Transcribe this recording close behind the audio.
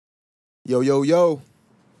Yo, yo, yo.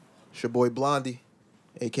 It's your boy Blondie,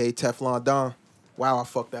 a.k.a. Teflon Don. Wow, I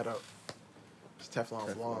fucked that up. It's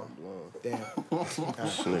Teflon Blonde. Damn.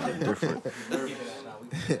 This nigga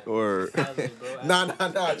different. Or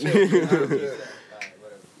Nah. Chill.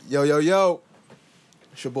 Yo, yo, yo.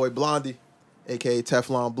 It's your boy Blondie, a.k.a.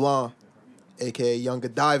 Teflon Blonde, a.k.a. Young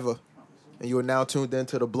Godiva. And you are now tuned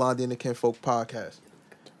into the Blondie and the Kinfolk podcast.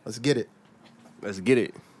 Let's get it. let's get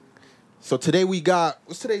it. So today we got,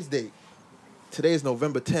 what's today's date? Today is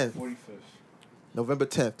November 10th. 45th. November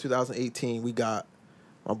 10th, 2018. We got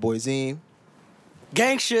my boy Zeem,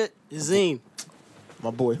 Gang shit, Zeem.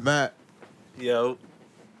 my boy Matt, Yo.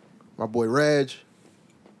 my boy Reg,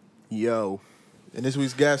 Yo. and this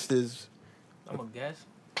week's guest is... I'm a guest.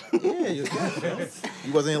 Yeah, you're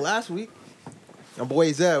you wasn't in last week. My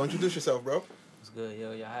boy Zell. Introduce yourself, bro. It's good,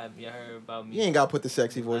 yo. Y'all heard about me? You ain't got to put the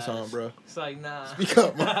sexy voice on, bro. It's like, nah. Speak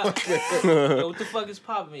up, motherfucker. Yo, what the fuck is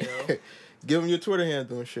poppin', yo? Give him your Twitter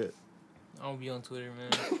handle and shit. I don't be on Twitter,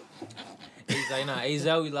 man. It's like, nah,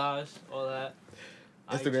 Azoe Lodge, all that.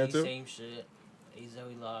 Instagram IG, too? Same shit.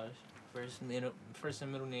 Azoe Lodge. First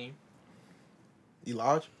and middle name.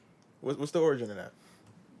 Elodge? What's the origin of that?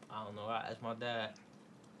 I don't know. I asked my dad.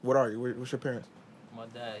 What are you? What's your parents? My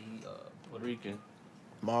dad, he Puerto Rican.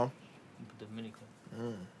 Mom? He Dominican.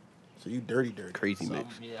 So you dirty. Crazy So, mix.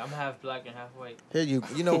 yeah, I'm half black and half white. Here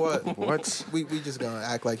you know what? What? We just gonna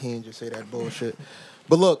act like he ain't just say that bullshit.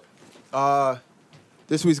 But look,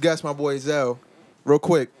 this week's guest, my boy Zell. Real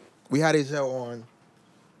quick, we had Zell on.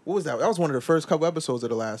 What was that? That was one of the first couple episodes of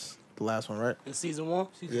the last one, right? In season 1?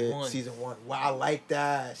 Season one. Season 1. Wow, I like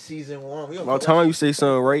that. Season 1. We gonna About call time you say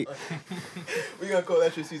something right. we gonna call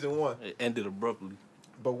that shit season 1. It ended abruptly.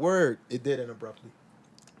 But word, it did end abruptly.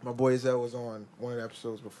 My boy Zell was on one of the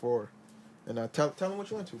episodes before, and tell him what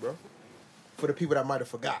you into, bro. For the people that might have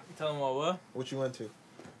forgot You tell him what? what you into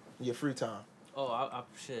in your free time. Oh, I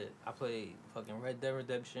play fucking Red Dead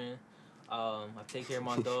Redemption. I take care of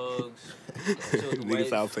my dogs. I chill with the Niggas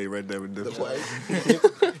wife. out play Red Dead The Redemption.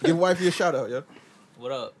 wife. Give wifey a shout out, yo.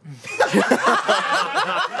 What up?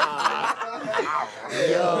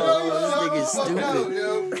 Yo, this nigga's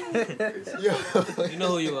stupid. Yo. You know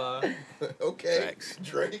who you are. Okay. Facts.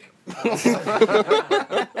 Drake.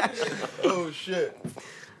 Oh shit.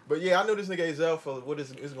 But yeah, I knew this nigga Azel for what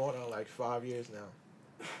is going on like 5 years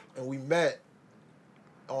now, and we met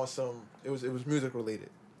on some. It was music related,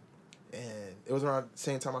 and it was around the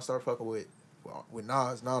same time I started fucking with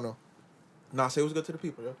Nas. Nano. Nas, say what's good to the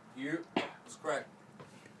people, yo. You? It's crack.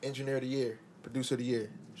 Engineer of the year, producer of the year.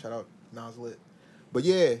 Shout out Nas Lit. But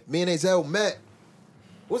yeah, me and Azel met.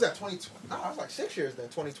 What was that? 2012? Nah, it was like 6 years then.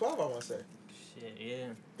 2012, I want to say. Shit, yeah.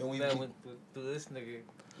 And we Met with this nigga.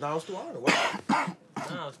 Nah, it was too Arnold. Was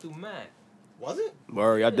Nah, it's too mad. it?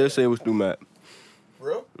 Word, I did say it was through Matt. For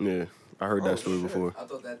real? Yeah, I heard Oh, that story shit. before. I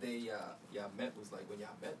thought that day y'all met was like when y'all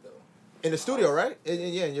met though. In the studio, right?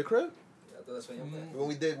 Yeah, in your crib? Yeah, I thought that's when y'all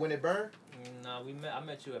met. When it burned? Nah, I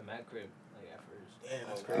met you at Matt crib, like at first. Damn,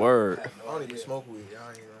 that's Oh, crazy. Word. I had no I don't even idea. smoke weed. I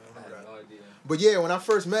ain't even I remember had that. no idea. But yeah, when I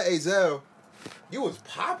first met Azel, you was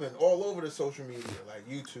popping all over the social media, like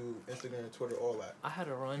YouTube, Instagram, Twitter, all that. I had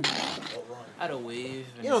a run. Oh, right. I had a wave.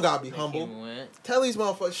 And You don't gotta be they humble. came and went. Tell these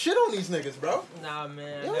motherfuckers, shit on these niggas, bro. Nah,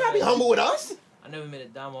 man. You don't gotta be humble with us. I never made a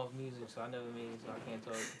dime off music, so I never made it, so I can't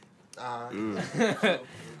talk. Mm.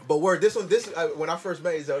 But word, when I first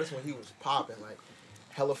met Azel, this when he was popping, like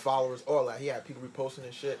hella followers, all that. He had people reposting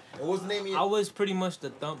and shit. And what was the name of your... I was pretty much the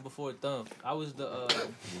Thump before Thump. I was the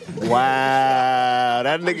Wow,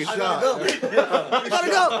 that nigga Shot. shot.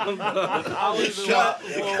 I was the Shot.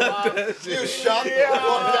 worldwide- You shot the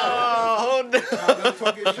Hold on. fuck out.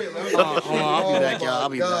 Talking shit, man. Hold on, I'll be back, y'all. I'll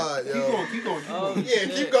be God, back. yo. Keep going. Yeah,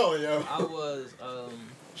 shit. keep going, yo. I was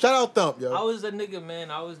Shout out Thump, yo. I was the nigga, man.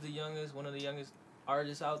 I was the youngest, one of the youngest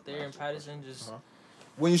artists out there in Patterson, just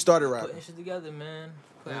When you started rapping. putting shit together, man.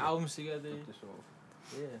 Putting albums together.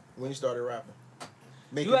 Yeah. When you started rapping.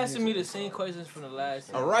 You asking me the same questions from the last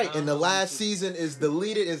season. All right, I don't and the know last what season is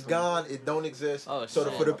deleted, it's gone, it don't exist. Oh, So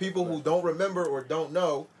shit. for the people who don't remember or don't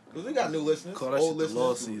know, because we got new listeners, Call that old shit the listeners,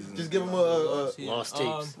 lost season. just give them Lost a season. Lost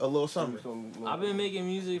tapes. a little something. I've been making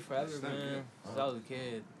music forever, man. Since I was a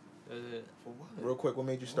kid. That's it. Real quick, what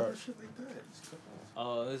made you start? It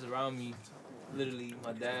was around me. Literally,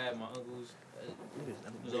 my dad, my uncles. It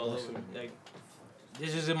was all over. Like,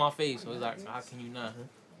 this is in my face. So it's like, how can you not?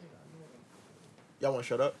 Y'all want to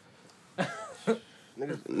shut up?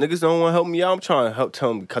 Niggas don't want to help me out. I'm trying to tell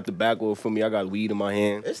them to cut the back off for me. I got weed in my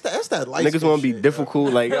hand. It's that light Niggas want to be shit,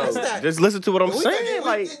 difficult. Like, yo, It's that- just listen to what I'm yo. saying.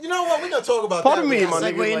 Like, You know what? We're going to talk about pardon that. me, when my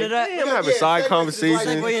I- nigga. Segue into Like, that? damn, I'm having Yeah, side segue conversations.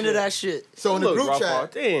 Segue into that shit. So in the Look, group Rafa,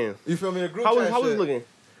 chat, damn. you feel me? In the group How chat was shit, looking?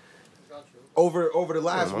 over the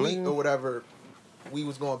last Yeah, my week nigga. or whatever, we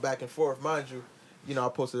was going back and forth. Mind you, I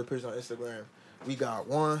posted a picture on Instagram.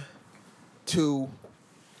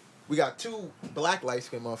 We got two black light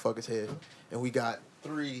skinned motherfuckers here, and we got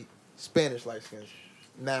 3 Spanish light skins.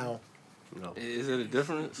 Now, No. Is it a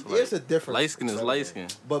difference? it's a difference. Light skin is light skin.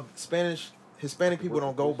 But Hispanic people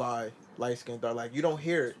don't go by light skin dark. Like you don't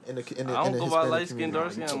hear it in the I don't the go by Hispanic light skin,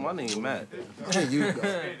 community. dark skin. My name Matt. There you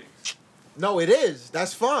go. No, it is.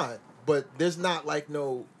 That's fine. But there's not like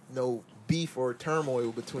no beef or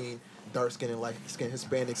turmoil between dark skin and light skin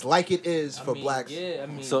Hispanics like it is for blacks. Yeah, I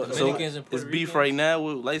mean, So Dominicans and it's Puerto beef Ricans. right now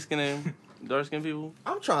with light skin and dark skin people.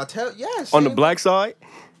 I'm trying to tell. Yes. On the same- black side?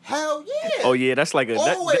 Hell yeah. Oh yeah, that's like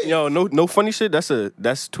Always. no funny shit. That's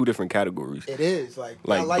 2 different categories. It is like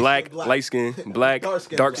Like not black, light skin, black, Dark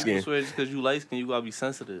skin, dark black. I skin. swear, just because you light skin, you gotta be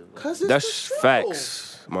sensitive. Like, Cause it's That's the truth.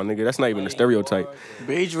 facts, my nigga. That's not even a stereotype.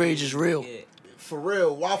 Beige rage is real. Yeah. For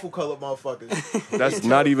real, waffle colored motherfuckers. That's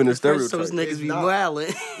not even a Those stereotype. niggas It's be not.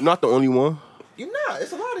 wildin'. Not the only one. You not.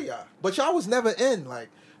 It's a lot of y'all. But y'all was never in. Like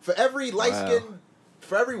for every light Wow. skin,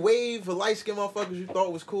 for every wave of light skin motherfuckers you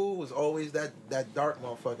thought was cool, was always that dark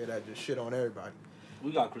motherfucker that just shit on everybody.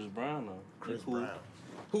 We got Chris Brown though. Chris He cool. Brown.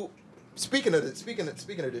 Who? Speaking of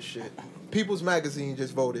this shit, People's Magazine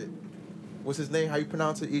just voted. What's his name? How you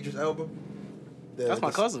pronounce it? Idris Elba. That's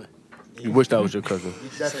my cousin. You wish that was your cousin. You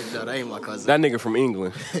definitely No, that ain't my cousin. That nigga from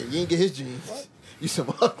England. you ain't get his genes. You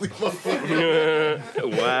some ugly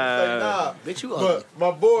motherfucker. Wow. Like, Bitch, you nah. ugly. But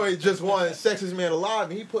my boy just won Sexiest Man Alive,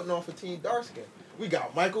 and he putting on for Team Dark Skin. We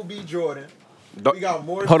got Michael B. Jordan. We got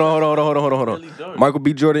more. Hold on. Really dark. Michael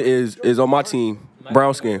B. Jordan is on my team.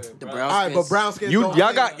 Brown skin. The All brown right, but brown skin. Y'all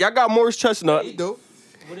got Morris Chestnut. He do.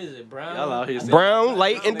 What is it? Brown. Y'all out here saying Brown,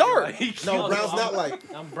 light, and dark. No, brown's not like.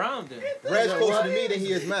 I'm brown then. Red's closer to me than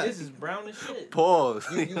he is Matt. This is brown as shit. Pause.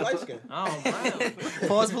 You light skin. I'm brown.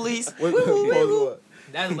 Pause, please. What?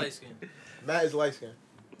 That's light skin. Matt is light skin.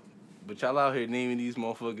 But y'all out here naming these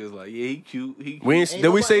motherfuckers like, yeah, he cute. He cute. We ain't, Ain't did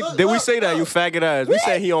we nobody- say look, did we look, say that, you look. faggot ass? We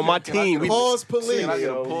said he on my team. We, Pause, police. Can I get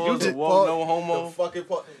a pause? did A walk, pause- no homo? the fucking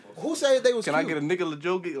pause. Who said they was Can cute? I get a nigga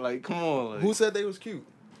joke? Like, come on. Like, Who said they was cute?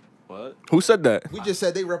 what? who said that? We just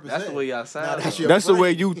said they represent. That's the way y'all Nah, sound. that's though. your That's the brain.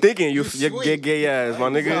 way you thinking. You sweet. get gay ass, my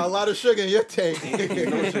You got a nigga. lot of sugar in your tank. No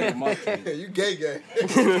shit in my team. You gay.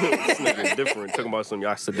 This nigga different. Talking about some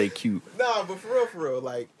y'all said they cute. Nah, but for real,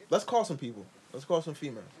 like, let's call some people. Let's call some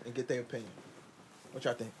females and get their opinion. What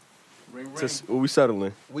y'all think? Ring, ring. Just, we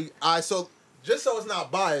settling. So just so it's not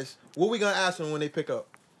biased, what we gonna ask them when they pick up?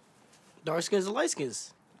 Dark skins and light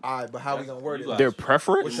skins. All right, but how we gonna word You it? got- Their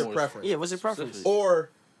preference? What's your preference? Yeah, what's your preference? Specific. Or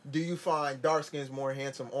do you find dark skins more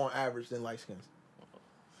handsome on average than light skins?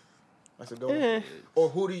 That's a good one. Or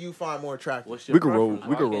who do you find more attractive? What's your We can roll. preference?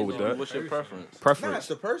 We can Okay, roll with so that. What's your preference? Not Preference.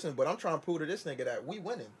 the person, but I'm trying to prove to this nigga that we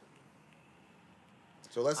winning.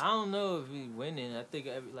 So let's. I don't know if we winning. I think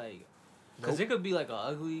like, cause Nope. it could be like a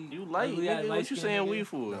ugly. You light, ugly ass nigga. What you light-skinned saying nigga. we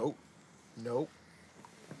for? Nope.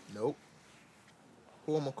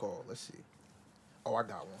 Who I'm gonna call? Let's see. Oh, I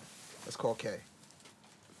got one. Let's call K.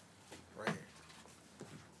 Right here.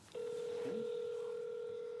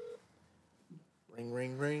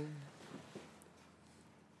 Ring.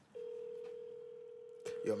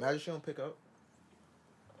 Yo, imagine she don't pick up.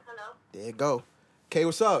 Hello. There you go. K,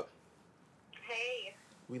 what's up? Hey.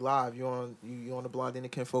 We live. You on the Blondie and the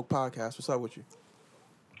Kinfolk podcast. What's up with you?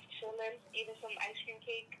 Chilling. Eating some ice cream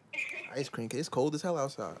cake. Ice cream cake. It's cold as hell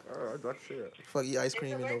outside. Fuck eat ice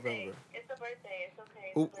cream it's in a birthday. November. It's a birthday.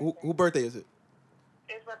 It's okay. Who birthday is it?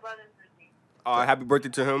 It's my brother's birthday. All right, happy birthday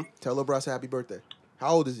to him. Tell little bro I said happy birthday. How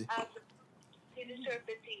old is he? He just turned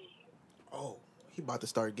 15. Oh, he about to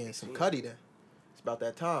start getting some cutty then. It's about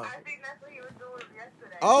that time. I think that's what he was doing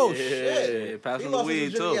yesterday. Oh Yeah, shit! passing He the lost his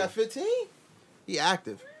weed, virginity too. at 15. He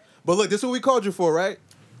active. But look, this is what we called you for, right?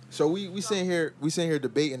 So we sitting here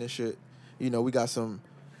debating and shit. You know, we got some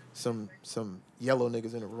yellow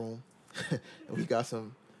niggas in the room, and we got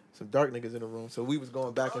some dark niggas in the room. So we was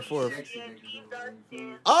going back and forth. Yeah, Team Dark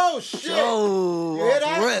Skin. Oh shit! Oh, You hear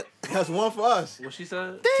that? rip. That's one for us. What she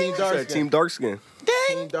said? Team dark Said skin. Team dark skin.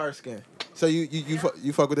 Team dark skin. So you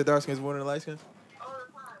fuck with the dark skins more than the light skins? All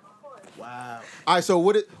the time, of course. Wow. All right. So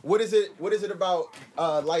what is it about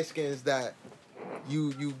light skins that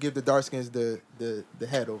you give the dark skins the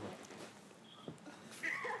head over?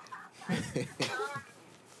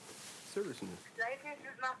 Seriously. Light skins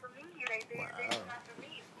is not for me. They're not for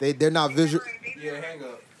me. They're not visual. Yeah, hang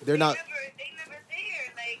up. They're not They never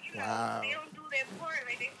there. Like, you know, Wow. they don't do their part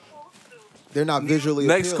like they're supposed to. they're not visually.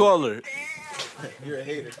 Next appealing. caller. Damn. You're a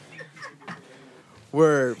hater.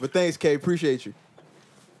 Word. But thanks, Kay. Appreciate you.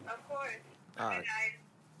 Of course. All right. Guys.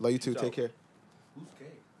 Love you too. Take care. Who's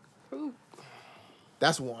gay?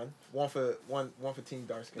 That's one. One for Team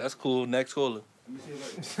Dark Skin. That's cool. Next caller.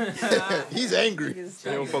 He's angry. He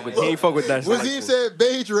ain't fuck with that. Wazim said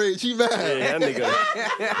beige rage. He mad. Yeah, that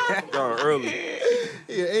nigga gone early.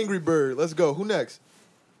 He an angry bird. Let's go. Who next?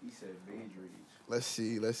 He said beige rage. Let's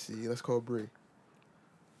see. Let's call Bree.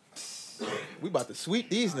 We about to sweep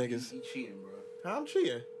these niggas. He cheating, bro. How I'm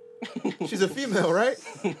cheating? She's a female, right?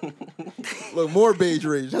 Look, more beige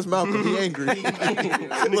rage. That's Malcolm. He angry.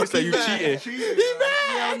 Nigga say you cheating. He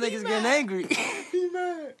mad. Y'all niggas getting angry. He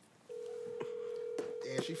mad.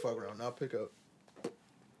 Damn, she fuck around. Now pick up.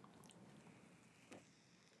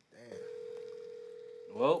 Damn.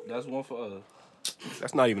 Well, that's one for us.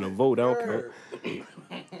 That's not even a vote. I don't care.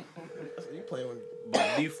 You playing with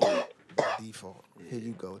By default. default. Here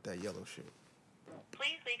you go with that yellow shit.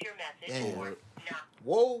 Please leave your message Damn. or not.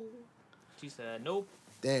 Whoa. She said, nope.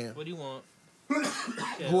 Damn. What do you want?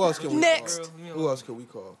 Who else can we Next. call? Girl, leave me Who alone. else could we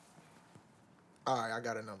call? All right, I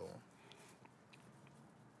got another one.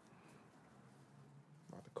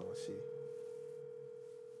 About to call C.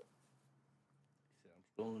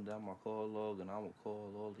 Scrolling down my call log and I'm gonna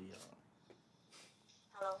call all of y'all.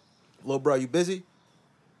 Hello. Lil' bro, you busy?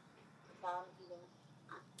 I'm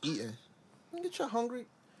eating. Eating. Get you hungry.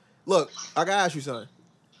 Look, I gotta ask you something.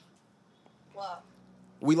 What?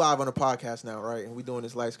 We live on a podcast now, right? And we doing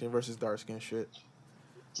this light skin versus dark skin shit.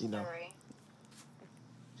 You know. Alright.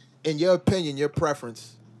 In your opinion, your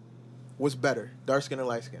preference, what's better, dark skin or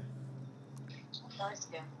light skin? Dark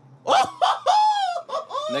skin.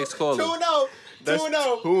 Next caller. 2-0. That's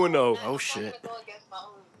 2-0. who would know? I'm Oh shit. not gonna go against my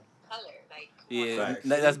own color. Like, Yeah, Facts.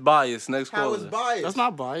 that's bias. Next How caller. is biased? That's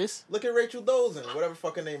not biased. Look at Rachel Dolezal, whatever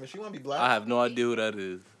fucking name is. She wanna be black. I have no idea who that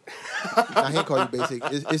is. Nah, he ain't call you basic.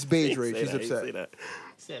 It's beige rage. Say She's that, upset. say that.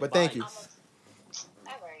 Said But thank you. bias.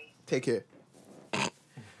 alright. Take care.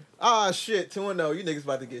 Ah shit, 2-0. You niggas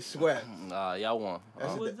about to get swept. Nah, y'all won.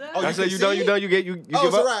 That's was it. that? Oh, I said you done. You concede? done. You get you. You Oh, give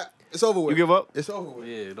it's a up. wrap. It's over with. You give up. It's over with.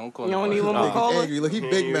 Yeah, don't call You don't me. need one more He's caller? angry. Look, he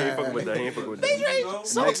big He ain't man. fucking with that. He ain't fucking with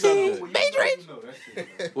that. Next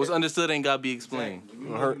subject. What's understood ain't gotta be explained.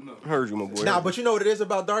 Heard you, my boy. Nah, but you know what it is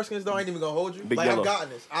about dark skins though? I ain't even gonna hold you. Big like yellow. I've gotten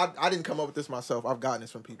this. I didn't come up with this myself. I've gotten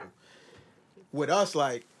this from people. With us,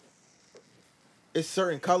 like, it's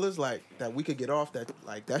certain colors like that we could get off that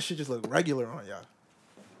like that shit just look regular on y'all.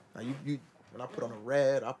 Now you when I put on a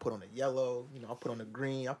red, I put on a yellow, you know, I put on a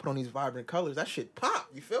green, I put on these vibrant colors. That shit pop.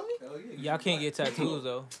 You feel me? Y'all can't get tattoos,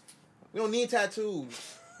 though. We don't need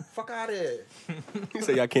tattoos. Fuck out of here. He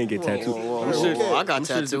said y'all can't get tattooed. Whoa, Them shits- I got them shits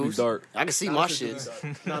be tattoos. dark. I can see Nah, my them shits shits.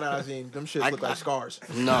 do dark. Nah, I seen them shits look like scars.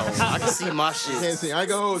 No, I can see my Can't shits. see. I ain't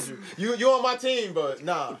gonna hold you. You on my team, but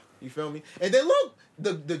nah. You feel me? And then look,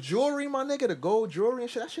 the jewelry, my nigga, the gold jewelry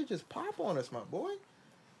and shit, that shit just pop on us, my boy.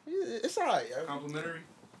 It's alright. Complimentary.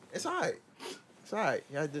 It's alright. It's alright.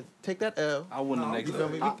 Y'all just take that L. I win the No, next you feel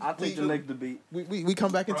me? debate. I'll take the next debate. We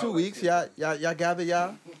come back in 2 weeks. Y'all gather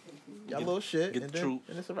y'all little shit, get and the then troops.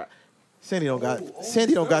 and it's alright. Sandy don't got.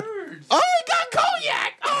 Sandy don't got. Oh, he got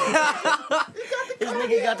cognac. Oh, This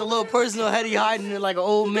nigga got the little personal head he hiding it like an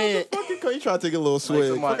old man. fucking you trying to take a little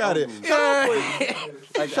swig? somebody Fuck out of uncle. here.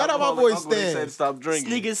 Like Shout out my alcoholic boy uncle that Stan. said stop drinking.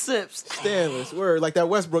 Sneaking sips. Stanless, word like that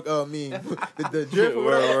Westbrook meme. the drip or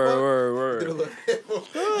whatever. Word. Yo, I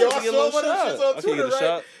Get a saw little one of them shot. shits on I can Twitter, get a right?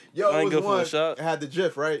 shot. Yo, I it ain't was good for a one. shot. It had the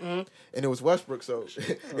GIF, right? And it was Westbrook, so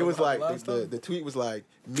it was like the tweet was like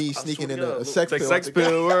me sneaking in a sex pill. Sex at the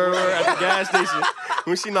pill. Word at the gas station.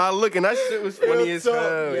 When she not looking, that shit was funny as talk, hell,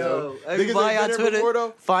 yo. Yo, Niggas everybody ain't on been there Twitter, before,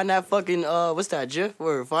 though? find that fucking, what's that, GIF?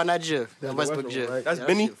 Word, find that GIF. That the Westbrook Westbrook, GIF. right? That's that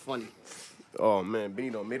Benny? shit funny. Oh man, Benny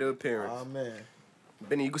don't made an appearance. Oh man,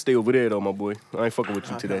 Benny, you can stay over there though, my boy. I ain't fucking with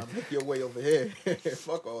you today. Make your way over here.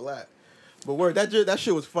 Fuck all that. But word, that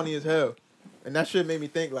shit was funny as hell, and that shit made me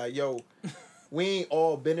think like, yo, we ain't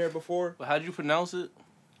all been there before. But how'd you pronounce it?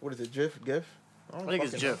 What is it, GIF? I think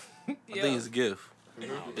it's fucking GIF. I think it's GIF.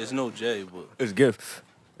 It's no J, but It's gifts.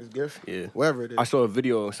 know. It's GIF. Yeah. Whatever it is. I saw a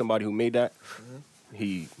video of somebody who made that.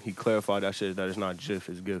 He clarified that shit that it's not GIF,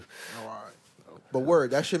 it's GIF. Oh, all right. But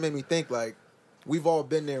word, that shit made me think like we've all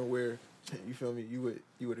been there where you feel me, you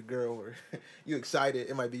with a girl or you excited,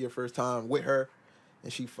 it might be your first time with her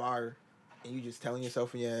and she fire and you just telling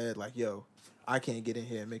yourself in your head like, yo, I can't get in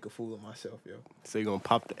here and make a fool of myself, yo. So you gonna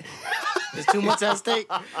pop that. It's too much at stake.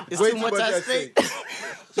 It's Way too much at stake.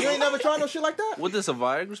 You ain't never tried no shit like that? what this a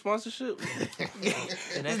Viagra sponsorship? And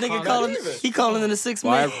This that nigga comment- calling, he calling in the 6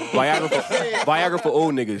 man. Viagra for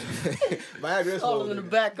old niggas. Viagra is Calling in the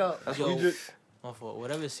backup. That's You what, just, my fault.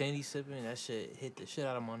 Whatever Sandy sipping, that shit hit the shit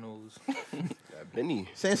out of my nose. Benny.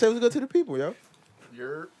 saying say what's good to the people, yo.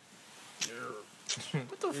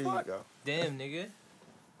 What the There you fuck? go. Damn, nigga.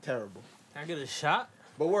 Terrible. Can I get a shot?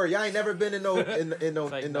 But word, y'all ain't never been in no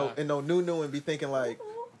Like, nah. new and be thinking like,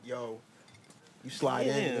 yo, you slide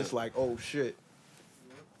in and Yeah. it's like, oh shit,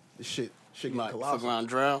 this shit get Like, fuck colossal. around,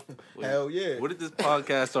 drown. Hell yeah. Where did this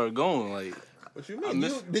podcast start going? Like, What you I mean?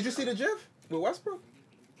 miss- Did you see the GIF with Westbrook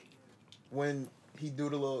when he eating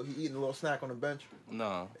a little snack on the bench?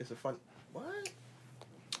 no. It's a fun. What?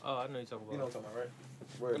 Oh, I know you're talking about. You know what I'm talking about,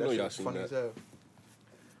 right? Word, I that know shit y'all was seen funny that. as hell.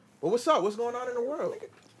 Well, what's up? What's going on in the world?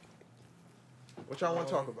 What y'all want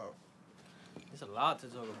to talk about? There's a lot to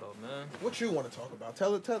talk about, man. What you want to talk about?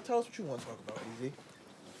 Tell us what you want to talk about, Easy.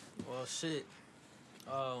 Well, shit.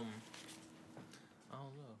 I don't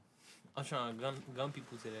know. I'm trying to gun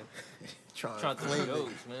people today. Trying to flame do it. those,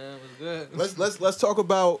 man. What's good? Let's talk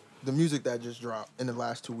about the music that just dropped in the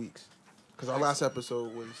last 2 weeks. Cause our last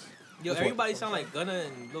episode was Yo, Which one? everybody sound like Gunna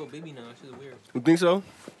and Lil Baby now. That shit's weird. You think so?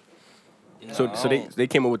 Yeah. So they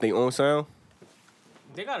came up with their own sound.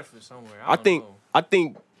 They got it from somewhere. I don't think know. I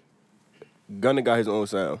think Gunna got his own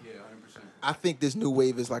sound. Yeah, 100%. I think this new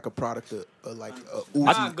wave is like a product of like a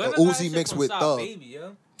Nah, Uzi, Gunna a got Uzi shit mixed from with South Thug. Baby,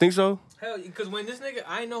 yo. Think so? Hell, because when this nigga,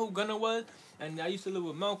 I didn't know who Gunna was, and I used to live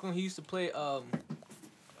with Malcolm. He used to play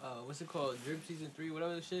what's it called, Drip Season 3,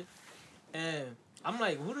 whatever the shit. And I'm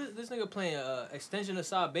like, who does this nigga playing? Extension of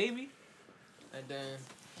South Baby, and then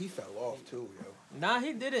He fell off too, yo. nah,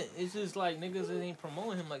 he didn't. It's just like niggas ain't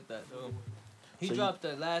promoting him like that. So he So dropped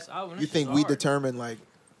the last album. You think we determine like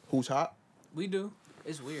who's hot? We do.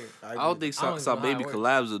 It's weird. I don't think I don't even South know how it Baby works.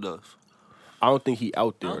 collabs with us. I don't think he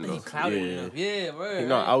out I there don't think he enough. clouded Yeah. enough. Yeah, right. He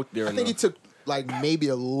not out there I think he enough. took like maybe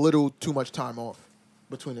a little too much time off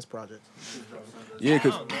between his projects. Yeah,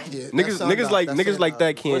 cause Yeah, niggas like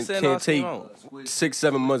that What's can't that take out?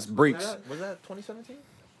 6-7 months breaks. Was that 2017?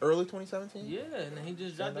 Early 2017? Yeah, and then he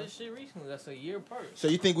just dropped that shit recently. That's a year apart. So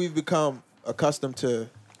you think we've become accustomed to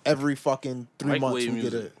every fucking 3 months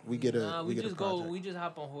Microwave we get a Nah, we we get a just go. project. We just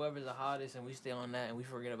hop on whoever's the hottest, and we stay on that, and we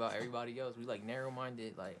forget about everybody else. We like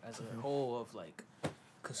narrow-minded, like as a whole of like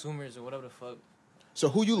consumers or whatever the fuck. So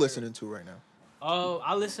who you listening to right now? Oh,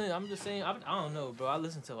 I listen. I'm just saying. I don't know, bro. I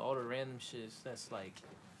listen to all the random shits. That's like.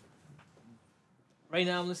 Right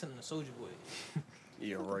now, I'm listening to Soulja Boy.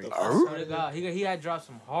 Yeah, right. I swear to God, he had dropped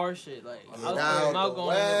some hard shit. Like I was putting him out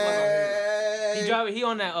going in the fucking. He dropped. He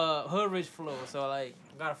on that Hood Rich flow. So like,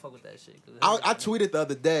 gotta fuck with that shit. I tweeted the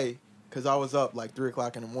other day because I was up like 3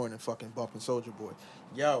 o'clock in the morning, fucking bumping Soulja Boy.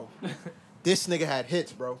 Yo, this nigga had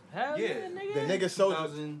hits, bro. Hell yeah, Yeah. nigga. The nigga Soulja.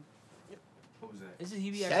 2000. What was that? This is he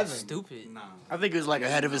be 7. acting stupid. Nah. I think it was like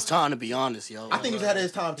ahead of his time, to be honest, yo. I think he was ahead of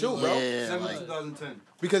his time too, bro. Yeah, 7 like, 2010.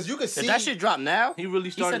 Because you could see if that shit dropped now, He really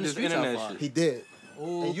started setting the this streets internet on fire. shit. he did.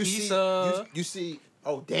 Oh, And you see, you see.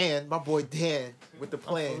 Oh, Dan, my boy Dan, with the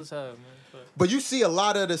plan. But you see a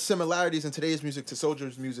lot of the similarities in today's music to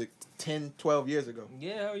Soulja's music 10, 12 years ago.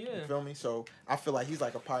 Yeah, hell yeah. You feel me? So I feel like he's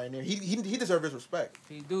like a pioneer. He deserves his respect.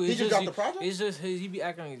 He do. He It's just dropped the project? It's just he be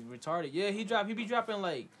acting retarded. Yeah, he be dropping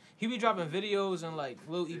like he be dropping videos and like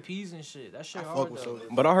little EPs and shit. That shit I fuck hard with though.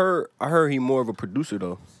 Soulja. But I heard he more of a producer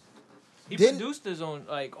though. He Didn't- produced his own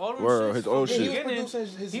like all them Word, shits his own from the shit. Yeah, he was beginning.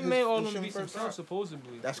 producing his He his- made all his them shit beats first himself out.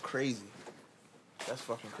 supposedly. That's crazy. That's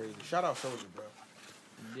fucking crazy. Shout out Soulja, bro.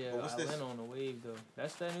 Yeah, But what's I this? went on the wave though.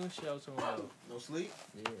 That's that new shit I was talking about. No sleep.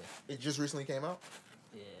 Yeah, It just recently came out.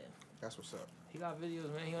 yeah. That's what's up. He got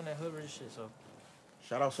videos, man. He on that Hood Rich shit, so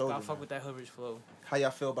Shout out gotta Soulja. fuck man. with that Hood Rich flow. How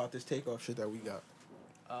y'all feel about this takeoff shit that we got?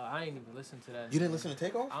 I ain't even listen to that. You didn't listen to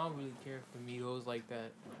Takeoff? I don't really care for Migos like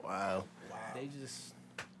that. Wow. Wow. They just,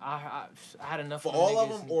 I had enough For of them all of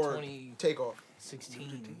niggas them in or 2016,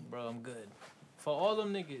 Takeoff? bro. I'm good. For all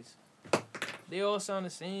them niggas, they all sound the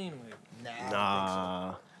same. Like,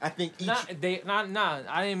 Nah. I think each. nah.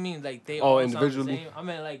 I didn't mean like they Oh, all individually? sound the same. I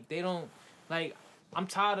mean like they don't like. I'm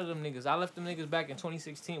tired of them niggas. I left them niggas back in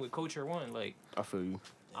 2016 with Culture One. Like I feel you.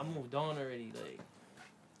 I moved on already. Like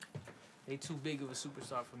they too big of a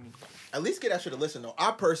superstar for me. At least get that shit a listen though.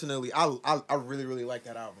 I personally, I really really like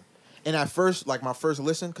that album. And at first, like my first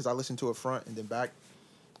listen, because I listened to it front and then back.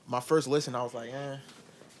 My first listen, I was like,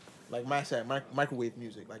 like Matt said, microwave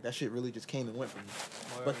music. Like that shit really just came and went for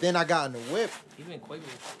me. But then I got in the whip. Even Quavo,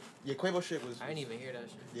 Yeah, Quavo shit was. I didn't even hear that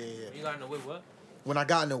shit. Yeah. You got in the whip what? When I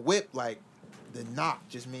got in the whip, like the knock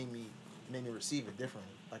just made me receive it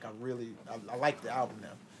differently. Like I like the album now.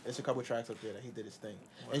 There's a couple tracks up there that he did his thing.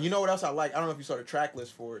 And you know what else I like? I don't know if you saw the track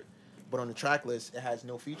list for it, but on the track list it has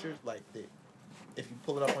no features. Like if you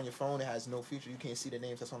pull it up on your phone, it has no feature. You can't see the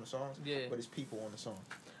names that's on the songs. Yeah. But it's people on the song.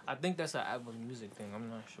 I think that's an Apple Music thing. I'm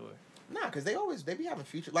not sure. Nah, cause they be having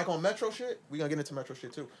features. Like on Metro shit, we gonna get into Metro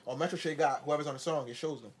shit too. On Metro shit, got whoever's on the song, it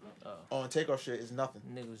shows them. On Takeoff shit, is nothing.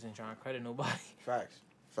 Niggas ain't trying to credit nobody. Facts.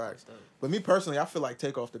 But me personally, I feel like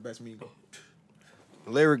Takeoff the best Migo.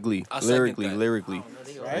 Lyrically. I second Lyrically. that. Lyrically.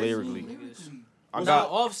 Right? Lyrically. I Was got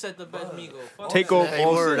Offset the best Migo. Fuck Take that. off Hey,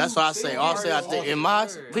 Offset. word. That's why I say Offset. I think in my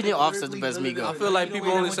opinion, Offset the best I Migo. feel like You know people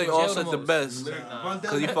where only they say went to jail Offset the the most. best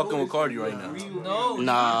because he fucking with Cardi right now. No.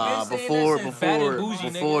 Nah, you've been saying before that since Bad and before Bougie,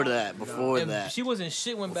 nigga. before And that. She wasn't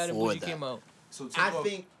shit when Bad and Before Bougie that. came out. So I Takeoff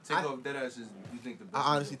think- Deadass is you think the best.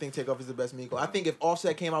 I honestly think Takeoff is the best Migo. I think if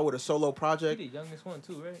Offset came out with a solo He project, the youngest one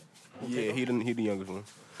too, right? Yeah, he the youngest one.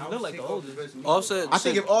 He look like the oldest. Offset, I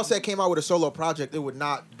think if Offset came out with a solo project, it would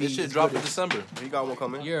not be. this shit as dropped good in as- December. He got one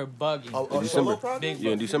coming. You're bugging. A December. solo project? Big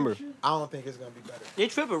Yeah, in December. I don't think it's gonna be better. They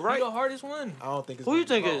tripping, You right? the hardest one. I don't think it's. Who you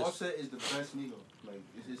gonna think be- is? Offset is the best Migo. Like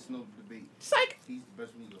it's no debate. Psych. He's the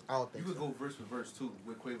best Migo. I don't think You could so. go verse for verse too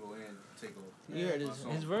with Quavo and Takeoff. You heard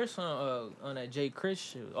his verse on that Jay Chris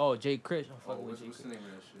shit. Oh, Jay Chris. I'm Oh, fucking with Jay what's the Chris. name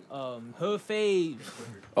of that shit? Hood Fade.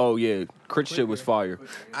 Oh yeah, Crit shit was fire.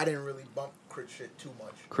 I didn't really bump Crit shit too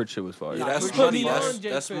much. Crit shit was fire. Yeah, that's Put money. me on, That's Jay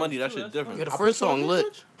that's Chris, money. That too, shit that's different. Yeah, the first song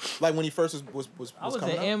lit. Like when he first was I was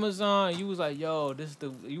coming in out. Amazon. You was like, yo, this is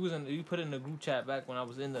the you put in the group chat back when I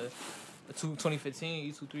was in the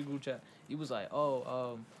 2015 E23 group chat. You was like,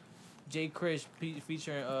 oh, Jay Chris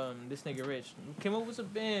featuring this nigga Rich. You came up with some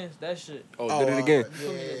bands. That shit. Oh, did it again. You put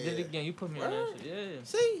me, did it again. You put me on that shit. Yeah.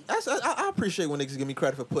 See, I appreciate when niggas give me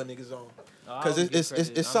credit for putting niggas on. No, I Because always get it's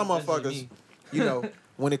credit. some That's just motherfuckers, me. you know,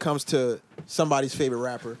 when it comes to somebody's favorite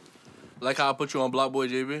rapper. Like how I put you on Block Boy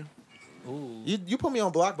JB. Ooh. You put me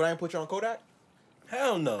on Block, but I ain't put you on Kodak?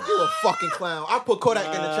 Hell no. You a fucking clown. I put Kodak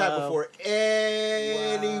in the chat before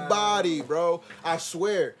anybody, bro. I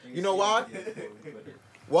swear. You know why?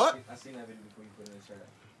 What? I seen that video before you put it in the chat.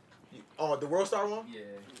 Oh, the World Star one? Yeah.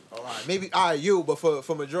 All right. Maybe, you, but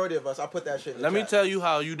for majority of us, I put that shit in the Let me chat. tell you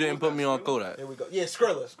how you didn't put me on Kodak. Here we go. Yeah,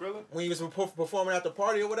 Skrilla. When you was performing at the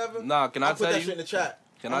party or whatever. Nah, can I put tell that shit you? in the chat.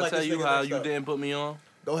 Can I'm I like, tell this you nigga how messed you up. didn't put me on?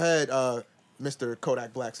 Go ahead, Mr.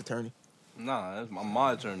 Kodak Black's attorney. Nah, that's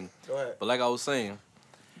my turn. Go ahead. But like I was saying,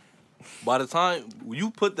 by the time you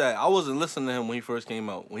put that, I wasn't listening to him when he first came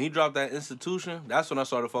out. When he dropped that Institution, that's when I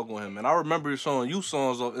started fucking with him. And I remember showing you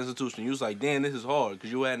songs off Institution. You was like, damn, this is hard,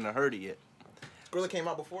 because you hadn't heard it yet. Skrilla came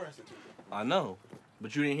out before Institution. I know.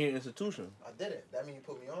 But you didn't hear Institution. I didn't. That mean you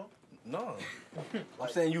put me on? No. I'm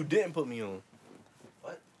saying you didn't put me on.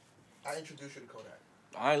 I introduced you to Kodak.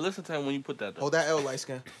 I ain't listen to him when you put that though. Hold that L, light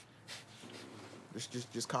skin.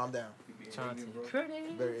 Just calm down. Chauncey.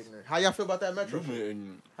 Very ignorant. How y'all feel about that Metro?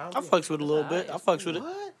 I fucks with it a little bit. I fucks with it.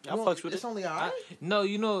 What? I fucks with It's it. only alright. No,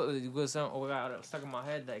 you know, it was something stuck in my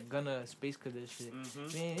head, that Gunna Space Cadet shit.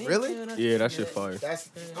 Man, Really? Yeah, that shit fire. That's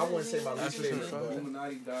I wouldn't say my least favorite. But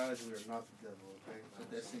Illuminati guys, we are not the devil. Okay, but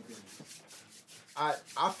that same thing.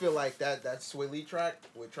 I feel like that Sway Lee track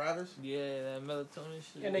with Travis. Yeah, that melatonin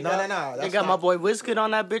shit. And they No. got That's my not- boy Wizkid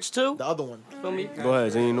on that bitch too. The other one. Feel me? Go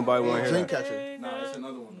ahead, ain't nobody want to hear that. Dreamcatcher. Nah, it's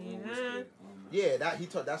another one. Yeah, that he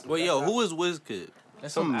told. That's. Wait, that's yo, that- who is WizKid?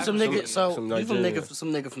 That's Some African nigga. shit. So Some he from Nigeria.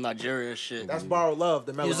 some nigga from Nigeria and shit. That's Borrow Love.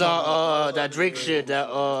 The He was melatonin. on that Drake shit. That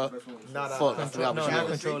Nah, fuck. I forgot No, what not shit.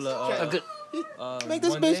 controller. A good, Make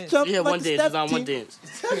this One bitch Dance. jump. yeah, like one a dance. step It's on one team. dance.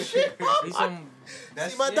 He's some.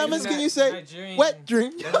 See my Yeah, diamonds? he's Can you not say Nigerian- wet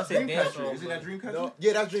dream? I don't say dance hall, Isn't that Dreamcatcher? No,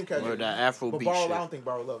 yeah, that's Dreamcatcher. Or that Afro But beat Borrow, shit. I don't think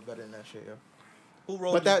Borrow Love better than that shit, yo. Who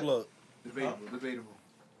rolled But this that- blunt? Debatable.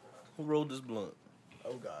 Who rolled this blunt?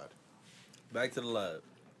 Oh God. Back to the lab.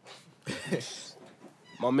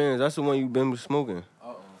 My man, that's the one you been smoking.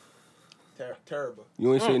 Terrible.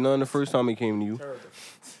 You ain't say nothing the first time he came to you.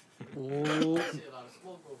 Terrible.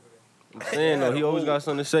 I'm saying though, he always got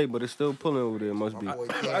something to say, but it's still pulling over there. Must be. Boy,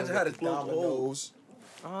 I just had to close the hole. Domino's.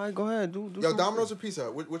 All right, go ahead, do. Yo, Domino's or Pizza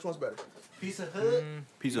Hut? Which one's better? Pizza Hut?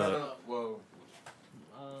 Pizza Hut. Whoa.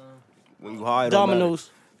 When you high, it don't matter. Domino's.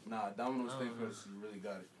 Nah, Domino's thing first. You really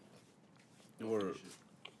got it. Word.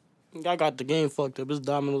 I got the game fucked up. It's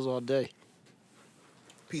Domino's all day.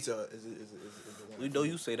 Pizza Hut is the one. We know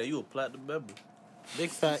you say that you a platinum member.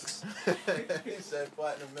 Big facts. He said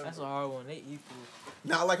platinum member. That's a hard one. They equal.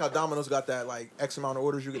 Now I like how Domino's got that like X amount of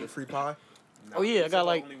orders you get a free pie. Oh yeah, I got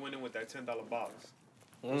like. Only winning with that $10 box.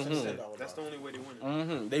 Mm-hmm. That's the only way they win it.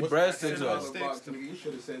 Mm-hmm. They What's breadsticks that? up. Sticks. You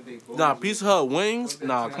should have said they both. Nah, Pizza Hut wings?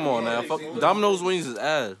 Nah, come on now. Fuck, Domino's wings is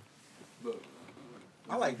ass. Look,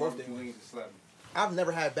 I like both their wings. wings. to slap me. I've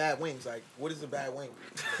never had bad wings. Like, what is a bad wing?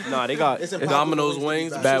 Nah, they got. It's impossible Domino's for to be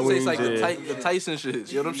wings, bad. Bad Bad wings, like yeah. the Tyson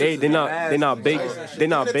shits. Yo, them They shits they not baked. They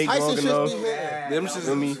not The baked Tyson long shits enough. be hitting. Them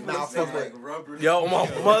Feel me? shits. Nah, fuck that. Yo,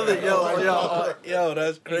 my mother, yo,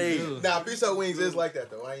 that's crazy. Nah, Pizza Hut wings is like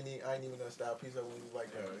that though. I ain't even gonna stop. Pizza Hut wings is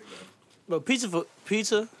like that. But pizza for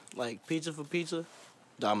pizza,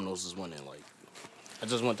 Domino's is winning. Like, I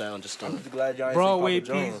just want that understood. Glad y'all ain't Broadway seen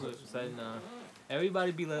Papa pizza. John's. Say nah.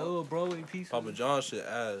 Everybody be like, oh, Broadway pizza. Papa John shit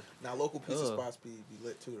ass. Now local pizza Ugh. spots be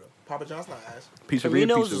lit too though. Papa John's not ass. Pizzeria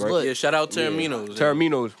Terminos pizza, is right? lit. Yeah, shout out Terminos.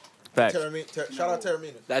 Terminos. Facts. Shout out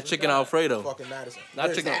Terramina. That chicken Alfredo. Fucking Madison. Not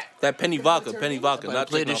Where's chicken. that? That penny vodka. Penny vodka. But Not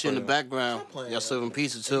play chicken this shit in the Alfredo. background. Stop playing, Y'all yo. serving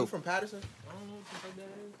pizza You too. from Patterson? I don't know what the fuck that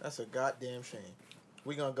is. That's a goddamn shame.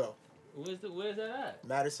 We gonna go. Where's that at?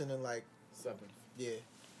 Madison and like Seven. yeah.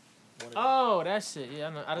 One of Oh, that shit. Yeah, I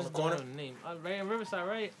know. I On just the don't know corner? the name. Right in Riverside,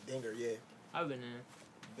 right? them. Dinger, yeah. I've been there.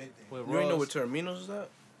 Big thing. With You ain't know Ross. what Terminos is at?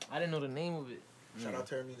 I didn't know the name of it. Shout out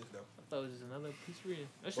Terraminas though. I thought it was just another pizzeria.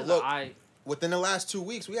 That's Well, just look. alright. Within the last 2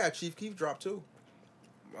 weeks, we had Chief Keef drop too.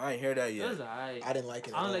 I ain't hear that That yet. was alright. I didn't like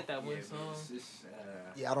it. I At don't all. like that one Yeah, song. but it's,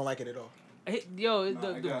 Yeah, I don't like it at all. Yo, Nah,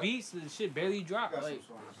 I the got- beats, the shit barely drop. got some Like,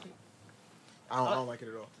 songs. I don't like it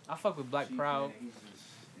at all. I fuck with Black Chief, Proud. man, he's just,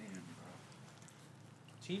 damn, bro.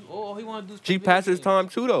 Chief, all he want to do is She play passed video his games. time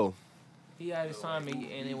too, though. He had his time and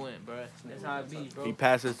it went, bro. That's how it be, bro. He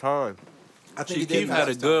passed his time. I think Chief he did Keef pass had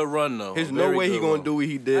a his good run though. There's A no very way he good gonna run. do what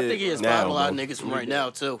he did. I think he inspired now, a lot of bro. niggas from right now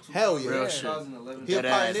too. time. Hell yeah. Real Yeah. shit. 2011. He a That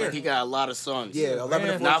ass, pioneer. like he got a lot of songs. Yeah, 11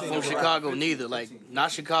 to 14. Not from right. Chicago neither. Like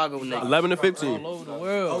not Chicago niggas. 11 to All 15. over the Oh, we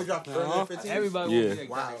world. dropped early in 15? Everybody Yeah. will be like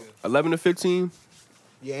Wow. that. 11 to 15.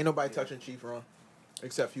 Yeah, ain't nobody touching Chief Run.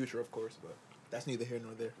 Except Future, of course, but that's neither here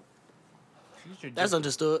nor there. Future, That's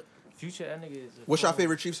understood. Future, that nigga is. What's your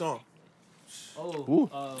favorite Chief song? Oh, Ooh,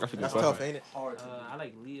 that's a good That's song. tough, ain't it? Hard to I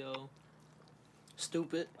like Leo.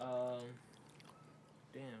 Stupid.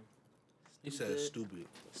 Damn. He said stupid.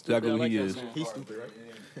 Exactly I who like he that is. song. He's stupid, right?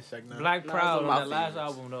 It's like, nah. Black Nah, Proud those on are my that last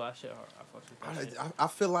favorites. album though, I shit hard. I fuck with that shit. I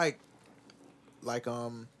feel like,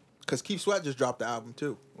 cause Keith Sweat just dropped the album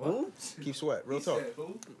too. Who? Keith Sweat, real talk.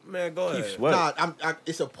 Man, go Keith ahead. Sweat. Nah,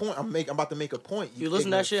 it's a point. I'm about to make a point. You listen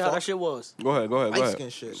to that shit? How that shit was? Go ahead. Light skin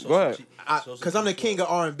shit. Go ahead. Cause I'm the king of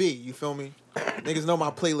R&B. You feel me? Niggas know my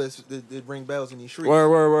playlist. They ring bells in these streets.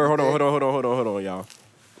 Word. Hold on, y'all.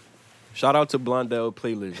 Shout out to Blondell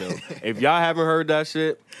playlist, yo. If y'all haven't heard that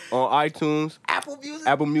shit on iTunes,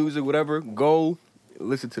 Apple Music, whatever, go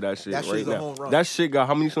listen to that shit That right shit's a now. home run. That shit got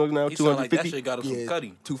how many songs now? He sound like that 250. shit got us some Yeah,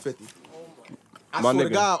 cutty. 250. I My swear to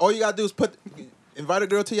nigga. God, all you gotta do is invite a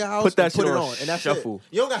girl to your house, Put that and put shit it on on, and that's shuffle.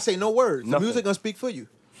 it. You don't gotta say no words. Nothing. The music gonna speak for you.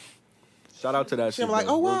 Shout out to that She shit. I'm like,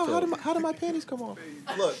 though. oh wow, Real talk. how did my panties come off?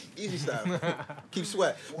 Look, easy style. Keep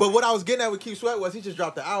Sweat. But what I was getting at with Keep Sweat was he just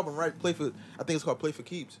dropped the album, right? I think it's called Play for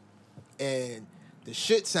Keeps. And the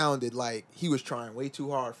shit sounded like he was trying way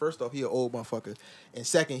too hard. First off, he an old motherfucker. And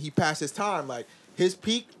second, he passed his time. Like his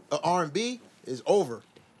peak of R&B is over.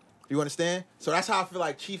 You understand? So that's how I feel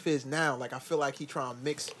like Chief is now. Like I feel like he trying to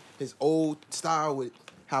mix his old style with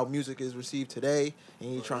how music is received today, and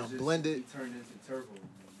he trying to blend it. He turned into Turbo. Man.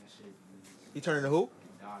 That shit. He turned into who?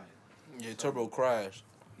 He died. Yeah, Turbo crashed.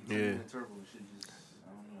 He turned Yeah. into Turbo. Shit just,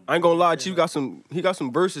 I don't know. I ain't gonna lie, Chief he got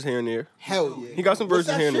some verses here and there. Hell yeah. He got some What's verses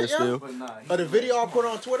that here and there shit, yo? still. But nah. The video I put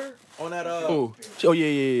on Twitter on that Oh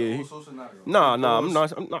yeah. Sosa not real. Nah, I'm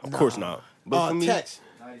not. Of course not. But for me, text.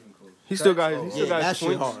 Not even close. he still got Yeah, that his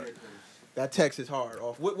shit points. hard. That text is hard.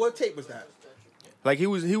 Off. What tape was that? Like he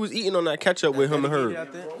was eating on that ketchup with him and Herb.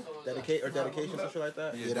 Dedication, some shit like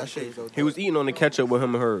that. Yeah, that shit was okay. He was eating on the ketchup with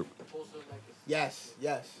him and Herb. Yes.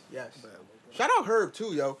 Shout out Herb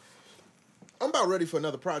too, yo. I'm about ready for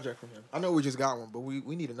another project from him. I know we just got one, but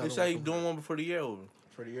we need another They one say he from doing him one before the year over.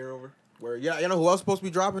 for the year over. Where you know who else supposed to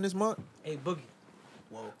be dropping this month? Hey, Boogie.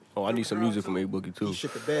 Whoa. Oh, I need some music from A Boogie He too.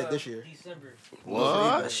 shit the bed this year. December.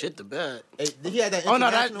 What? Shit the bed. Hey, he had that Oh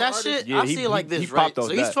no, that international artist? shit. Yeah, I he- see it like he this, popped right? off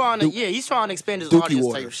So he's that. trying to, he's trying to expand his Dookie audience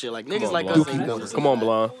water. type shit. Like Come niggas on, like Blonde. us. Dookie ain't water. listen Come to on, that.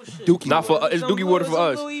 Blonde. Dookie Not for it's Some Dookie water for some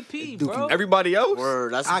us. little EP, Dookie bro. Everybody else,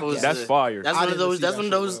 Word. That's I supposed guess. to. that's fire. That's I one of didn't those. see That's that one of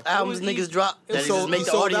shit, those though. albums It was niggas drop that He just sold- make he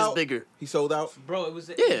the sold audience out. bigger. He sold out, Bro, it was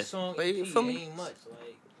an Yeah, 8-song but you EP. feel It me? ain't much. Like,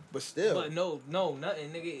 but still. but no, nothing,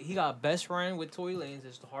 nigga. He got Best Friend with Tory Lanez.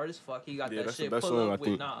 It's the hardest fuck. He got Yeah, that that's the shit best pull song, I up with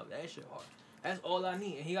think. that shit hard. That's all I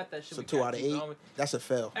need, and he got that shit. So with 2 out of Cat 8. Keith. That's a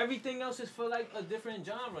fail. Everything else is for like a different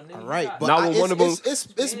genre, nigga. All You right, got- but Not I, when one of them-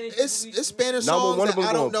 it's Spanish Not when songs one of that them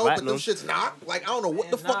I don't going know, but them platinum. shit's not. Like I don't know what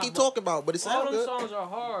the It's fuck not, he but talking about, but it all sounds them good. songs are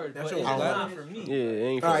hard, That but shit it's was not loud. for me. Yeah, it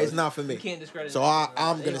ain't. All right, for it's us. not for You me. can't discredit. So it.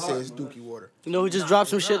 I'm They gonna say hard. it's Dookie Water. You know who just Nah, dropped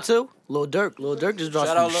some it's shit not. too? Lil Durk. Lil Durk just dropped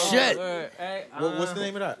Shout some out Lil shit. Hey, What's the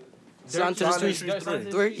name of that? Sign to the Streets Sign to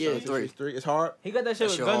the 3. Streets. Yeah, 3. 3. It's hard. He got that shit That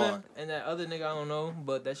with shit Gunna hard. and that other nigga I don't know,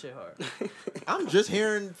 but that shit hard. I'm just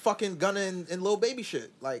hearing fucking Gunna and Lil Baby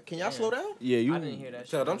shit. Like, can y'all Damn. slow down? Yeah, you I didn't hear that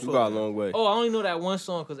Shout shit. out, you got a long way. Oh, I only know that one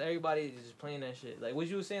song because everybody is just playing that shit. Like what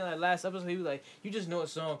you were saying, like last episode, he was like, "You just know a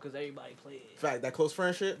song because everybody play it." Fact, that close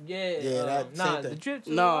friend shit. Yeah, Yeah, that nah, same the thing. drip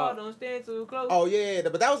too No. hard, don't stand too close. Oh yeah,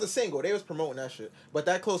 but that was a single. They was promoting that shit. But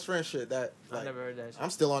that close friend shit, that I like, never heard that shit. I'm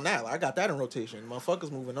still on that. Like, I got that in rotation.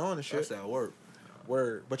 Motherfuckers moving on and shit. That's that work.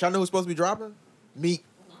 Word. But y'all know who's supposed to be dropping? Meek.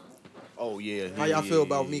 Oh yeah. How y'all feel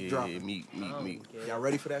about Meek yeah, dropping? Yeah, Meek. Yeah. Y'all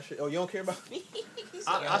ready for that shit? Oh, you don't care about Meek?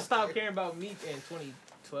 I stopped caring about Meek in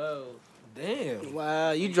 2012. Damn.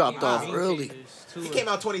 Wow, you dropped off Meek early. Changers He tour. came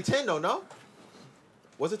out 2010 though, no?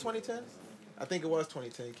 Was it 2010? I think it was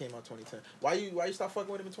 2010. He came out 2010. Why you stop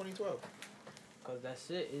fucking with him in 2012? Cause that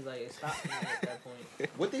shit is like it stopped me at that point.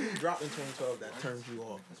 What did he drop in 2012 that turned you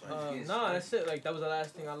off? No, that's it. Like that was the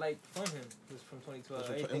last thing I liked from him. Was from 2012.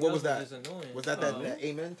 And Everything what was else that? Just annoying. Was that that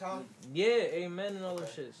Amen time? Yeah, Amen and all them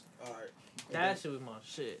shits. All right. That shit was my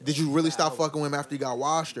shit. Did you really That stop album. fucking with him after he got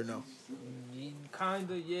washed or no?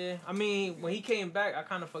 Kinda, yeah. I mean, when he came back, I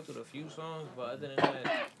kind of fucked with a few songs, but other than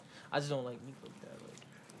that, I just don't like Meek like that. Like,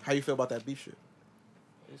 How you feel about that beef shit?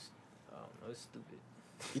 it's, I don't know, it's stupid.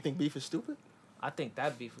 You think beef is stupid? I think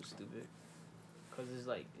that beef was stupid, cause it's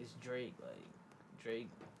like it's Drake, like Drake.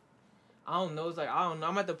 I don't know. It's like I don't know.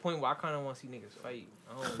 I'm at the point where I kind of want to see niggas fight.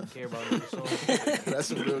 I don't really care about niggas songs. That's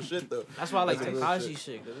some real shit though. That's why I like That's some real Tekashi shit.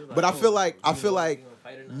 shit. 'Cause it's like, But I oh, feel like you gonna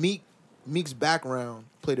fight or not? Meek's background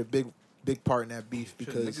played a big part in that beef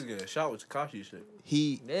because Niggas get a shot with Tekashi shit.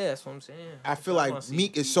 he. Yeah, that's what I'm saying. I feel I like wanna see-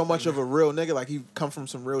 Meek is so much of a real nigga. Like he come from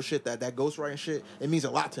some real shit that ghostwriting shit. It means a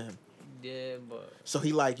lot to him. Yeah, but So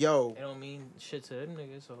he like, yo, it don't mean shit to them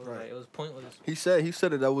niggas. So Right. like, it was pointless. He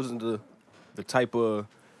said that wasn't the type of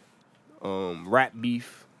rap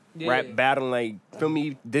beef, Yeah. rap battle like feel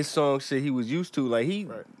me. This song shit he was used to. Like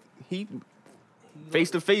Right. he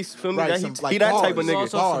face to face. Feel me? Right, That some, he like, that bars. type of He's nigga.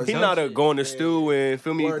 also Bars, He some not dumb a shit. going to stew and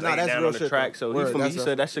feel me Word, nah, lay that's down real on the shit, track. though. So Word, he feel me. that's He real-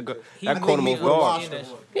 said that should go. He That made caught him me off would've guard. washed that him.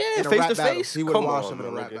 shit. Yeah, in a face rap to battle. face. He would have Come washed on, him in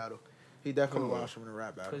a my rap nigga. battle. He definitely Come on. washed him in a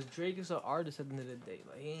rap battle. Cause Drake is an artist at the end of the day.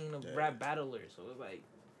 Like he ain't a Yeah. rap battler, so it's like.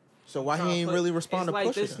 So why he tryna ain't put- really respond to It's like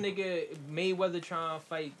Pusha this then? nigga Mayweather trying to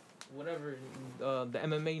fight whatever the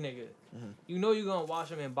MMA nigga. Mhm. You know you're gonna watch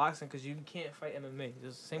him in boxing because you can't fight MMA.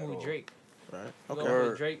 It's the same with Drake. Right. You Okay. gonna put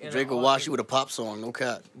Or Drake in Drake an will wash artist- you with a pop song, no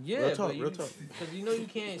cap. Yeah, Real talk, but you, real talk. Cause you know you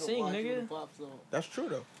can't sing, nigga. That's true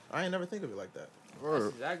though. I ain't never think of it like that. That's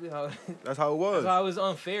exactly how. That's how it That's was. why it was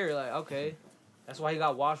unfair. Like okay, that's why he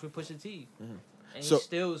got washed with Pusha T, Mhm. and So- he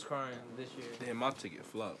still was crying this year. Damn, my ticket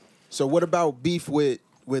flopped. So what about beef with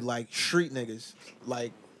like street niggas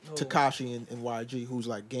like Oh. Tekashi and YG who's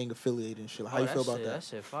like gang affiliated and shit? Like, how Oh, you feel about shit, that? That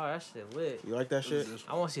shit fire. That shit lit. You like that shit?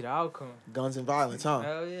 I want to see the outcome. Guns and violence, huh?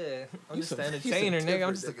 Hell yeah. I'm You just some- an you some entertainer, nigga.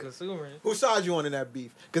 I'm different just a nigga. consumer. Whose side you on in that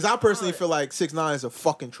beef? Because I personally feel like 6ix9ine is a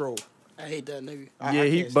fucking troll. I hate that nigga. I Yeah,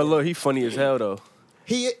 he. can't But stand look, he funny as hell though.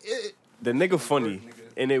 it. The nigga funny,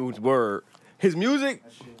 and it was word. His music,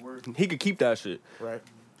 That shit work. he could keep that shit. Right.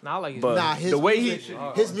 Nah, I like his But Nah, his the way music,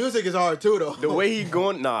 he, his music is hard too though. the way he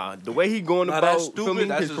going, the way he going Nah, about that's feel stupid. me,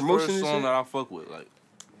 That's his his promotion first and song shit. that I fuck with. Like,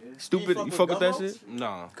 Stupid, fuck you with fuck with that Gummo? shit?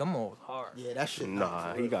 nah. Come on, hard. Yeah, that shit.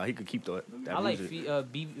 Nah, he could keep that I like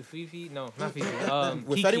music. Fifi. No, not Fifi.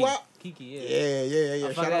 With Kiki. Fetty Wap? Kiki, yeah. Yeah.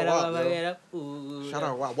 I Shout fuck out it Wap, up, fuck yo. it up. Ooh, Shout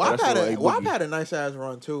out Wap. That's Wap the had a nice ass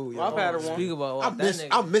run too. Yo. Wap had a run. Speak about I Wap. miss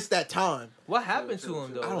miss that time. What happened to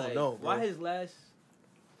him though? I don't Like, know, bro. Why his last?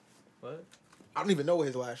 What? I don't even know what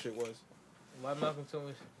his last shit was. Why Malcolm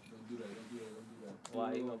Thomas? Don't do that. Don't do that. Don't do that.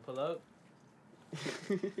 Why he gonna pull up?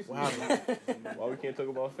 Wow. Why we can't talk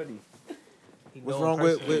about Fetty? He What's know wrong him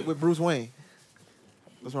personally. with Bruce Wayne?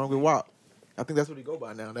 What's wrong with Wap? I think that's what he go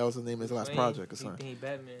by now. That was the name of his last Wayne, project or something. He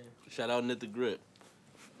Batman. Shout out Knit the Grip.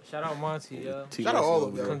 Shout out Monty, yo. Shout out all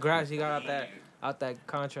of them. Congrats, he got out that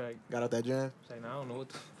contract. Got out that jam. It's like, nah, I don't know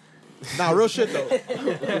what. Nah, real shit though.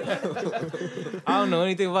 I don't know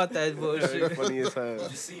anything about that bullshit. Funny as hell.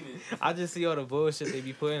 Just seen it. I just see all the bullshit they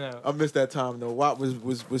be putting out. I missed that time though. Wap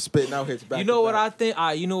was spitting out hits back. You know to what back. I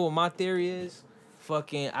think? You know what my theory is?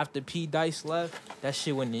 Fucking after P Dice left, that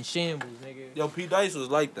shit went in shambles, nigga. Yo, P Dice was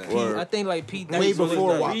like that. Word. I think like P Dice Way was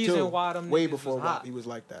before the Wap reason too. why them Way niggas before was Wap, hot. he was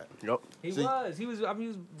like that. Yup. He See- was. He was. I mean, he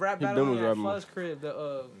was rap He battling been was at rapping. Fuzz crib.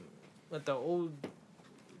 Like the old,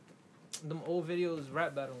 them old videos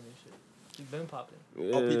rap battling and shit. He been popping.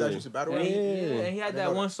 Oh, Pete Dash used to battle rap? Yeah, Yeah. and he had I that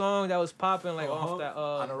know one that. song that was popping like off that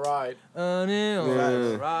On the ride. on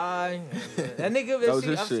the ride. That nigga, That was see,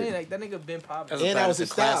 his I'm shit. saying like that nigga been popping. That's And that was his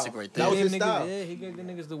style. classic right That there. was He his gave style. niggas, yeah, he gave the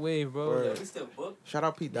niggas the wave, bro. Word. Like, He still booked. Shout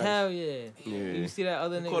out Pete Dash. hell yeah. Yeah. You see that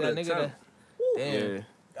other called nigga, that it nigga Temp. that damn, Yeah.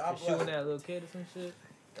 God shooting bless. that little kid or some shit.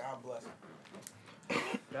 God bless.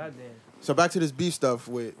 Goddamn. So back to this beef stuff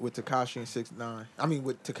with Tekashi and 6ix9ine. I mean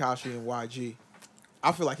with Tekashi and YG.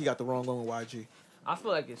 I feel like he got the wrong one with YG. I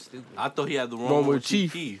feel like it's stupid. I thought he had the wrong Wrong one with with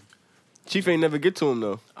Chief Chief. Keef. Chief ain't never get to him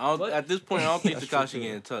though. What? At this point, I don't think That's true, Tekashi too.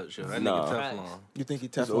 get in touch. Yo. That Nah. nigga Teflon. You think he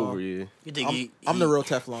It's Teflon? over, yeah. You think I'm the real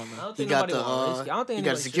Teflon I man. don't He think got nobody the gonna risk it. I don't think he got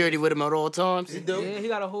anybody security with him at all times. He do. Yeah, he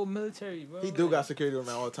got a whole military, bro. He do got security with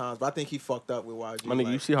him at all times, but I think he fucked up with YG. My nigga,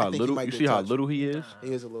 you Like, see I how think he little might you get see how touched. little he is?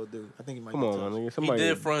 He is a little dude. I think he might Come get on, my touched. nigga. He Somebody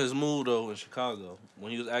did front his move though in Chicago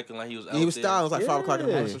when he was acting like he was out He was there. styling. It was like 5 o'clock in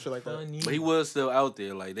the morning, Yeah. some shit like that. Funny. But he was still out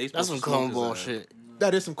there. Like they That's supposed some to smoke his cornball ass. shit.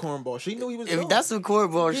 That is some cornball. She knew he was If going. that's some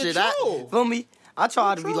cornball He a shit. troll. Feel me? I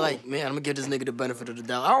try to be troll. like, man, I'm gonna give this nigga the benefit of the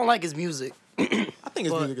doubt. I don't like his music. I think his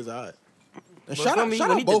But- music is alright. And but shout for out, me, shout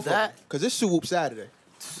when out he did both of them. that- Because it's Swoop Saturday.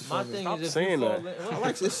 My thing Stop is if saying you fall that. I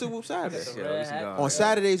like it's Swoop Saturday. Yeah, this guy. On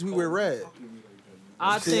Saturdays we wear red.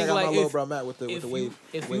 I See, I think got my like little if, bro Matt with the if wave.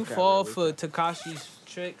 if wave you cap, fall wave for cap. Takashi's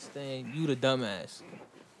tricks, then you the dumbass.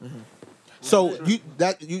 So you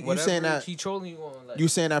Whatever saying that he trolling you on, like, you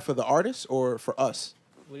saying that for the artist or for us?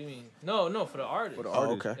 what do you mean? No, for the artist. For the Oh,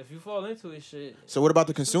 artist. okay. If you fall into his shit, So what about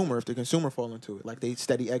the consumer? If the consumer fall into it, like they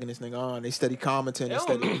steady egging this nigga on, they steady commenting, they they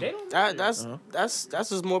don't, steady. they don't That, matter. that's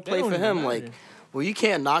just more They play don't for even him. matter. Like, well, you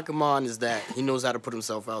can't knock him on is that he knows how to put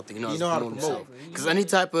himself out there. He knows He know how to promote promote. himself. Because any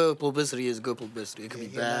type of publicity is good publicity. It could be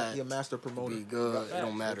He bad, a master it could promoter. be good. It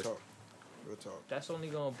don't matter. Real talk. Real talk. That's only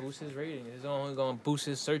gonna boost his ratings. It's only gonna boost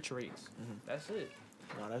his search rates. That's it.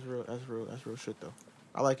 Nah, that's real. That's real shit though.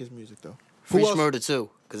 I like his music though. Free Who else? Murder too,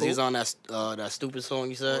 because Who? he's on that stupid song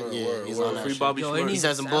you said. Word, Yeah, word, he's word. on that Free shit. Bobby Yo, he Shmurda. He needs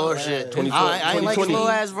said some to sound bullshit. bad. 2020 I ain't like his 2020. little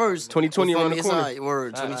ass verse. 2020 But around for the me, it's corner. alright.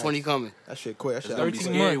 Word, 2020 coming. That shit quick. That It's shit. gonna be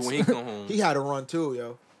 13 scary months. when he come home. He had a run too,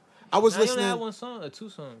 yo. I was Now, you only had listening. one song or two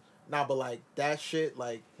songs. Nah, but like that shit,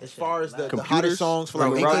 like as shit far as the Computers? hottest songs for like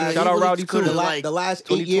From the Rowdy- last, shout out Rowdy coulda, too. the, like, the last 8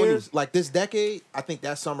 2020. years, like this decade, I think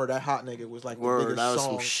that summer that hot nigga was like the Word, biggest that was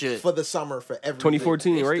some song shit. for the summer for every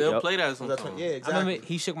 2014, They right? still Yep. play that Was that sometimes. yeah, I exactly. remember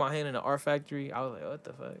he shook my hand in the art factory. I was like, what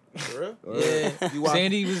the fuck? For real? Yeah. You watched,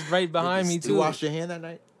 Sandy was right behind me you too. washed your hand that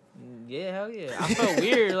night? Yeah, hell yeah. I felt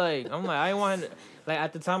weird. Like I'm like I didn't want to, like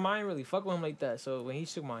at the time I didn't really fuck with him like that. So when he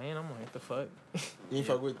shook my hand, I'm like, what the fuck? You ain't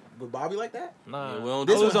fuck with Bobby like that? Nah, Yeah, we don't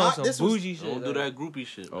I do was that. on This some was- bougie shit. Don't do like, that groupie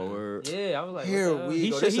shit. Oh, man. word. Yeah, I was like, Here what the hell? we He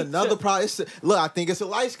go. should- This he another should- problem. Look, I think it's a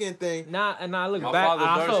light skin thing. Nah, and I look My back. father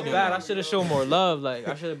I felt dark-skinned. bad. I should have shown more love. Like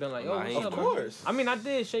I should have been like, yo, Nah, what's he up, ain't Of man? course. I mean, I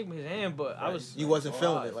did shake his hand, but I was. You wasn't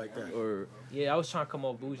feeling it like that. Or Yeah, I was trying to come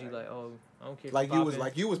off bougie. Like, oh, I don't care. if Like you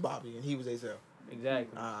you was Bobby and he was Azel.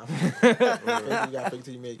 exactly. You gotta fake it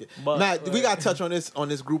till you make it. But- Matt, we gotta touch on this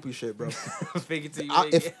groupie shit, bro. Fake it till you I,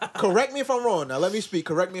 make if it. correct me if I'm wrong. Now let me speak.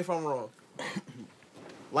 Correct me if I'm wrong.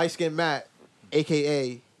 Light skinned Matt,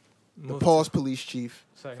 aka the Pause Police Chief,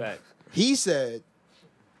 Sorry. facts. he said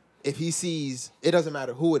if he sees, it doesn't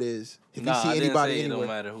matter who it is. If Nah, he I see didn't anybody say it don't anywhere,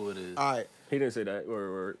 matter who it is. all right. He didn't say that.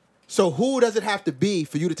 Word. So who does it have to be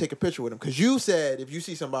for you to take a picture with him? Because you said if you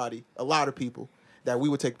see somebody, a lot of people that we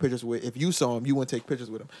would take pictures with. If you saw him, you wouldn't take pictures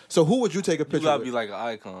with him. So who would you take a You picture gotta with? be like an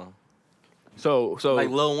icon. So Like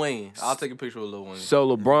Lil Wayne. I'll take a picture with Lil Wayne.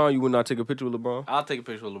 so LeBron, you would not take a picture with LeBron? I'll take a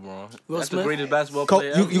picture with LeBron. Will That's Smith? the greatest basketball Co-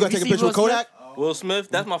 player you ever. you gotta take a see picture with Will Smith? Kodak? Will Smith,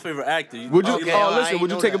 that's my favorite actor. Would you? Okay, oh, I listen. ain't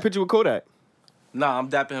Would you know take a that. picture with Kodak? Nah, I'm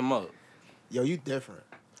dapping him up. Yo, you different.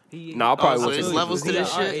 Nah, I probably so wouldn't. it's take a levels picture. to He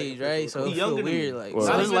this our shit. age, right? So He it feel younger than weird. me. Like, Well,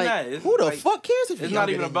 Not it's even like- that. It's Who the like- fuck cares if It's he not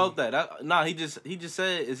younger even than about you? that. Nah, he just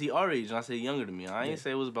said, is he our age? And I said younger than me. I ain't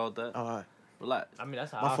say it was about that. All right. Relax. I mean,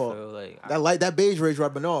 that's how My I fault. feel. Like, That beige rage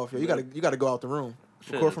rubbing off. Yo, you gotta go out the room.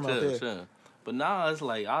 Record from out there. Chill. But nah, it's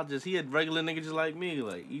like he a regular nigga just like me.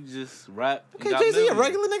 Like he just rap. and Okay, got Jay Z, a millions.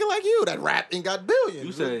 regular nigga like you that rap and got billions.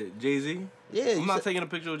 You said Jay Z. yeah. I'm You not said, taking a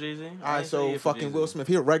picture with Jay Z. all right, so fucking Will Smith.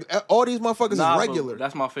 He a regular. All these motherfuckers Nah, is but regular.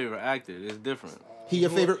 that's my favorite actor. It's different. He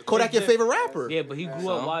your favorite. Kodak your favorite rapper. yeah, but he grew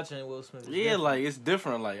up So? watching Will Smith. It's Yeah, different. like it's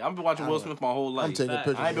different. Like I've been watching Will Smith my whole life. I'm taking Fact.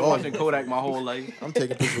 pictures. I ain't with been all watching them. Kodak my whole life. I'm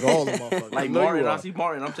taking pictures with all the motherfuckers. Like know you Martin, are. I see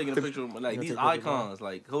Martin. I'm taking a picture of like You these gonna take pictures with icons.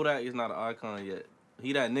 Like Kodak is not an icon yet.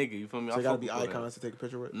 He that nigga. You feel me? So I they gotta fuck be with Kodak. icons to take a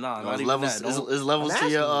picture with. Nah, not There's even levels, that. Don't- there's levels I'm to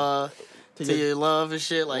your asking to your love and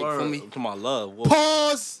shit. Like for Word me, to my love. Whoa.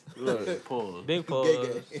 Pause. Look, Pause. Big pause.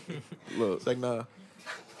 Gay, gay. look. It's like nah.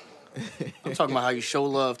 I'm talking about how you show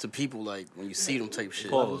love to people, like when you see them type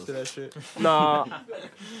shit. Levels to that shit. Nah,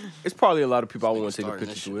 it's probably a lot of people I want to take a Starting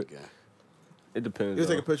this picture shit with. again. It depends. You would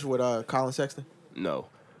take a though. picture with Colin Sexton? No.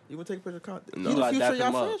 You would take a picture of Colin? No. He's the Like future dap of y'all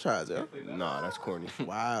him up. franchise, yo. Nah, that's corny.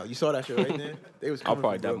 Wow, you saw that shit right there? They was I'll coming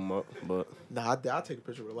probably for dap broke. him up, but Nah, I'll take a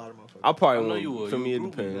picture with a lot of motherfuckers. I probably I know won't. you would. For You me, it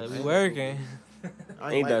groupie. depends. We working.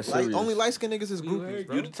 I ain't that serious. Only light skinned niggas is groupies,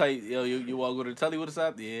 bro. You the type, yo, you want to go to the telly with us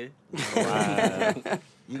out? Yeah. Wow.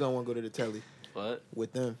 You gonna want to go to the telly What?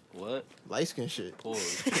 with them. What? Light skin shit.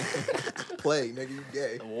 Pause. Play, nigga, you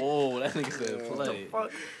gay. Whoa, that nigga said play.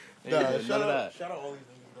 Ain't Nah, none of shout that. out all these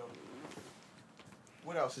niggas, though.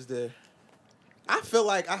 What else is there? I feel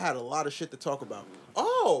like I had a lot of shit to talk about.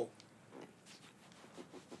 Oh!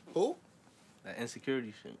 Who? That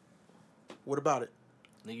insecurity shit. What about it?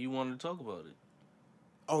 Nigga, you wanted to talk about it.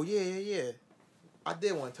 Oh, yeah. I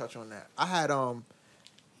did want to touch on that. I had,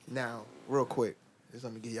 now, real quick, just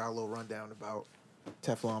let me give y'all a little rundown about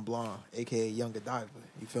Teflon Blonde, a.k.a. Young Godiva.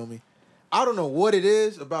 You feel me? I don't know what it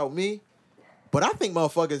is about me, but I think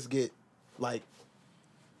motherfuckers get, like,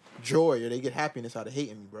 joy or they get happiness out of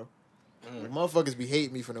hating me, bro. Like, motherfuckers be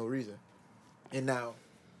hating me for no reason. And now...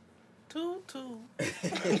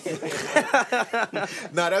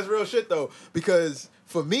 Nah, that's real shit, though. Because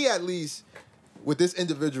for me, at least, with this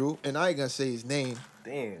individual, and I ain't gonna say his name.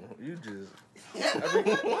 Damn, you just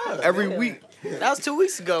every week. That was 2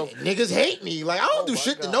 weeks ago. Niggas hate me. Like, I don't do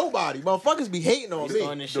shit to nobody. Motherfuckers be hating on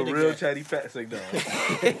me. The real chatty fat signal.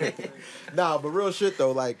 Nah, but real shit,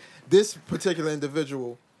 though. Like, this particular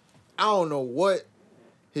individual, I don't know what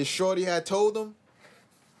his shorty had told him.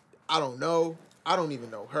 I don't know. I don't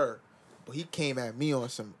even know her. But he came at me on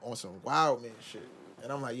some wild man shit.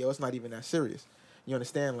 And I'm like, yo, it's not even that serious. You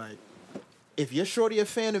understand? Like, if your shorty a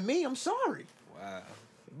fan of me, I'm sorry. Wow.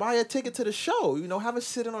 Buy a ticket to the show. You know, have it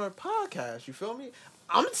sitting on a podcast. You feel me?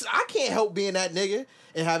 I can't help being that nigga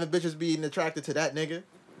and having bitches being attracted to that nigga.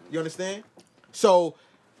 You understand? So,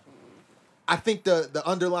 I think the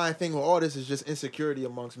underlying thing with all this is just insecurity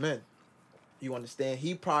amongst men. You understand?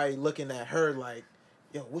 He probably looking at her like,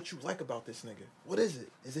 yo, what you like about this nigga? What is it?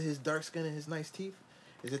 Is it his dark skin and his nice teeth?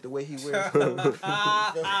 Is it the way he wears clothes?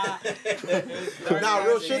 Nah,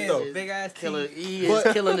 real shit though. Big ass Killer, teeth. he is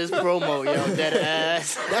killing this promo, yo. Dead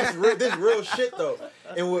ass. That's real. This real shit though.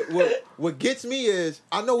 And what gets me is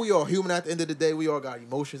I know we all human at the end of the day. We all got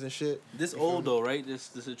emotions and shit. This old though, right? This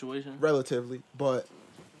the situation. Relatively, but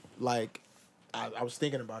like I was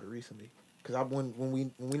thinking about it recently because when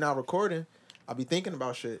we not recording, I be thinking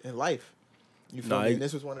about shit in life. You feel me? And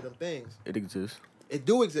this was one of them things. It exists. It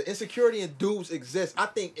do exist. Insecurity in dudes exists. I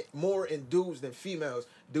think more in dudes than females.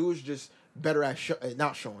 Dudes just better at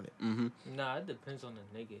not showing it. Mm-hmm. Nah, it depends on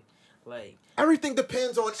the nigga. Like Everything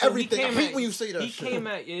depends on so everything. I hate when you say that He shit. came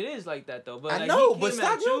at it is like that though. But I like, know, he but came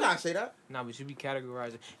stop. at You don't gotta say that. Nah, but you be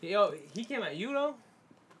categorizing. Yo, he came at you though.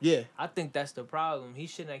 Yeah. I think that's the problem. He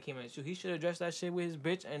shouldn't have came at you. He should address that shit with his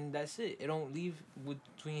bitch, and that's it. It don't leave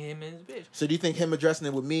between him and his bitch. So do you think him addressing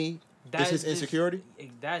it with me is his insecurity?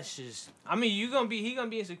 That's just. I mean, he gonna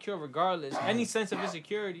be insecure regardless. Any sense of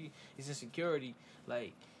insecurity is insecurity.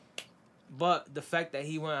 Like, but the fact that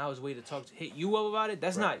he went out his way to hit you up about it,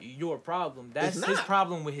 that's not your problem. That's It's his not.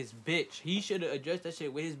 problem with his bitch. He should have addressed that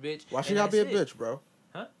shit with his bitch. Why she and gotta be a that's it. bitch, bro?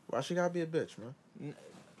 Huh? Why she gotta be a bitch, man? You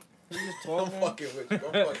just I'm talking. fucking with you. I'm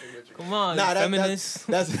fucking with you. Come on, Nah, feminist.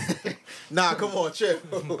 that's nah. Come on, chill.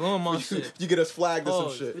 Blowing my shit. You get us flagged or some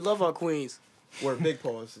Pause. shit. We love our queens. We're big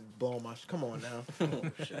pause blowing my shit. Come on now.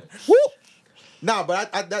 Oh, shit. Woo! Nah, but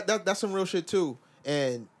I that's some real shit too.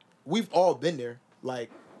 And we've all been there. Like,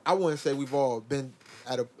 I wouldn't say we've all been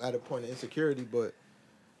at a point of insecurity, but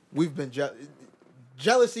we've been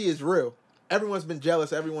jealousy is real. Everyone's been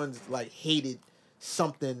jealous. Everyone's like hated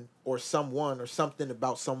something or someone or something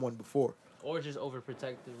about someone before. Or just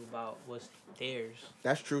overprotective about what's theirs.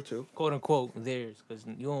 That's true too. Quote unquote theirs, because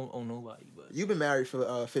you don't own nobody. But You've been married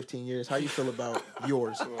for 15 years. How you feel about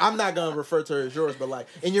yours? I'm not gonna refer to her as yours, but like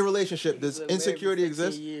in your relationship, does insecurity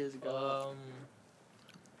exist? Years ago.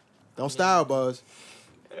 Don't style, Buzz.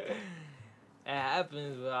 It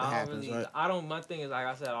happens, but I don't happens, really. right? I don't. My thing is like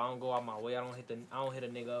I said, I don't go out my way. I don't hit a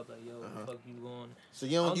nigga up like, yo, what the fuck you going? So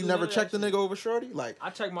you I don't, don't you do never none of check the that nigga over shorty? Like,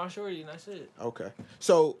 I check my shorty and that's it. okay.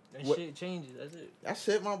 So And what, shit changes. That's it. that's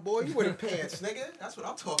it, my boy. You wear the pants, nigga. That's what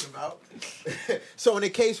I'm talking about. So in a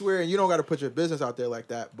case where, and you don't got to put your business out there like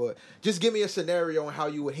that, but just give me a scenario on how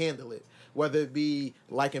you would handle it. Whether it be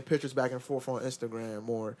liking pictures back and forth on Instagram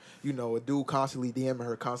or, you know, a dude constantly DMing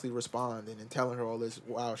her, constantly responding and telling her all this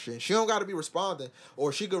wild shit. And she don't got to be responding,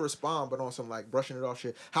 or she could respond, but on some, like, brushing it off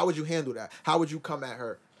shit. How would you handle that? How would you come at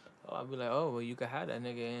her? Oh, I'd be like, oh, well, you could have that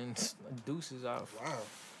nigga and deuces off. Wow.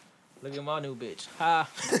 Look at my new bitch. Ha.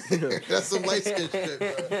 That's some light skin shit,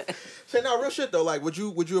 bro. Say now, real shit though. Like, would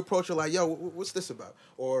you approach her like, yo, what's this about?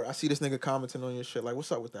 Or I see this nigga commenting on your shit. Like,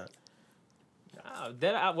 what's up with that?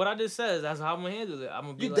 What I just said, that's how I'm gonna handle it. I'm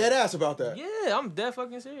gonna be You like, dead ass about that? Yeah, I'm dead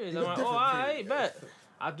fucking serious. I'm like, different alright, bet.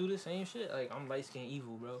 I do the same shit. Like, I'm light skin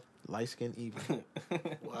evil, bro. Light skin evil.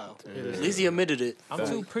 Wow. At least he admitted it. I'm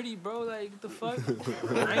too pretty, bro. Like, what the fuck?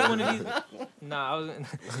 I ain't one of these. Nah,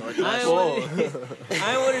 I ain't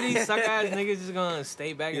one of these suck ass niggas just gonna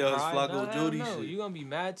stay back Yo, and it's cry. Flacco No, Judy no, shit. you gonna be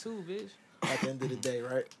mad too, bitch. At the end of the day,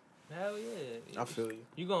 right? Hell yeah. I feel you.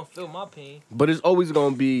 You gonna feel my pain. But it's always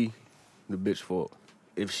gonna be the bitch fault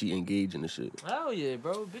if she engage in the shit. Hell yeah,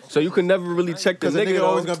 bro. Bitch, So you can never really check the Because nigga. the nigga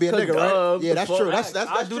always though, gonna be a 'cause, nigga, right? Yeah, the that's fuck? true. That's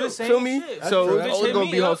I do true. the same Feel me? shit. So true. it's Bitch always hit gonna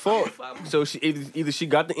me be her up. fault. So she either she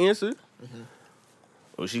got the answer,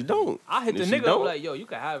 or she don't. I hit the If she nigga up don't, like, yo, you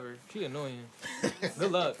can have her. She annoying.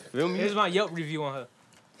 Good luck. Feel me? Here's my Yelp review on her.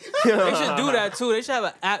 They should do that too. They should have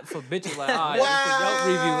an app for bitches like, alright, Yelp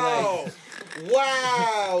review. Like,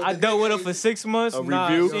 Wow. I dealt with her for 6 months. A Nah,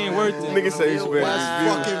 review? she ain't worth it. Nigga say it's bad.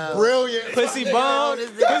 That's fucking brilliant. Pussy bomb,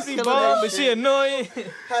 pussy bomb, but she annoying.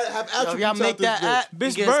 Have Yo, if y'all make that app, Bitch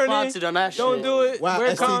you get burning. sponsored on that Don't shit. do it. Wow, Wear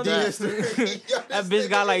STD condoms. history. That bitch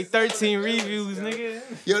got like 13 reviews, nigga.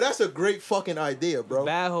 Yo, that's a great fucking idea, bro.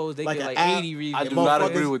 Bad hoes, they Like get an like app. 80 reviews. I do Motherfuckers-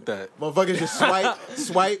 not agree with that. Motherfuckers just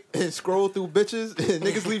swipe, and scroll through bitches, and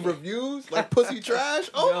niggas leave reviews like pussy trash.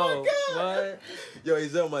 Oh my god. What? Yo,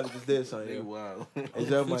 Azel might have just did something. Yo. Wow.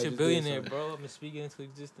 Azel might Future just billionaire, did something. bro. I've been speaking into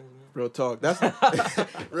existence, man. Real talk. That's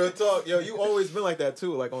real talk. Yo, you always been like that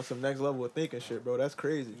too, like on some next level of thinking shit, bro. That's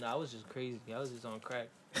crazy. Nah, I was just crazy. I was just on crack.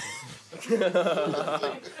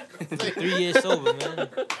 3 years sober, man.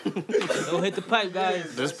 Don't hit the pipe,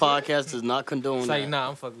 guys. This podcast does not condone It's like, that. nah,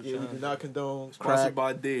 I'm fucking with Yeah, we you. do not condone Sponsored crack,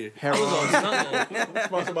 by Dare. I was on heroin. something.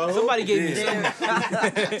 Sponsored by who? Somebody gave me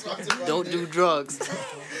Yeah. some. Don't do drugs.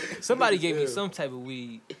 Somebody gave me some type of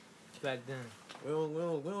weed back then. We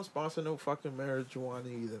don't sponsor no fucking marijuana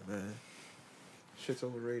either, man. Shit's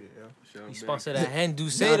overrated, yo. He sponsored that hen Now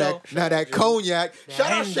Ducedo. that cognac. That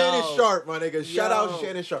Shout out hen Shannon dog. Sharp, my nigga. Shout out Yo.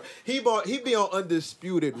 Shannon Sharp. He be on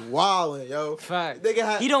Undisputed wildin', yo. Fact. Nigga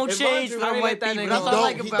had, He don't and change mind for I them ain't white let that people. nigga That's know. what I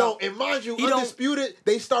like he about. don't. And mind you, He don't- Undisputed,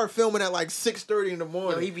 they start filming at like 6:30 in the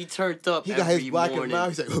morning. Yo, he be turned up He got his every black morning. and mild.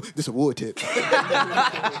 He's like, oh, this a wood tip.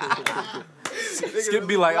 Skip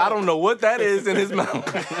be like, I don't know what that is in his mouth.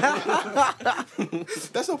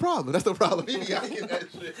 That's no problem. That's no problem. He be out getting that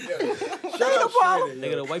shit. Yo. Shout out Shannon.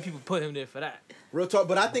 Nigga, Yo. the white people put him there for that. Real talk,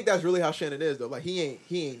 but I think that's really how Shannon is though. Like he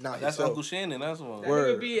ain't not That's himself. Uncle Shannon. That's one. That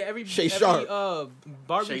Word. nigga be every Shay Sharp.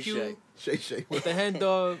 barbecue Shay. Shay. with the hen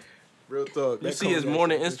dog. Real talk. You That see his cognac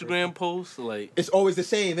morning shit is different. Instagram posts, like It's always the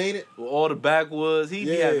same, ain't it? with all the backwoods. He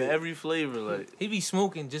be Yeah. having every flavor. Like, He be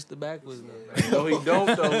smoking just the backwoods though. no, he don't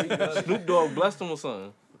though. Snoop Dogg blessed him with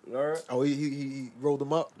something. Oh, he rolled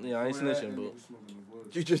them up. Yeah, I ain't snitching,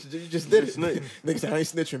 but You just did it. Nigga said I ain't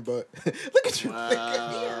snitching, but look at you.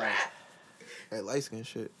 Wow. That light skin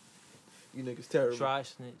shit. You niggas terrible. Dry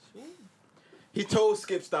snitch. He told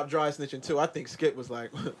Skip stop dry snitching too. I think Skip was like,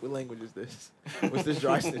 "What language is this? What's this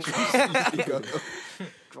dry snitching?" you speak of?"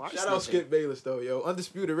 Shout out Skip Bayless though, yo.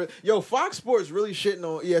 Undisputed. Yo, Fox Sports really shitting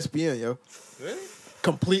on ESPN, yo. Really?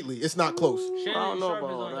 Completely. It's not close. Shannon don't know Sharp about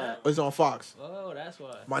is on that. It's on Fox. Oh, that's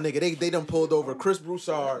why. My nigga, they done pulled over Chris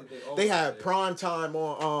Broussard. They had prime time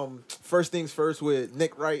on First Things First with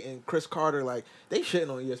Nick Wright and Chris Carter. Like they shitting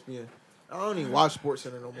on ESPN. I don't even watch Sports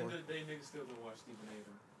Center no more. They niggas still don't watch Stephen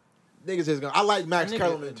A. Niggas is gonna. I like Max That nigga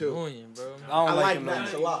Kellerman too. annoying, bro. I I don't like him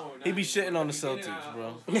Max no a more. lot. He be shitting on the Celtics,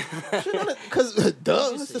 bro. Cause duh,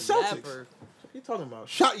 it's Just the a Celtics. yapper. What you talking about?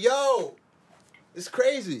 It's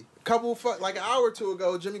crazy. Like an hour or two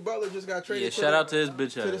ago, Jimmy Butler just got traded. Yeah, to shout the- out to his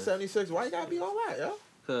bitch to the ass. 76. Why you gotta be all that, yo?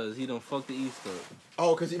 Cause he done fucked the East up.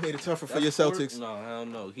 Oh, cause he made it tougher for your That's sport? Celtics. No, hell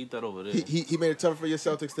no. Keep that over there. He made it tougher for your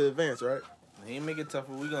Celtics to advance, right? He ain't make it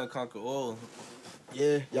tougher. We gonna conquer all.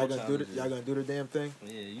 Yeah, y'all All gonna do the challenges. y'all gonna do the damn thing.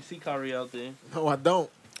 Yeah, you see Kyrie out there. No, I don't.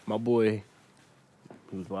 My boy,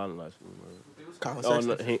 he was wilding last week, man. Colin Oh,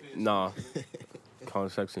 Sexton. nah. Colin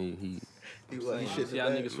Sexton, he He shit See,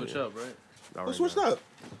 y'all niggas switch up, right? not Who right switched now. up?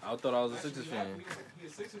 I thought I was a Sixers fan.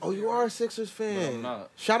 Oh, you are a Sixers But I'm fan. not.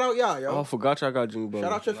 Shout out y'all, yo. Oh, I forgot y'all got Jimmy Butler.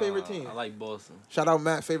 Shout out your Nah, favorite team. I like Boston. Shout out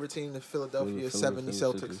Matt, favorite team, the Philadelphia Philly 70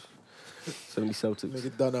 Celtics. 70 Celtics.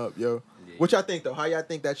 Nigga done up, yo. Yeah. What y'all think though? How y'all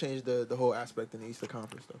think that changed the whole aspect in the Eastern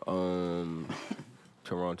Conference though?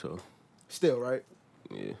 Toronto. Still, right?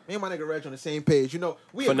 Yeah. Me and my nigga Reg on the same page. You know,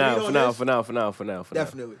 we For agreed now, on this. for now.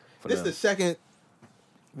 Definitely. For This now. is the second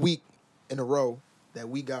week in a row that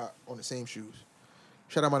we got on the same shoes.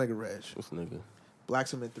 Shout out my nigga Reg. This nigga. Black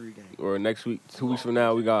Cement 3 game. Or next week, 2 weeks from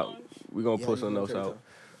now, we gonna Yeah, put use something else military out. time.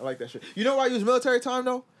 I like that shit. You know why I use military time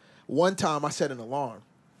though? One time I set an alarm,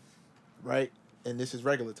 right? And this is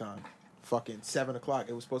regular time. Fucking 7 o'clock.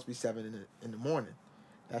 It was supposed to be 7 in the morning.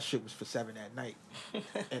 That shit was for 7 at night.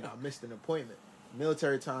 And I missed an appointment.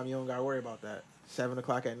 Military time, you don't gotta worry about that. 7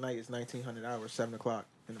 o'clock at night is 1900 hours. 7 o'clock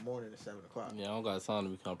in the morning is 7 o'clock. Yeah, I don't got time to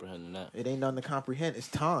be comprehending that. It ain't nothing to comprehend. It's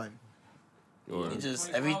time. Or, You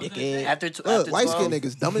just every Dickhead. after Look, after light skinned 12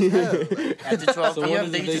 niggas dumb as hell. after 12 So when p.m.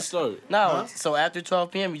 does then the you day just start? no. Huh? So after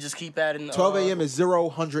 12 p.m. you just keep adding. 12 a.m. is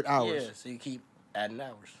 0 hours. Yeah, so you keep adding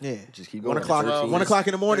hours. Yeah. just keep 1 going. o'clock. 13. 1 o'clock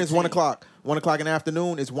in the morning is 1 13. o'clock. 1 o'clock in the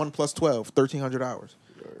afternoon is 1 plus 12, 1300 hours.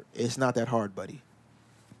 It's not that hard, buddy.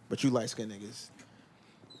 But you light skinned niggas,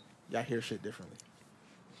 y'all hear shit differently.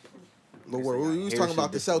 Lil Word, we was hear talking shit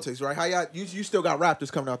about the Celtics, right? How y'all? You still got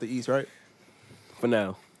Raptors coming out the East, right? For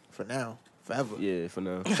now. For now, forever. Yeah, for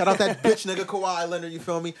now. Shout out that bitch nigga Kawhi Leonard. You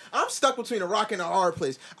feel me? I'm stuck between a rock and a hard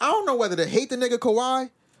place. I don't know whether to hate the nigga Kawhi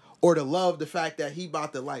or to love the fact that he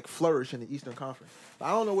about to like flourish in the Eastern Conference. I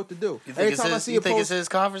don't know what to do. You think Every it's time I his, see you a think post, it's his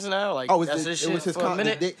conference now? Like oh, that's it his shit was his for a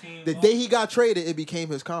minute. the day he got traded, it became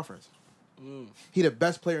his conference. He the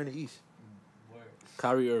best player in the East.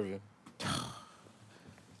 Kyrie Irving.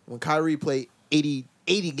 When Kyrie played 80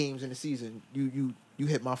 games in the season, you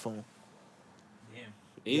hit my phone. Damn.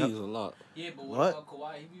 80 is a lot. Yeah, but What? what about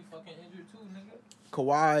Kawhi? He be fucking injured too, nigga.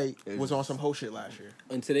 Kawhi was on some whole shit last year.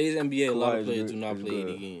 In today's NBA, a lot Kawhi of is players good- do not is play good.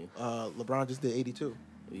 80 games LeBron just did 82.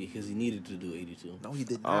 because he needed to do 82. No, he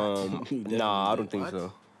did not. Nah, I don't think What?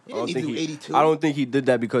 so. He I don't didn't need think to do he. 82. I don't think he did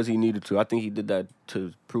that because he needed to. I think he did that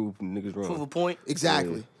to prove niggas wrong. Prove a point.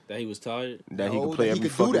 Exactly. That he was tired. That he No, could play that he every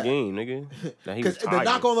could do fucking that. game, nigga. That he was Because the tired.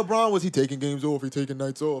 knock on LeBron was he taking games off, he taking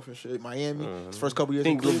nights off and shit. Miami, his first couple I years.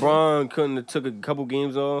 think in Cleveland, LeBron couldn't have took a couple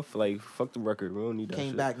games off. Like, fuck the record. We don't need that came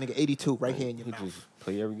shit. back, nigga, 82 right here in your He mouth. just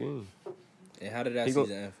play every game And how did that He gon-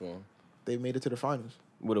 season end for him? They made it to the finals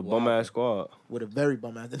with a Wow. bum ass squad. with a very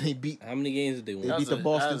bum ass. Then they beat How many games did they they win? That beat was the a-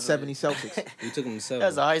 Boston that was a- 70 Celtics We took them to 7.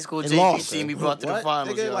 That's a high school and JV lost. team he brought to the What?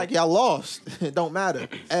 finals. Nigga, yo. like y'all lost. It don't matter.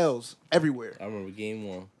 L's everywhere. I remember game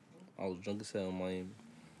 1. I was drunk as hell in Miami.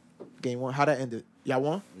 Game one. How that ended? Y'all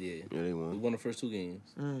won? Yeah. Yeah, they We won. won the first 2 games.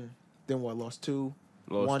 Then what? Lost two.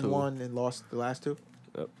 Lost won two. one and lost the last two.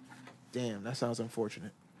 Yep. Damn, that sounds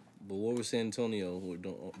unfortunate. But what was San Antonio who were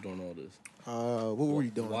doing all this? What were you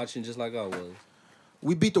doing? Watching just like I was.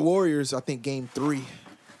 We beat the Warriors, I think, game 3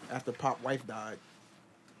 after Pop wife died.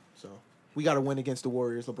 So we got to win against the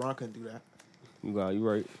Warriors. LeBron couldn't do that. You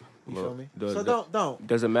right. You Well, feel me? does- So don't.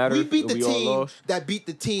 Doesn't matter. We beat the if we all team lost. that beat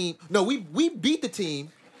the team. No, we beat the team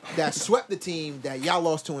that swept the team that y'all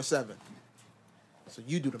lost 2-7. So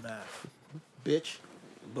you do the math, bitch.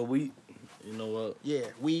 But we, you know what? Yeah,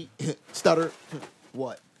 we stutter.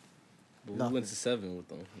 What? But Nothing. we went to 7 with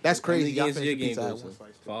them. That's How many crazy. Y'all games did your finished game the go pizza to? at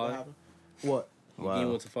one slice. 5? What happened? What? Your game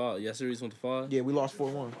went to 5. Your series went to 5? Yeah, we lost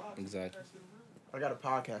 4-1. Exactly. I got a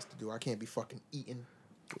podcast to do. I can't be fucking eating.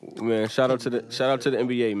 Man, shout out to the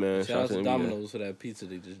NBA, man. Shout out to NBA. Domino's for that pizza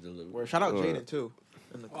they just delivered. Word. Shout out Word. Jaden too.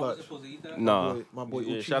 In the Oh, was clutch. I supposed to eat that? Nah. My boy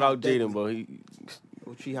Yeah, Uchiha shout out Deadly. Jaden, but he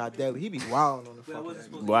Uchiha Deadly. He be wilding on the Wait, I wasn't fucking.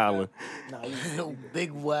 supposed to wilding. Nah, No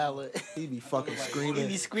big wallet. he be fucking He be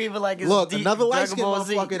screaming. screaming like it's Look, deep another light Dragon skinned Ball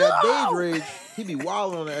Z. motherfucker that Dave Rage. He be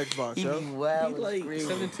wilding on the Xbox, He yo. be He wild and like screaming.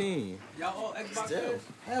 17. Y'all all Xbox Still. players?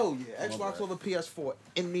 Hell yeah, Xbox over PS4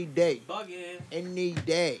 any day, Bugging. any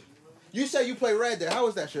day. You say you play Red Dead. How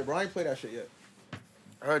is that shit, bro? I ain't played that shit yet.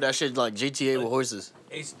 I heard that shit like GTA with horses.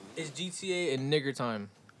 It's GTA and nigger time.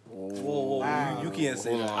 Whoa. You can't say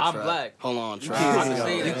Hold that. on, I'm Trap. black. Hold on, can't Trap.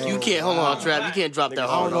 say that. You can't. Hold on, Trap. You can't drop that I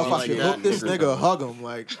hard don't know if on I like should that. hook this nigga or hug him.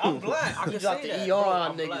 Like, I'm black. I can dropped say the that. ER bro.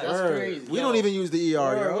 on I'm niggas. black. That's word. crazy. We Yo. don't even use the ER,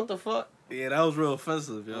 Word, yo. what the fuck? Yeah, that was real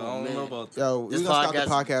offensive, yo. I don't man. know about that. Yo, This we gonna stop the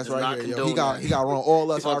podcast podcast does right not here, yo. condone He got that. he got run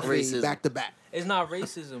all us Fuck our feed racism. back to back. It's not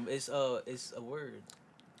racism. It's a word.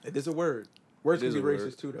 It is a word. Words It can is be a word.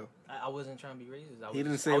 racist too, though. I wasn't trying to be racist. I was, He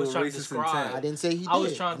didn't say I it was with trying racist to describe. intent. I didn't say he did. I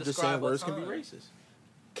was trying to I'm just describe saying a words can be time. racist.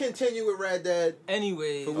 Continue with Red Dead.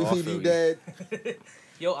 Anyway, But we I'll leave feel you you. dead.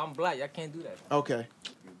 yo, I'm black. I can't do that. Okay.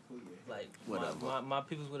 Like Whatever. my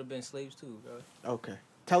peoples would have been slaves too, bro. Okay.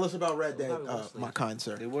 Tell us about Red Dead, Probably was my slaves. kind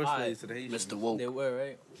sir. They were Alright. slaves to the Haitians. Mr. Woke. They were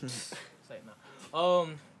right. It's like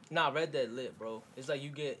nah, Red Dead lit, bro. It's like you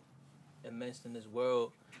get immersed in this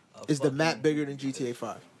world. Of Is the fucking- map bigger than GTA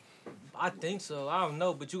 5? I think so. I don't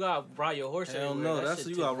know, but you gotta ride your horse. Hell everywhere. no, That that's shit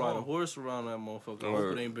you take gotta ride a long. horse around that motherfucker. I Word.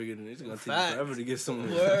 hope it ain't bigger than it's gonna take you Facts. forever to get somewhere.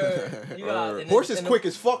 Word. You gotta, and Horse then- is and quick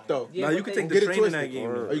as fuck though. Yeah, Nah, you but can they- take Get the it train in twisted. that game.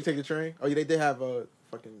 Oh, though. you take the train? Oh, yeah, they have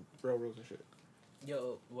fucking railroads and shit.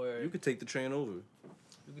 Yo, word. You could take the train over.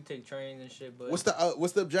 You can take trains and shit, but What's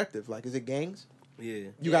the objective? Like, is it gangs? Yeah.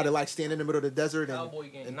 You got to like stand in the middle of the desert and, Cowboy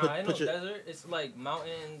game. and Nah, ain't no put your, desert. It's like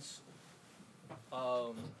mountains,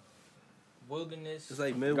 wilderness. It's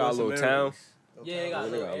like Got a Midwest little America. town. Yeah, they got They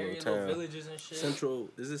little got a little areas, little town. villages and shit. Central.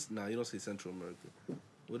 Is this? Nah, you don't say Central America.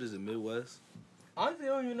 What is it? Midwest. Honestly, I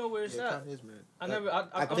don't even know where it's yeah, at. kinda is, man. I Like, never. I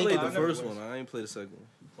I think played I the never first was. one. I ain't played the second one.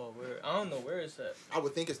 Well, I don't know where it's at. I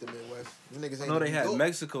would think it's the Midwest. Them niggas I ain't know they even had built.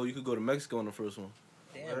 Mexico. You could go to Mexico in the first one.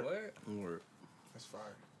 Damn, where? Word. That's fire.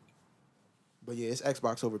 But yeah, it's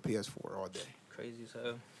Xbox over PS4 all day. Crazy as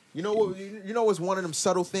hell. You know what? You know what's one of them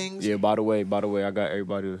subtle things? Yeah, by the way, I got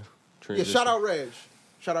everybody to Yeah, transition. shout out Reg.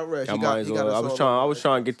 Shout out Reg. I He might as he well. us I was all trying. I on was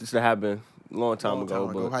trying to get this to happen a long time long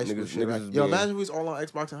ago, but high school niggas, shit, niggas right? is Yo, being- imagine we was all on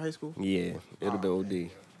Xbox in high school. Yeah, it'll be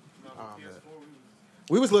OD. Oh, man.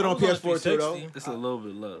 We was lit on I was PS4 too, though. 360. It's a little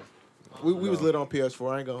bit love. We was lit on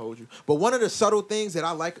PS4. I ain't gonna hold you. But one of the subtle things that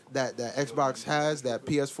I like that Xbox has that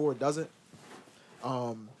PS4 doesn't,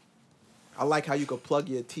 I like how you could plug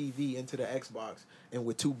your TV into the Xbox and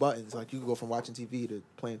with two buttons, like you can go from watching TV to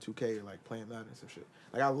playing 2K or like playing Madden and some shit.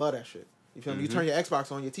 Like I love that shit. You feel me? You turn your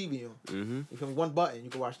Xbox on, your TV on. Mm-hmm. You feel me? One button, you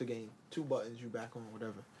can watch the game. Two buttons, you back on,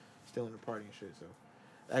 whatever. Still in the party and shit. So,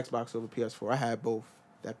 Xbox over PS4. I had both.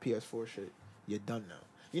 That PS4 shit, you're done now.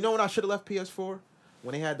 You know when I should have left PS4?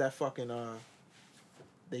 When they had that fucking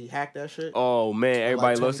they hacked that shit. Oh man,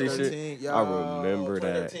 everybody Like lost their shit. 2013. Yo, I remember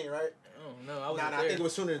that. 2013, right? I don't know. I was Nah, I there. think it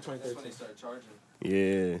was sooner than That's when they 2013. started charging.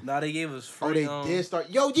 Yeah, Nah, they gave us Oh, free. they did start.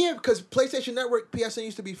 Yo, yeah, because PlayStation Network PSN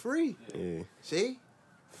used to be free. yeah. See,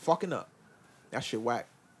 fucking up. That shit whack.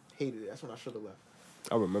 Hated it. That's when I should have left.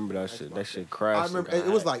 I remember that shit. That shit I crashed. remember it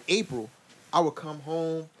was like April. I would come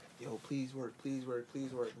home. Yo, please work, please work,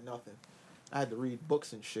 please work. Nothing. I had to read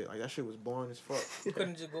books and shit. Like that shit was boring as fuck. You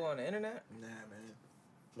couldn't just go on the internet? Nah,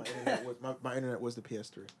 man. My internet was the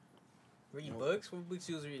PS3. Read books? What books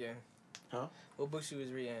you was reading? Huh? What books you was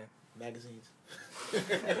reading? Magazines. You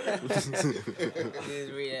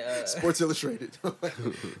was reading, Sports Illustrated. I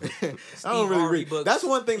Steve don't really Harvey read. books. That's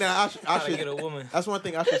one thing that I How to should. Get a Woman. That's one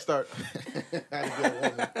thing I should start. How to Get a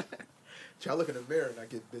Woman. I look in the mirror and I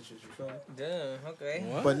get bitches. You feel me? Damn, okay.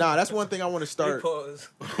 What? But nah, that's one thing I want to start. Pause.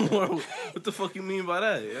 What the fuck you mean by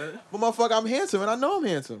that? Yeah. But motherfucker, I'm handsome and I know I'm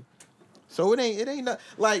handsome. So it ain't not,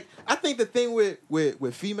 like I think the thing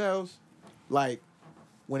with females, like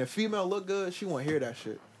when a female look good, she won't hear that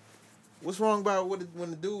shit. What's wrong about when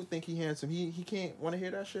the dude think he handsome? He can't want to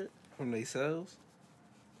hear that shit From themselves.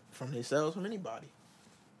 from themselves, from anybody.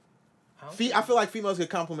 How? I feel like females get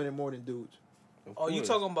complimented more than dudes. Oh, you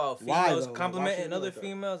talking about Why, females though? Why complimenting should you other like that?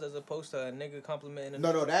 females as opposed to a nigga complimenting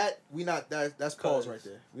No, that's pause Cause- right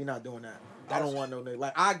there. We not doing that. I don't want no nigga.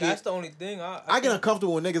 Like I That's get the only thing. I I get can't-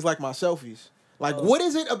 uncomfortable when niggas like my selfies. Like, Oh. what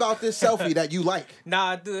is it about this selfie that you like? Nah,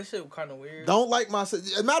 I do. That shit kind of weird. Don't like my.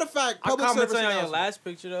 As a matter of fact, I public commented service on your announcement. last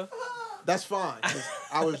picture though. That's fine. 'Cause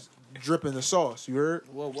I was dripping the sauce. You heard?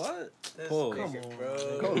 Well, what? This Pause. nigga,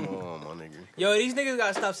 bro. Come on, my nigga. Yo, these niggas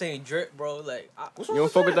gotta stop saying drip, bro. Like, What's You wrong don't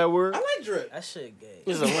with fuck with that? that word? I like drip. that shit gay.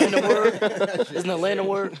 Is Atlanta word? Isn't Atlanta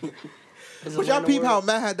word? Is But y'all Atlanta peep word? how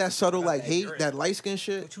Matt had that subtle like that hate, drip. that light skin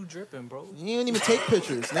shit. What you dripping, bro? You didn't even take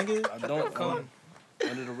pictures, nigga. I don't Come.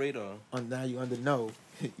 under the radar. Now you under no.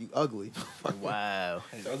 You ugly. Wow.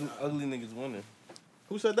 Hey, ugly niggas winning.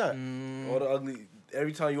 Who said that? All the ugly.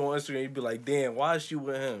 Every time you on Instagram, you be like, "Damn, why is she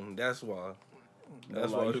with him?" That's why. That's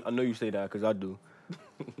why. I know you say that because I do.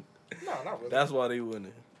 No, not really. That's why they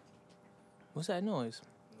winning. What's that noise?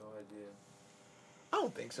 No idea. I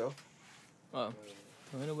don't think so. Oh,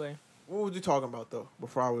 anyway. What were you talking about though?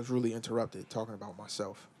 Before I was really interrupted talking about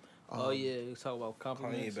myself. Oh yeah, we talk about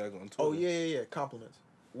compliments. Kanye back on Twitter. Oh yeah. Compliments.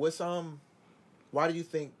 What's Why do you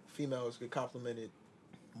think females get complimented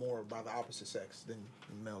more by the opposite sex than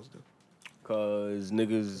males do? Cause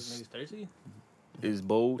niggas Niggas thirsty is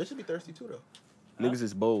bold. They should be thirsty too though. Niggas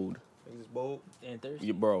is bold. Niggas is bold. and thirsty.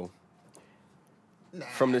 Yeah, bro. Nah.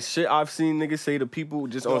 From the shit I've seen niggas say to people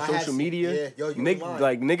just Yo, on I had social seen- media, yeah, yo, you ain't lying.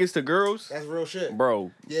 like niggas to girls, That's real shit.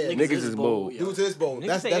 bro. Yeah, Niggas is bold, Dudes is bold. Niggas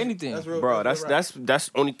That's say anything. That's real. bro. That's That's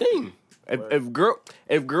the only thing.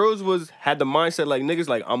 If girls had the mindset like niggas,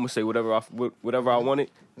 like I'm gonna say whatever I wanted,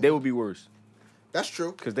 they would be worse. That's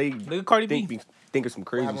true. Cause they Look at Cardi B. think of some What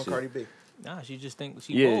crazy happened with shit. Cardi B? Nah, she just think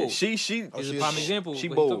she Yeah, bold. she She's Oh, a she prime is- example. she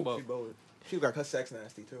of what bold. you talking She about. bold. She got her sex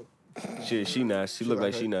nasty too. She nasty. She look got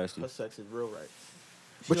like her- she nasty. Her sex is real right.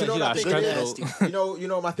 She But you know got- what I she think got it strength, is? You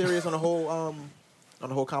know what my theory is on the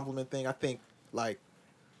whole compliment thing. I think like,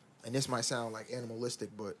 and this might sound like animalistic,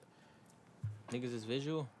 but Niggas is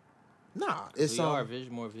visual. nah, it's We are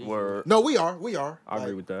more visual. Word. No, we are. I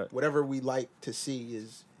agree with that. Whatever we like to see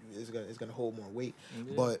is gonna hold more weight.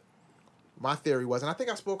 Yeah. But my theory was, and I think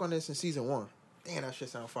I spoke on this in season 1. Damn, that shit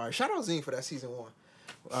sound fire. Shout out Zine for that season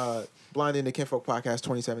 1. Blind in the Kinfolk Podcast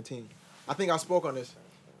 2017. I think I spoke on this.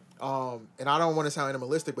 And I don't want to sound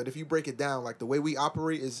animalistic, but if you break it down, like the way we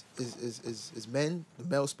operate is men, the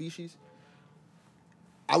male species.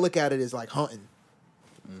 I look at it as like hunting.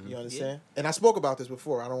 You understand? And I spoke about this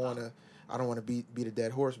before. I don't want to beat a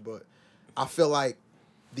dead horse, but I feel like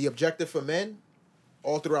the objective for men,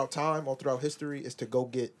 all throughout time, all throughout history, is to go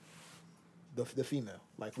get the female.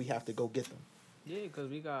 Like we have to go get them. Yeah, because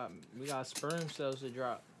we got sperm cells to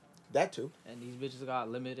drop. That too. And these bitches got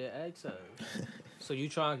limited egg cells. So you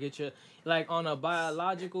trying to get your, like, on a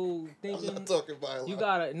biological thinking. I'm not talking biological. You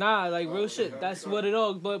gotta, like, real shit. That's what it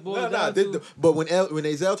all boils down to. But when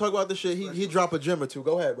Azel talk about this shit, he drop a gem or two.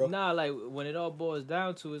 Go ahead, bro. Nah, like, when it all boils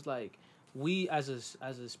down to, it's like, we as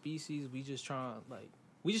a species, we just trying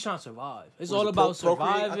to survive. It's all about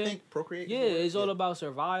surviving. I think procreate. Yeah, it's all about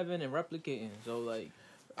surviving and replicating. So, like,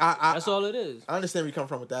 that's all it is. I understand where you come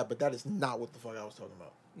from with that, but that is not what the fuck I was talking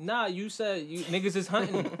about. Nah, you said niggas is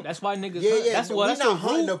hunting. That's why niggas hunt. That's we're not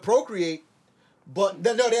hunting to procreate, but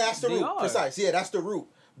no, that's the root. Are. Precise. Yeah, that's the root.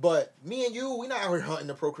 But me and you, we not out here hunting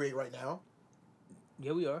to procreate right now.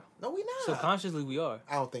 Yeah, we are. No, we not. Subconsciously, we are.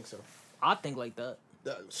 I don't think so. I think like that.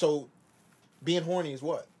 So, being horny is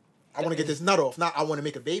what? I want to get this nut off. Not I want to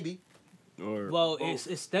make a baby. Well,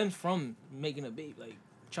 it stems from making a baby, like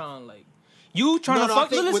trying like. You trying to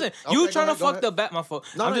fuck? Listen, you trying to fuck the my fault.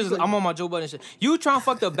 I'm on my Joe Budden shit. You trying to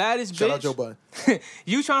fuck the baddest bitch? Shout out Joe Budden.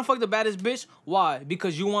 You trying to fuck the baddest bitch? Why?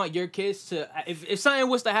 Because you want your kids to. If something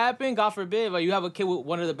was to happen, God forbid, like you have a kid with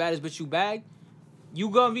one of the baddest bitch you bag, you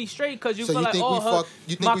gonna be straight because you feel like,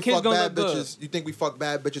 my kids gonna look good. You think we fuck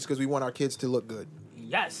bad bitches because we want our kids to look good?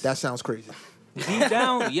 Yes. That sounds crazy. Deep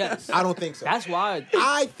down, yes. I don't think so. That's why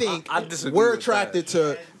I think we're attracted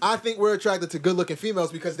to. I think we're attracted to good looking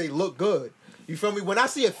females because they look good. You feel me? When I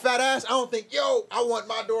see a fat ass, I don't think, yo, I want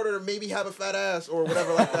my daughter to maybe have a fat ass or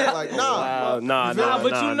whatever like that. Like, nah.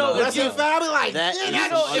 But you know, when I see a fat, I'll be like,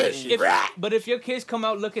 that shit. But if your kids come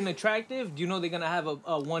out looking attractive, you know they're gonna have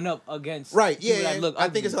a one up against. Right? Yeah. That look I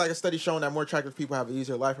think it's like a study showing that more attractive people have an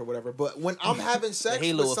easier life or whatever. But when I'm having sex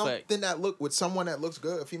with someone that looks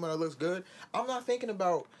good, a female that looks good, I'm not thinking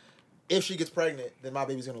about. If she gets pregnant, then my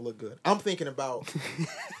baby's gonna look good. I'm thinking about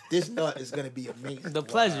this nut is gonna be amazing. The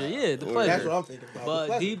pleasure, yeah, the pleasure. That's what I'm thinking about.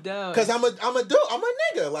 But deep down, because I'm a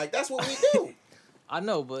nigga. Like that's what we do. I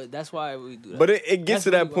know, but that's why we do that. But it gets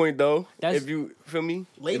to that point though. If you feel me,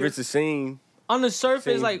 later, if it's the same. On the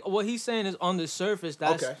surface, like what he's saying is on the surface.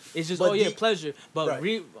 That's it's just pleasure. But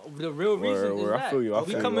the real reason is that I feel you. I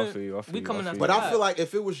feel you. We coming after. But I feel like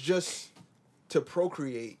if it was just to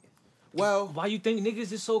procreate. Well, why you think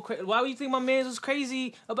niggas is so crazy? Why do you think my man was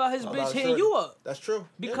crazy about his bitch hitting you up? That's true.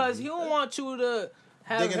 Because he don't want you to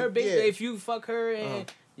have her baby. If you fuck her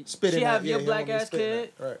and she have your black ass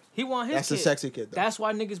kid, right. He want his kid. That's a sexy kid, though. That's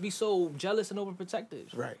why niggas be so jealous and overprotective.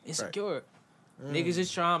 Right. Insecure. Niggas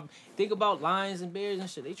is trying think about lions and bears and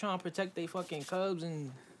shit. They trying to protect their fucking cubs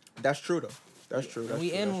and. That's true though. That's true.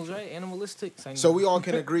 We animals, right? Animalistic. So we all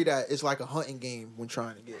can agree that it's like a hunting game when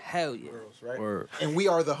trying to get girls, right? Word. And we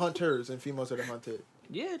are the hunters and females are the hunted.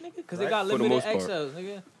 Yeah, nigga, because they got limited egg cells,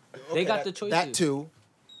 nigga. They got the choices. That too.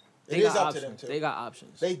 It is up to them too. They got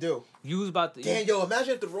options. They do. You was about to. Damn, yo,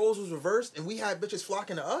 imagine if the roles was reversed and we had bitches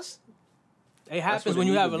flocking to us. It happens when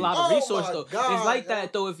you have a lot of resource though. God, it's like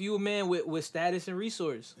that though. If you a man with status and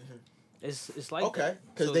resource. It's like okay,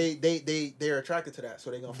 because so, they're attracted to that,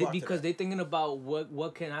 so they're gonna flock because to they thinking about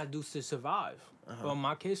what can I do to survive, or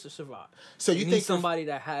my kids to survive. So you need think somebody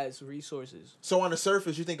that has resources. So on the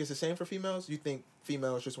surface, you think it's the same for females? You think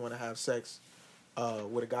females just want to have sex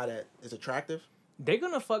with a guy that is attractive? They're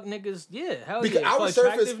gonna fuck niggas, yeah. Hell because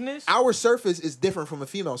yeah. Our surface is different from a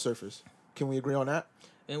female surface. Can we agree on that?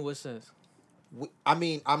 In what sense? I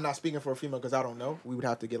mean, I'm not speaking for a female because I don't know. We would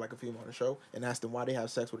have to get like a female on the show and ask them why they have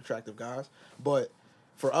sex with attractive guys. But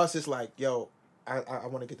for us, it's like, yo, I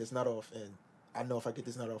want to get this nut off, and I know if I get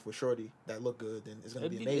this nut off with shorty that look good, then it's gonna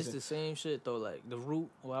be amazing. It's the same shit though. Like the root,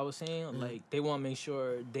 what I was saying, like they want to make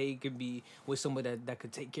sure they could be with somebody that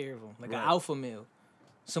could take care of them, like an alpha male.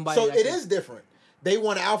 Somebody. So it is different. They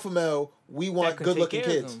want an alpha male. We want good looking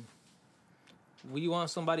kids. We want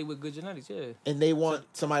somebody with good genetics, yeah. And they want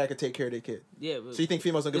somebody that can take care of their kid. Yeah. So you think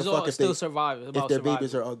females don't give a fuck if they survive if their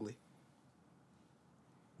babies are ugly?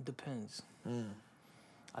 Depends.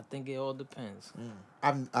 I think it all depends.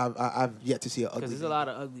 I've yet to see an ugly. Because there's a lot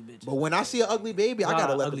of ugly bitches. But when I see an ugly baby, I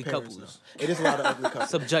gotta let the parents know. It is a lot of ugly couples.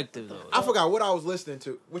 Subjective though. I forgot what I was listening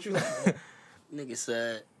to. What you listening to? Nigga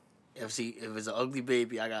said if it's an ugly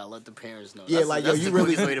baby, I gotta let the parents know. Yeah, That's, like, that's yo, the you really,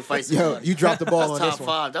 quickest way to fight yo, somebody. you dropped the ball That's on top this one.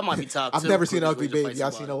 5. That might be top 2. I've never seen an quickest ugly way to fight baby.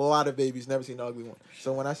 I've seen a somebody. lot of babies, never seen an ugly one.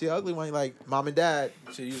 So when I see an ugly one, like, mom and dad,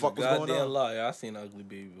 Shit, you fuck a what's going goddamn on? lie. I seen an ugly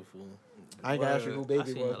baby before. I ain't gonna ask you who I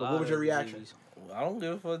baby seen was, a but lot what was your of reaction? babies. Well, I don't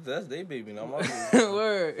give a fuck. That's their baby, not my baby.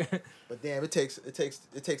 Word. But damn, it takes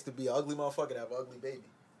to be an ugly motherfucker to have an ugly baby.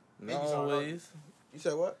 No Babies aren't ugly. ways. You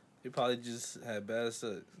said what? He probably just had bad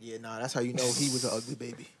sex. Yeah, nah, that's how you know he was an ugly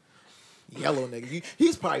baby. Yellow nigga.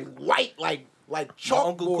 He's probably white like My uncle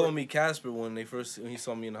chalkboard. called me Casper when he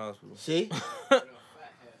saw me in the hospital. See?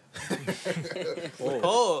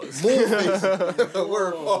 Pause. Moon face.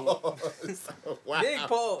 Word pause. Wow. Big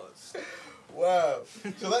pause. Wow.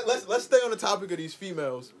 So let's stay on the topic of these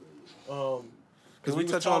females. Cause we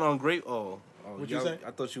was touch talking- on great. Oh, What'd you y'all- say?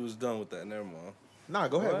 I thought you was done with that. Never mind. Nah,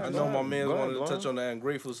 go ahead. I know my man wanted to touch on that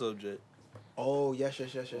ungrateful subject. Oh yes.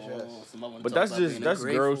 But that's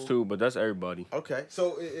girls too. But that's everybody. Okay,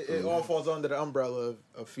 so it all falls under the umbrella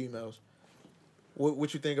of females.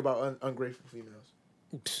 What you think about ungrateful females?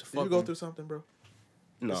 Did you go through something, bro?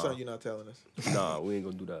 It's Nah, something you're not telling us. nah, we ain't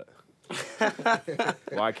gonna do that.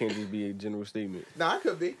 Why can't this be a general statement? Nah, it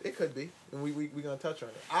could be. It could be. And we gonna touch on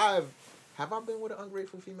it. Have I been with an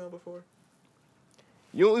ungrateful female before?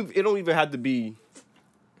 It don't even have to be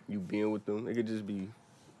you being with them. It could just be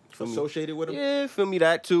feel me? Associated with them? Yeah, feel me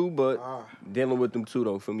that too, but Ah, dealing with them too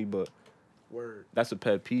though, feel me. But word. that's a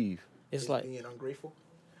pet peeve. It's Is like being ungrateful.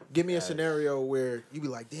 Give me a scenario where you be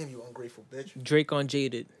like, "Damn, you ungrateful bitch." Drake on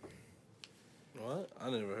Jaded. What? I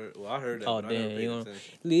never heard. Well, I heard that. Oh, but I never damn, paid you don't-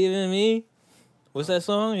 attention. Leaving me. What's that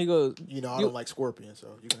song? He goes, You know, I You- don't like Scorpion, so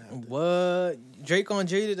you're gonna have to. what? Drake on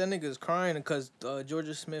Jaded, that nigga's crying because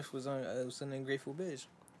Georgia Smith was an ungrateful bitch.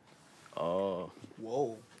 Oh,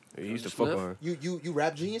 Whoa. he used to Smith? fuck on her. You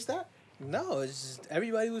rap genius that? No, it's just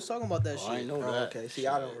everybody was talking about that Oh, I shit. know Oh, that. okay. See,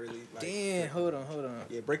 I don't really. Like, Damn, hold on.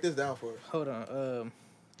 Yeah, break this down for us. Hold on.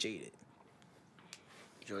 Jaded.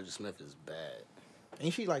 Georgia Smith is bad.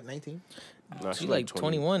 Ain't she like 19? Nah, She's like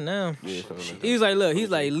 21 now. Yeah, something like that. He's like, look, he's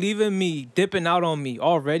like, leaving me, dipping out on me.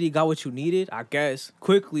 Already got what you needed, I guess.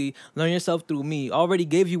 Quickly, learn yourself through me. Already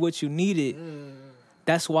gave you what you needed.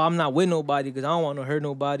 That's why I'm not with nobody, because I don't want to hurt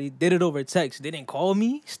nobody. Did it over text. Didn't call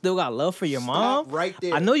me. Still got love for your mom. Stop right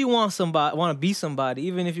there. I know you want to be somebody,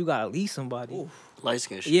 even if you got to leave somebody. Light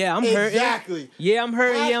skin shit. Yeah, I'm hurting. Exactly. Yeah, I'm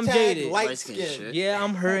hurting. Yeah, I'm Hashtag jaded. light Light skin skin. shit. Yeah,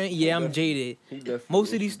 I'm hurting. Yeah, I'm jaded. He definitely Most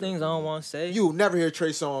of is. these things I don't want to say. You'll never hear Trey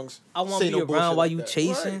Songz. I want say to be no bullshit around while like you that.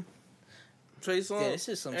 chasing. Trey Songz. Yeah, this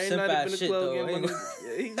is some Ain't simp not ass been to shit, club though, again,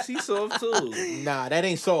 ain't but he's soft too. Nah, that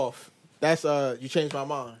ain't soft. That's you changed my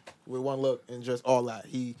mind with one look and just all that.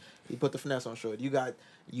 He put the finesse on short. You got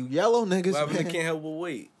you yellow niggas. But I Man. can't help but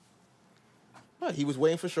wait. What, he was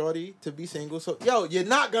waiting for Shorty to be single. So yo, you're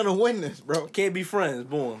not gonna win this, bro. Can't be friends.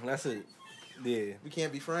 Boom. That's it. Yeah. We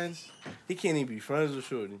can't be friends. He can't even be friends with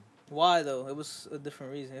Shorty. Why though? It was a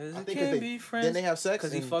different reason. It was, I it think can't they be friends. Didn't they have sex?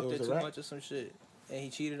 Because he and fucked it her was a too wrap? much or some shit, and he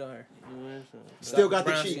cheated on her. Still got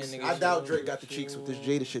the Brown cheeks. skin I niggas. doubt Drake got the cheeks with this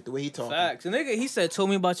Jada shit. The way he talking. Facts. The nigga, he said, told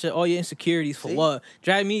me about all your insecurities for See? what?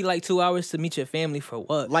 Drag me like 2 hours to meet your family for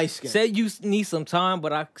what? Light skin. Said you need some time,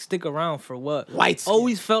 but I stick around for what? Light skin.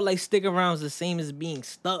 Always felt like stick around is the same as being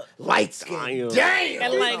stuck. Light skin. Damn.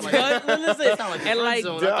 And like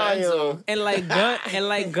guns, and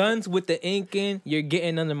like guns with the ink in, you're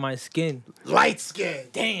getting under my skin. Light skin.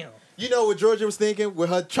 Damn. You know what Georgia was thinking with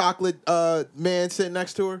her chocolate man sitting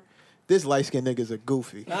next to her? This light skinned nigga's a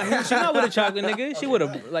goofy. Nah, she not with a chocolate nigga. She with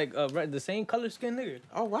a the same color skin nigga.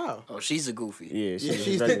 Oh wow. Oh, she's a goofy. Yeah, Yeah,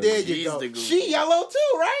 she's very the, there good. you She's go. the goofy. She yellow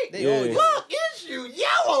too, right? They Yeah. all Look, is you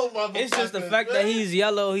yellow, motherfucker. It's just the fact that he's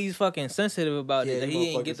yellow. He's fucking sensitive about Yeah, it. That these he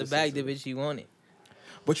ain't get motherfuckers the are bag the sensitive. bitch he wanted.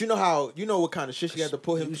 But you know what kind of shit she had to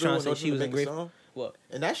put him You through tryna in say order she to was make a ungrateful? song. What?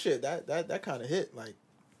 And that shit, that kind of hit. Like,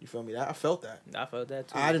 you feel me? I felt that. I felt that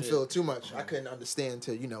too. I didn't Shit. feel it too much. I couldn't understand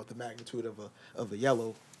to the magnitude of a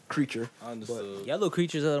yellow creature. I understood. Yellow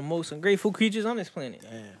creatures are the most ungrateful creatures on this planet.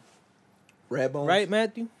 Damn. Red bones. Right,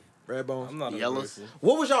 Matthew? Red bones. I'm not Yellows. ungrateful.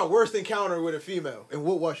 What was y'all worst encounter with a female, and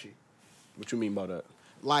what was she? What you mean by that?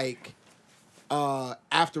 Like,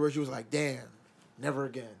 afterwards, you was like, damn, never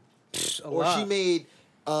again. A Or lot. she made,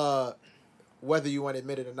 whether you want to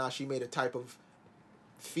admit it or not, she made a type of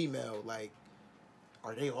female. Like,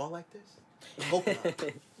 are they all like this? I hope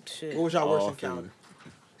not. Shit. What was y'all worst Oh, I feel encounter?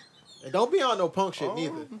 And don't be on no punk shit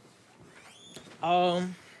neither.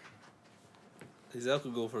 Zell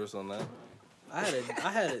could go first on that. I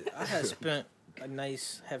had spent a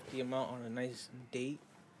nice hefty amount on a nice date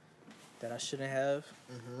that I shouldn't have.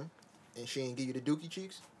 And she ain't give you the dookie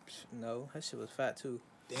cheeks? No, that shit was fat too.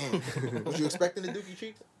 Damn. Was you expecting the dookie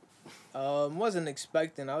cheeks? Wasn't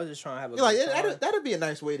expecting. I was just trying to have a You're like, good time. that'd be a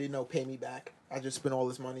nice way to pay me back. I just spent all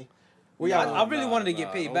this money. We I, got. I really wanted to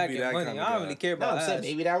get paid don't back be in that money. kind of I don't guy. really care No, about I'm saying ass.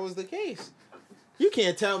 maybe that was the case. You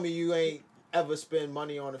can't tell me you ain't ever spend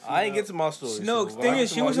money on a female. I ain't get to my story. No, so thing when I is, get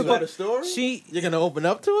she to my was You story- got a story? She. You're gonna open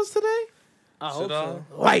up to us today? I hope Should I? so.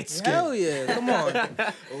 Light skin. Hell yeah! Come on,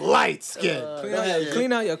 Light skin.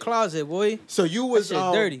 clean out your closet, boy. So you That was shit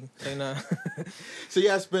dirty. Say nah. So you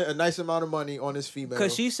had spent a nice amount of money on this female.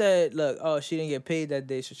 Cause she said, look, she didn't get paid that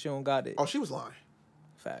day, so she don't got it. Oh, she was lying.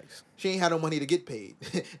 Facts. She ain't had no money to get paid.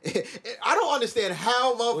 I don't understand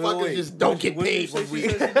how motherfuckers Wait. just don't get What did you paid say when she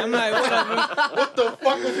we. said? I'm like, whatever. What the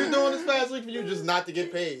fuck was you doing this past week for you just not to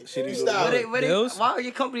get paid? She didn't You go to stop. Bills? Why are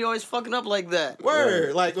your company always fucking up like that?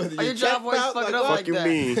 Word. Like, with Are your job always fucking up Fuck like you that?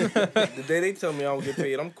 mean? The day they tell me I don't get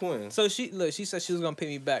paid, I'm quitting. So she said she was gonna pay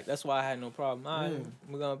me back. That's why I had no problem.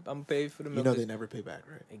 I'm gonna pay for the You milk. know they never pay back,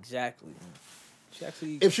 right? Exactly. She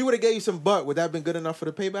actually. If she would have gave you some butt, would that have been good enough for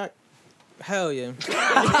the payback? Hell yeah.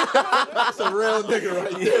 That's a real nigga right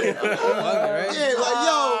there. Right? Yeah, like,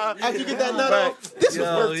 yo, after you get that nut off, this was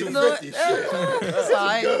worth you $250. Shit. That's all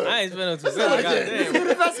right. I ain't spending no Let's $2. go again.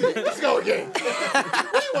 Goddamn. Let's go again.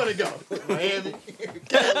 Where you want to go? Miami?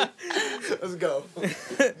 Cali? Let's go. Nah,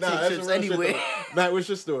 that's trips a real anywhere. shit, though. Matt, what's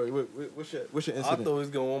your story? What's your I incident? thought we was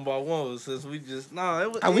going one by one, but since we just it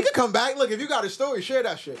was. We could come back. Look, if you got a story, share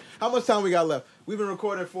that shit. How much time we got left? We've been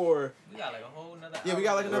recording for... We got like a whole nother Yeah, we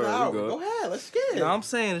got like another Alright, hour. we good. Go ahead. Let's get it. No, I'm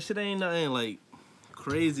saying the shit ain't nothing like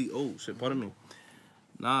crazy. Oh shit, pardon me.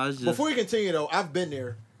 Nah, it's just Before we continue, though, I've been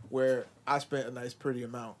there where I spent a nice, pretty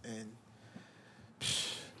amount, and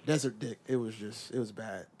desert dick. It was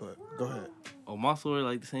bad. But go ahead. oh my story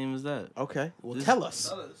like the same as that. Okay. Well, This- tell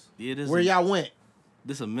us Yeah, this where y'all went.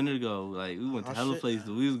 This a minute ago. Like we went to Oh, hella shit. places.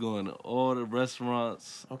 We was going to all the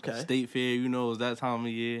restaurants. Okay. State Fair, you know, it was that time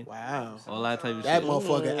of year. Wow. All that type of That shit.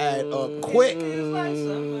 motherfucker add up quick.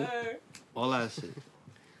 All that shit.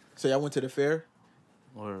 So y'all went to the fair.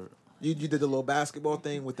 Or You did the little basketball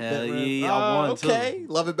thing with the Hell bent rim? yeah, I won, too. Okay,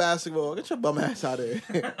 love it basketball. Get your bum ass out of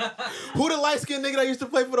there. Who the light skinned nigga that used to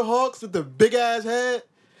play for the Hawks with the big ass head?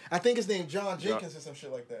 I think his name John Jenkins or some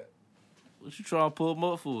shit like that. what you trying to pull him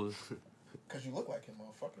up for? Cause you look like him,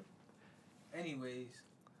 motherfucker. Anyways.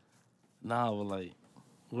 Nah, but like,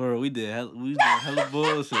 we did hella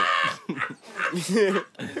bullshit. You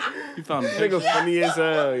found the Nigga picture. funny as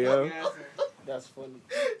hell, yo. That's funny.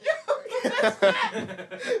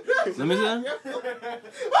 Let me see.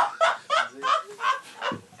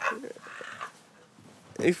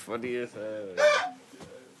 He funny as hell.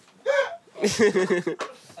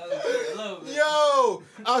 Yo,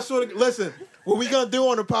 I swear to listen. What we gonna do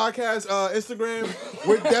on the podcast, Instagram?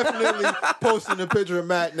 We're definitely posting a picture of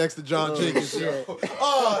Matt next to John Jenkins. Yo.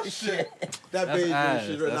 Oh shit, that That's baby ass,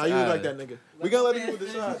 shit. Right that's now you look like ass. that nigga. We gonna let him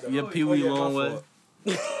decide. Though. Your Pee Wee Oh, yeah, long my way.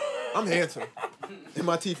 fault. I'm handsome, and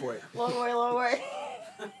my teeth white. Long way, long way.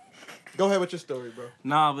 Go ahead with your story, bro.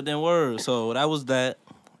 Nah, but then word. So that was that,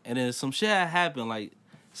 and then some shit had happened. Like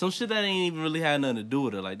some shit that ain't even really had nothing to do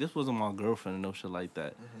with it. Like this wasn't my girlfriend and no shit like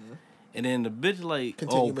that. And then the bitch like,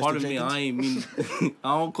 Continue, Mr. pardon me, Jenkins. I ain't mean,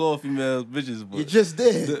 I don't call females bitches, but You just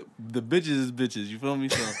did. the bitches is bitches. You feel me?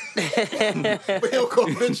 So But he'll call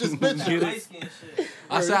bitches bitches. Light skin shit.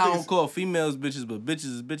 I Word, said I niggas- don't call females bitches, but bitches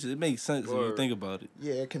is bitches. It makes sense when you Word. think about it.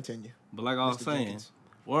 Yeah, continue. But like I was Mr. saying, Jenkins.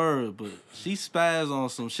 word, but she spazzed on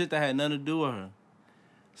some shit that had nothing to do with her.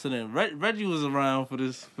 So then Reggie was around for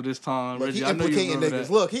this time. Look, Reggie, he I know you implicating remember niggas.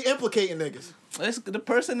 that. Look, he implicating niggas. It's the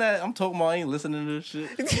person that I'm talking about ain't listening to this shit.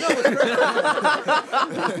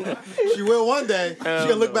 She will one day. She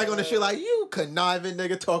gonna look back on the shit like, you conniving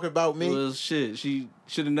nigga talking about me. Well, shit, she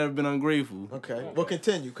should have never been ungrateful. Okay, well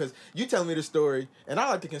continue, because you telling me the story, and I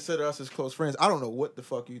like to consider us as close friends. I don't know what the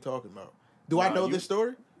fuck you talking about. Do I Nah, know you- this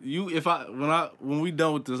story? When we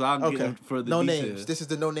done with this, I'll get Okay. into further No details. names. This is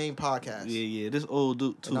the No Name Podcast. Yeah, this old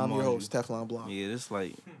dude too. And I'm your mind host, Teflon Blonde. you. Yeah, this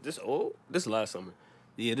like This old? This last summer.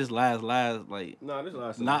 this last like Nah, this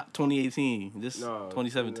last summer. not 2018. This Nah,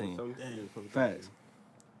 2017. Damn. Facts.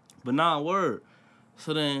 But nah, word.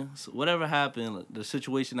 So then, whatever happened, like, the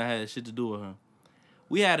situation that had shit to do with her,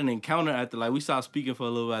 we had an encounter after, like, we stopped speaking for a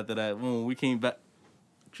little after that. When we came back,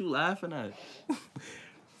 what you laughing at?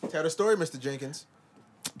 Tell the story, Mr. Jenkins.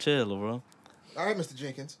 Chill, bro. All right, Mr.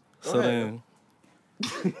 Jenkins. Go So ahead.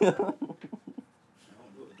 then,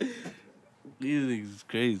 these niggas is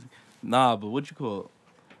crazy. Nah, but what you call it?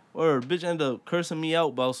 Word, bitch ended up cursing me out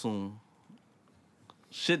about some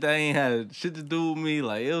shit that ain't had shit to do with me.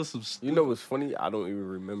 Like, it was some You know what's funny? I don't even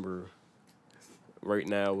remember right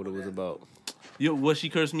now what it was about. What she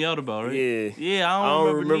cursed me out about, right? Yeah. Yeah, I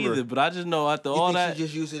don't remember neither, but I just know after You all think that. she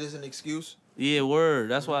just used it as an excuse? Yeah, word.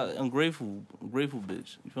 That's why ungrateful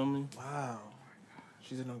bitch. You feel me? Wow.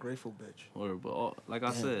 She's an ungrateful bitch. Word, but like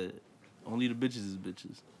I said, only the bitches is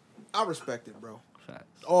bitches. I respect it, bro.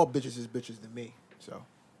 Facts. All bitches is bitches to me, so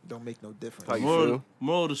don't make no difference. How you feel?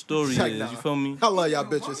 Moral of the story It's like, is, nah. you feel me? I love y'all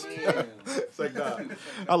bitches. It's like, nah.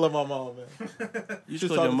 I love my mom, man. You She's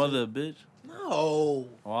just called your talking mother a bitch? No.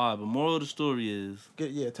 Alright, but moral of the story is,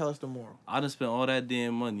 Tell us the moral. I done spent all that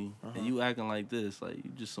damn money, and you acting like this, like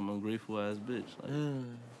you just some ungrateful ass bitch. Like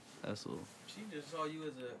that's all. She just saw you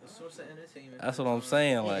as a source of entertainment. That's what I'm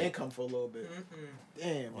saying. Like income for a little bit.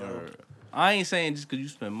 Damn, bro. word. I ain't saying just because you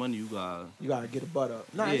spend money, you gotta get a butt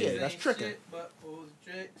up. Nah, Yeah. yeah, that's tricking. Shit, but all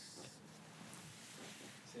the tricks.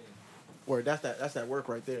 Word, that's that work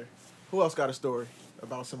right there. Who else got a story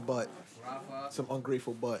about some butt? Rafa. Some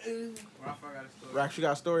ungrateful butt. Rafa got a story. Rax, you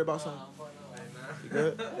got a story about some? You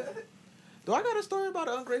good? Do I got a story about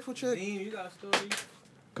an ungrateful chick? Dean, you got a story?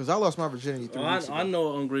 Cause I lost my virginity 3 weeks ago. I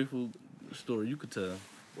know an ungrateful story. You could tell.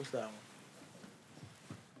 What's that one?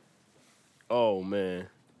 Oh man.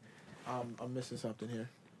 I'm missing something here.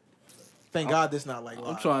 Thank God this not like live.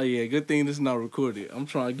 I'm trying. Yeah, good thing this is not recorded. I'm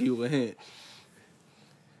trying to give you a hint.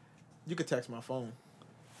 You could text my phone.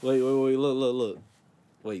 Wait. Look.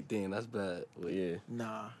 Wait, damn, that's bad. Wait. Yeah.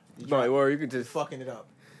 Nah. No, or you could You're just. fucking it up.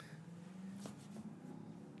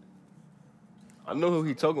 I know who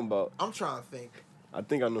he talking about. I'm trying to think. I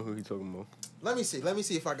think I know who he talking about. Let me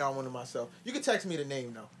see if I got one of myself. You can text me the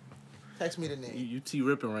name though. Text me the name. You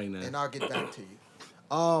T-ripping right now. And I'll get back to you.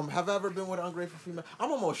 Have I ever been with an ungrateful female?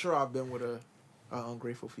 I'm almost sure I've been with a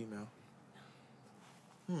ungrateful female.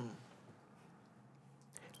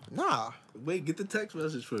 Nah, Wait, get the text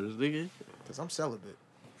message first, nigga. because I'm celibate.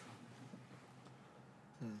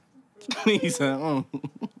 He said,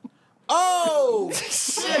 Oh,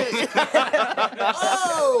 shit.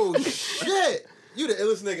 Oh, shit. You the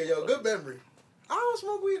illest nigga, yo. Good memory. I don't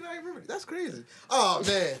smoke weed and I remember. That's crazy. Oh,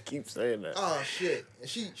 man. Keep saying that. Oh, shit. And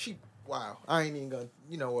she, wow. I ain't even gonna,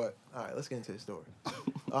 you know what? All right, let's get into the story.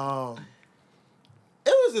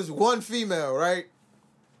 It was this one female, right?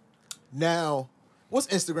 Now, what's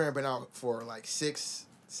Instagram been out for? Like 6-7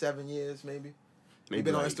 years, maybe? You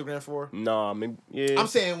been on Instagram for? Nah, maybe, yeah. I'm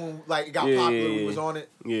saying when like it got Yeah, popular, yeah, we yeah. was on it.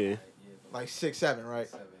 Yeah. Like 6, 7, right?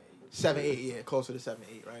 7, 8, yeah, closer to 7,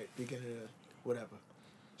 8, right? Beginning of whatever.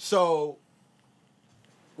 So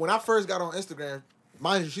when I first got on Instagram,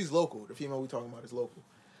 mind you, she's local. The female we talking about is local.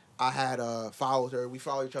 I had followed her. We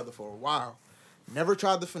followed each other for a while. Never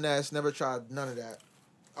tried the finesse. Never tried none of that.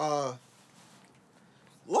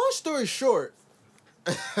 Long story short,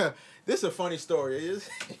 this is a funny story. It is.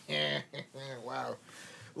 Wow.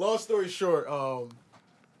 Long story short, not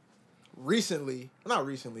recently,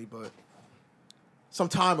 but some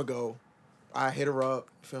time ago, I hit her up,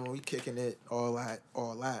 we kicking it, all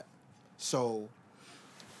that. So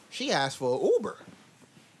she asked for an Uber.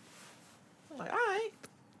 I'm like, all right.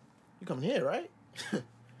 You coming here, right?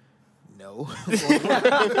 No.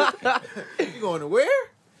 You going to where?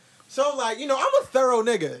 So, like, I'm a thorough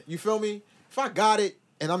nigga. You feel me? If I got it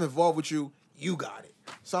and I'm involved with you, you got it.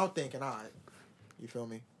 So I'm thinking, all right. You feel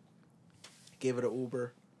me? Give it an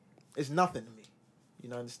Uber. It's nothing to me.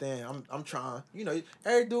 You understand? I'm trying.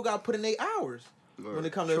 Every dude got to put in 8 hours when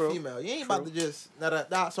it comes to a female. You ain't about to just...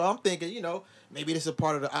 So I'm thinking, maybe this is a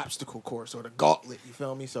part of the obstacle course or the gauntlet. You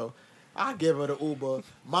feel me? So I give her the Uber.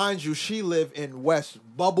 Mind you, she live in West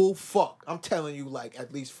Bubble Fuck. I'm telling you, like,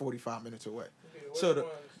 at least 45 minutes away. So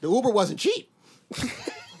the Uber wasn't cheap.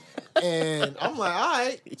 And I'm like, all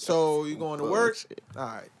right. So you going to work? All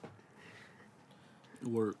right.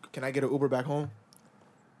 work. Can I get an Uber back home?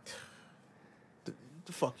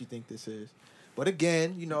 The fuck you think this is? But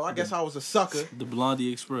again, I guess I was a sucker. The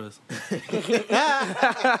Blondie Express.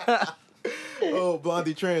 Oh,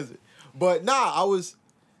 Blondie Transit. But nah, I was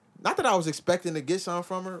not that I was expecting to get something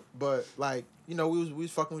from her, but like, we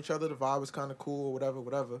was fucking with each other. The vibe was kind of cool,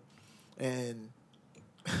 whatever. And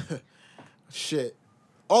shit.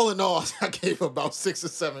 All in all, I gave her about 6 or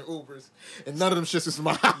 7 Ubers, and none of them shits was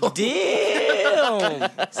mine. Damn.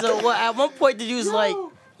 So at one point did you was like,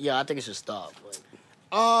 yeah, I think it should stop.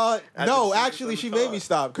 No, actually, she made me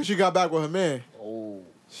stop because she got back with her man. Oh.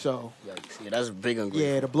 So. Yikes. Yeah, that's big ungrateful.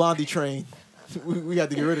 Yeah, the Blondie train. we had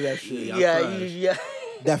to get rid of that shit. Yeah.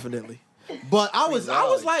 Definitely. But I was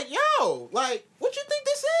like, yo, like, what you think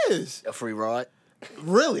this is? A free ride?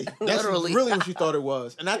 Really? That's Literally. really what she thought it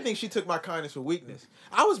was. And I think she took my kindness for weakness.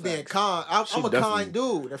 I was being kind. I'm a kind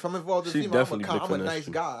dude. If I'm involved with female, I'm a nice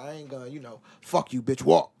guy. I ain't gonna, fuck you, bitch,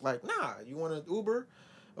 walk. Like, nah, you want an Uber?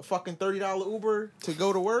 a fucking $30 Uber to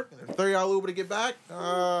go to work and a $30 Uber to get back.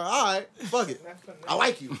 All right, fuck it. I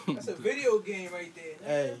like you. That's a video game right there.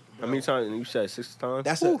 Hey, How many times? You said 6 times?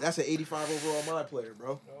 that's an 85 overall mind player,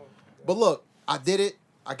 bro. But look, I did it.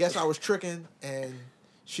 I guess I was tricking and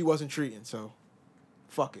she wasn't treating, so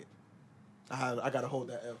fuck it. I gotta hold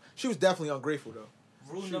that L. She was definitely ungrateful though.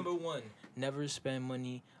 Rule number 1: never spend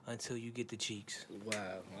money until you get the cheeks.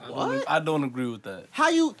 What? I don't agree with that. How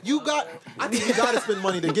you got? I think you gotta spend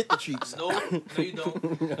money to get the cheeks. No, you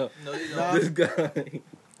don't. No, you don't. Nah, This guy.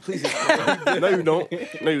 please. No, you don't.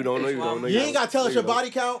 No, you don't. No, you don't. No, You ain't gotta tell us No, your you don't. body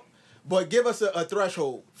count, but give us a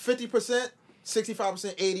threshold: 50%,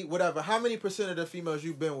 65%, 80%, whatever. How many percent of the females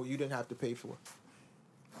you've been with you didn't have to pay for?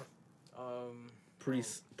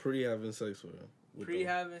 Pre having sex with her. Pre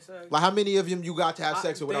having sex. Like how many of them you got to have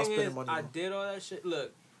sex with without Thing spending is, money? I on? did all that shit.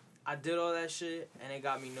 Look, I did all that shit, and it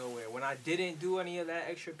got me nowhere. When I didn't do any of that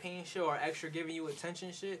extra pain shit or extra giving you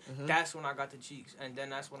attention shit, that's when I got the cheeks, and then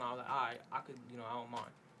that's when I was like, all right, I could, I don't mind.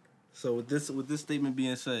 So with this statement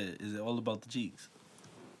being said, is it all about the cheeks?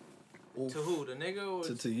 To who? The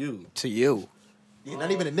nigga? Or To you. To you. Yeah,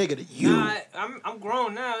 not even a nigga to you. Nah, I'm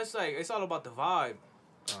grown now. It's like it's all about the vibe.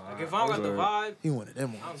 Like if I don't got the vibe, He one of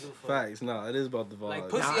them I don't ones. give a fuck. Facts. Nah, it is about the vibe. Like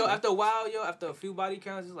pussy, yo. After a while, yo. After a few body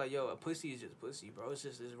counts, it's like, yo, a pussy is just pussy, bro. It's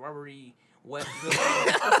just this rubbery, wet feeling.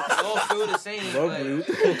 It all feel the same. Rubbery.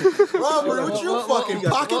 Like, Robert, what you fucking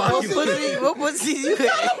pocket pussy? What pussy you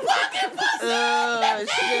shit.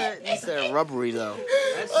 You said rubbery though.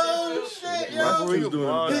 that shit Oh feel, shit, yo. Rubbery's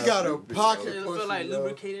doing it. He got a pocket it feel pussy. like yo.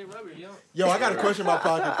 lubricated rubber, yo. Yo, I got a question about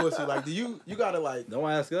pocket pussy. Like, do you gotta like Don't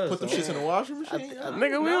ask us. put them shits in the washing machine?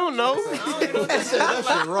 Nigga, we don't know. I don't even know what That that shit,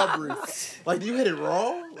 that shit rubbery. Like, do you hit it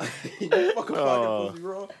raw? Like, you fucking pocket pussy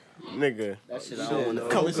raw? Nigga. That shit I don't know.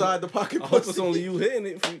 Come inside the pocket I hope pussy. it's only you hitting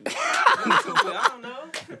it. I don't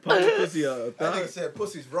know. Pocket pussy. That nigga said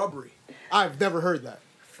pussy's rubbery. I've never heard that.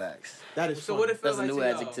 Facts. That is So funny. what it feel That's a like new to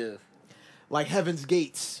y'all? adjective. Like Heaven's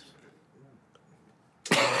Gates.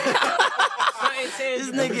 Something This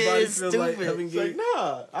tangible. nigga Everybody is feels like stupid. having It's like,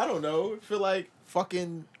 nah, I don't know. It feel like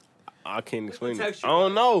fucking, I can't explain it. texture? I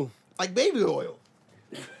don't know. like baby oil.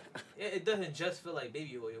 It doesn't just feel like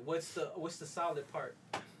baby oil. What's the solid part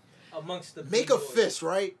amongst the Make baby a oil? fist,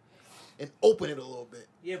 right? And open it a little bit.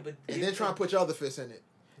 Yeah, but And then try and put your other fist in it.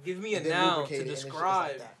 give me a And then noun lubricate to it, and it's just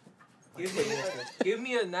describe. like that. Give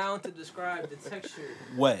me a noun to describe the texture.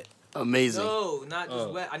 Wet. Amazing. No, not just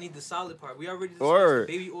Oh. wet. I need the solid part. We already discussed Word.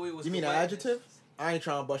 baby oil was. You mean the an wetness. adjective? I ain't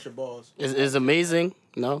trying to bust your balls. Is amazing?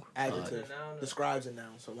 No. Adjective. A noun or- Describes a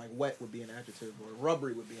noun. So like wet would be an adjective or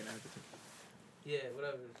rubbery would be an adjective. Yeah,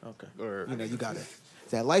 whatever. Okay. Or, You know, you got it.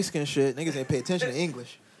 It's that light skin shit. Niggas ain't pay attention to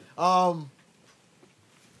English.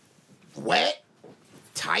 Wet?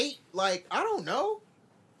 Tight? Like, I don't know.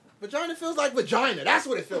 Vagina feels like vagina. That's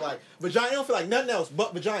what it feel like. Vagina don't feel like nothing else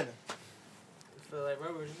but vagina. I feel like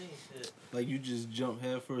rubber to me. Shit. Like you just jump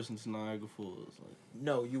head first into Niagara Falls. Like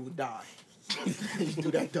No, you would die. You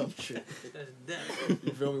do that dumb shit. That's death.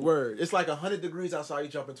 You feel me? Word. It's like 100 degrees outside. You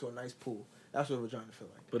jump into a nice pool. That's what vagina feel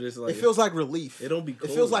like. but it's like It feels like relief. it don't be It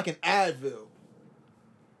cold. feels like an Advil.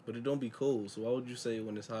 But it don't be cold. So why would you say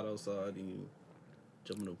when it's hot outside and you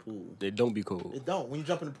jump in the pool? they don't be cool. It don't. When you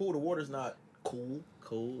jump in the pool, the water's not cool.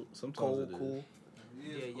 Cold? Sometimes Cold, it is. cool.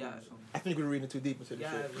 Yeah. I think we're reading too deep into this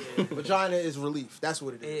Yeah, shit. yeah. Vagina is relief. That's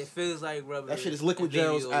what it It is. feels like rubber. That shit is liquid and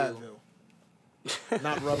baby gels oil. Advil.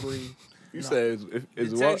 Not rubbery. You No. said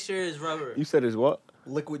it's The what? texture is rubber. You said it's what?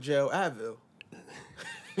 Liquid gel Advil.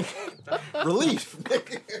 Relief.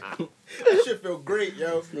 That shit feel great,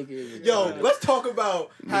 yo. Yo, let's talk about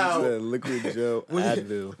You how said liquid gel when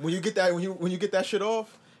Advil. when you get that when you get that shit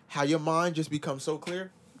off, how your mind just becomes so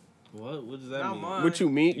clear. What? What does that Not mean? mine. What you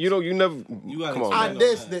mean? You never. You gotta Come on. explain On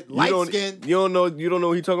this, that You light don't. skin. You don't know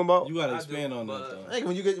what he talking about. You gotta I expand do, on that but- though. Like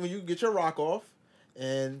when you get your rock off,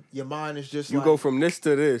 and your mind is just You like, go from this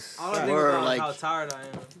to this. All I think Word, about is like- how tired I am.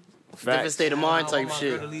 Different Facts. state of mind I type want my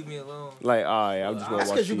shit. girl to leave me alone. Like, alright, I just want That's to watch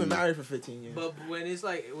because you've been TV. married for 15 years. But when it's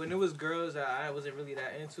like when it was girls that I wasn't really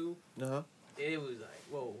that into, Uh-huh. it was like,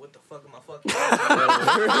 whoa, what the fuck am I fucking?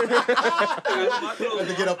 Had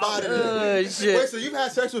to get up out of there. Oh, shit. Wait, so you've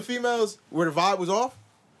had sex with females where the vibe was off?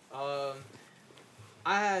 I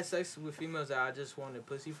had sex with females that I just wanted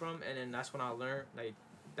pussy from, and then that's when I learned, like,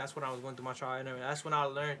 that's when I was going through my trial and everything. That's when I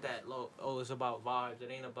learned that, oh, it's about vibes. It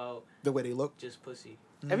ain't about The way they look. just pussy.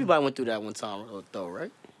 Everybody went through that one time though,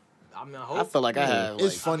 right? I mean, I hope. I feel like I have. It's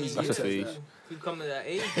Like, funny. That's a phase. You come to that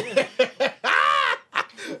age, yeah.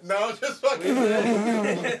 No, just fucking.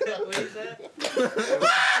 What is that?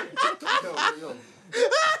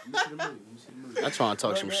 I'm trying to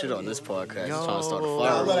talk some shit on this podcast. I'm trying to start a Nah,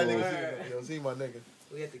 fire. let that nigga see that. Yo, see my nigga.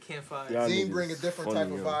 We at the campfire. Y'all Zine niggas bring a different funny,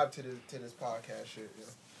 type of yo. vibe to this podcast shit. Yo.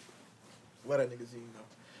 Let that nigga Zine know.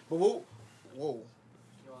 But whoa.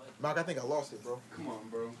 Mark, I think I lost it, bro. Come on,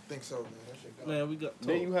 bro. I think so, man. That shit gone. Man, we got.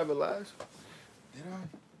 Didn't you have it last? Did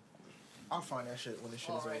I? I'll find that shit when this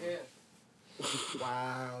shit is over. here.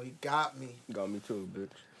 Wow, you got me. Got me too,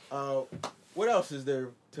 bitch. What else is there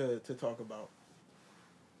to talk about?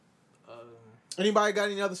 Um, Anybody got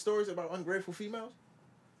any other stories about ungrateful females?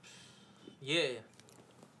 yeah.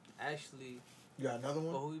 Actually, You got another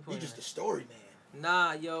one? Oh, who you You pointing just at? a story man.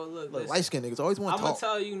 nah, yo, look. Look, listen. light skinned niggas always want I'm to gonna talk.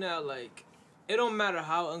 tell you now, like, it don't matter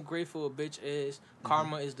how ungrateful a bitch is.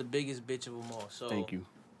 Karma is the biggest bitch of them all. So Thank you.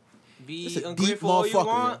 be It's a deep ungrateful all you motherfucker,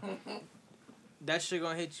 want. That shit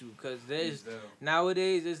gonna hit you, cause there's Please,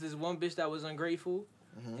 nowadays there's this one bitch that was ungrateful,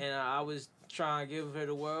 Mhm. and I was trying to give her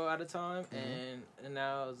the world at a time, and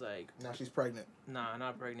now I was like, Now she's pregnant. nah,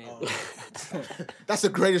 not pregnant. Oh. That's the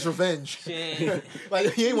greatest revenge. She ain't.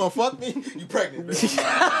 Like, you ain't want to fuck me? You pregnant, bitch.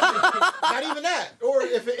 Not even that. Or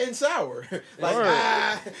if it ends sour.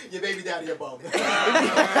 Like, your baby daddy a bum.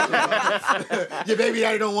 Your baby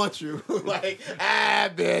daddy don't want you. Like,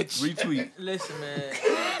 bitch. Retweet. Listen, man.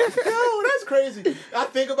 Yo, that's crazy. I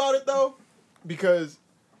think about it, though, because,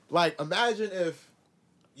 like, imagine if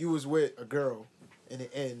you was with a girl and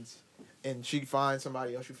it ends and she finds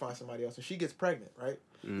somebody else, you find somebody else, and she gets pregnant, right?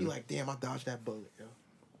 You like, damn, I dodged that bullet, yo.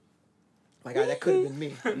 Like, that could have been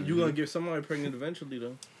me. You gonna get somebody pregnant eventually,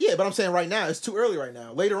 though. Yeah, but I'm saying right now, it's too early right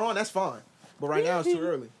now. Later on, that's fine. But right now, it's too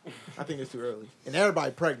early. I think it's too early. And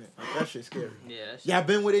everybody pregnant. Like, that shit's scary. Yeah. That shit- Y'all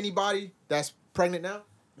been with anybody that's pregnant now?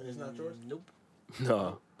 And it's not yours? Nope.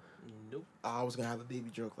 No, Nope. I was going to have a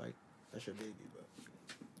baby joke like, that's your baby, but...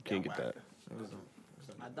 can't get that. It was not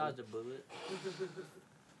I good. dodged a bullet.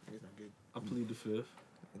 It's not good. I plead the fifth.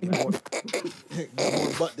 Get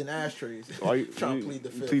more butt than ashtrays. Are you Trying to plead the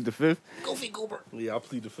you fifth. Plead the fifth. Goofy Goober. Yeah, I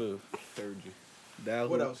plead the fifth. Heard you. Thou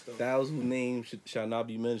What who, else, though? Thou whose name shall not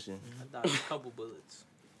be mentioned. I dodged a couple bullets.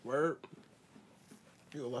 Word.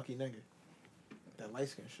 You a lucky nigga. That light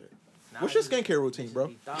skin shit. Nah, What's I your just- skincare routine, just bro?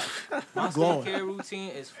 be thought. My glowing. skincare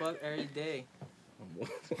routine is fuck every day.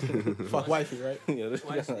 Fuck wifey, right? Yeah, this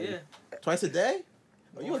Twice, yeah. Twice a day?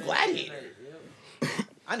 Oh, you a gladiator. Yep.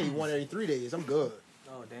 I need one every 3 days. I'm good.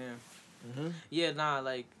 Oh damn. Mm-hmm. Yeah, nah,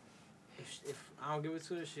 like if I don't give it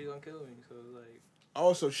to her, she gonna kill me. So like,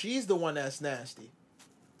 Oh, so she's the one that's nasty.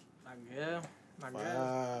 I guess.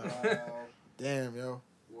 Wow. Damn, yo.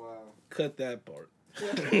 Wow. Cut that part. I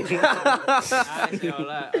didn't say all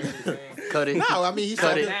that. I'm just saying. Cut it. No, I mean, he's Cut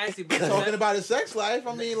talking, it. Nasty, but talking about his sex life.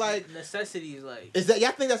 I mean, like, necessities, like. is that,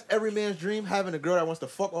 y'all think that's every man's dream, having a girl that wants to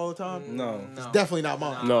fuck all the time? No. It's definitely not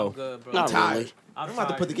mine. No. I'm good, bro. Not I'm tired. really. I'm about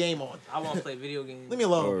to put the game on. I want to play video games. Leave me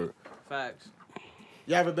alone. Or Facts.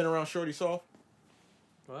 Y'all ever been around Shorty Soft?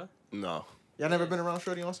 What? no. Y'all never been around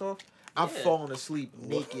Shorty on Soft? I've Yeah. fallen asleep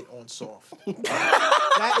naked on Soft.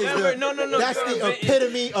 That is the, No. That's the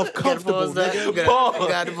epitome of comfortable, Pause that. nigga. You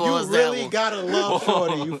gotta pause You that really one. gotta love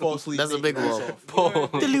Shorty. You fall asleep. That's a naked big on one.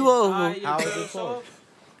 Soft. Dilly whoa. How is it soft?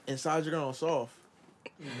 Inside your girl on Soft.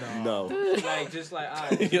 No. Like, just like,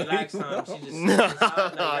 alright, relax time. She just sitting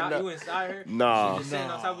inside, like, No. you inside her. Nah. She just sitting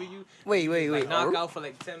on top of you. Wait. Like, knock out for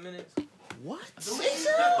like 10 minutes. What?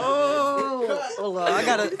 Oh, hold on.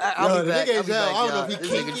 I'll Yo, be back. the nigga I'll is be hell. back, I don't know y'all. if he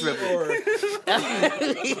This nigga kinky tripping.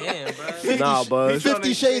 or Damn, bro. Nah, buzz.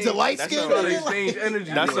 50 Shades of light skin. Trying to nigga? exchange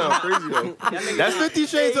energy. That sounds crazy though. Y'all niggas That's not- 50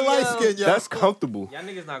 Shades of light skin, yo. That's comfortable. Y'all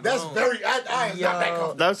niggas not That's grown. very. I am not that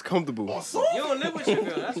comfortable. That's comfortable. On Soft? You don't live with your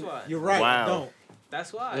girl, that's why. You're right. Wow. I don't.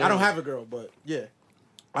 That's why. I don't have a girl, but yeah.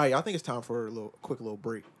 All right, I think it's time for a quick little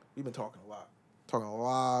break. We've been talking a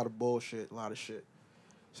lot of bullshit, a lot of shit.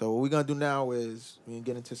 So what we're gonna do now is we're gonna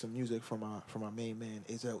get into some music from our main man,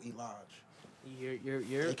 Azel Elaj,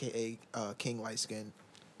 You're aka King Light Skin,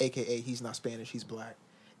 aka he's not Spanish, he's black,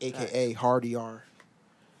 aka Hard ER,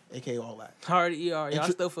 aka all that. hard ER. Y'all Intro-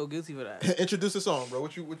 still feel guilty for that. Introduce the song, bro.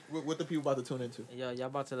 What the people about to tune into? Y'all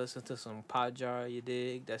about to listen to some pod jar, you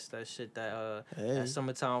dig? That's that shit that Hey. that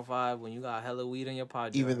summertime vibe when you got hella weed in your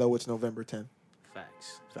pod jar. Even though it's November 10th.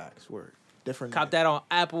 Facts. Word. Different. Cop that on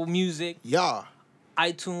Apple Music, Yeah.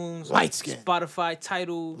 iTunes, Light skin. Spotify,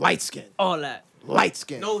 Tidal, Light Skin. all that. Light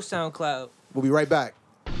Skin. No SoundCloud. We'll be right back.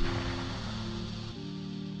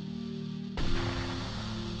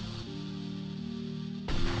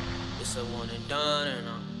 It's a one and done, and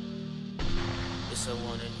it's a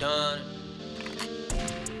one and done.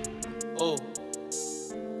 Oh,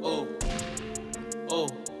 oh, oh,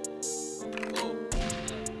 oh,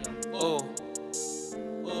 oh,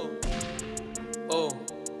 oh, oh,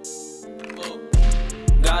 oh.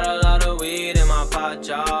 Got a lot of weed in my pot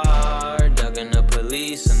jar, ducking the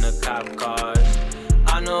police and the cop cars.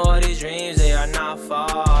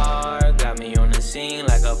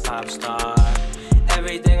 pop star.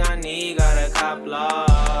 Everything I need, got a cop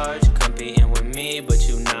large. Competing with me, but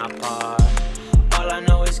you not par. All I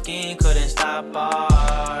know is skiing, couldn't stop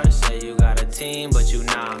bars. Say you got a team, but you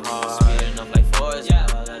not hard. Speeding up like Forrest,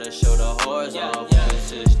 let her show the horse off.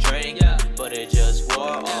 This is drink, but it just wore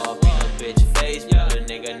off. Beat a bitch face, but a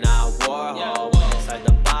nigga not Warhol. Went inside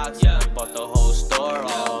the box, bought the whole store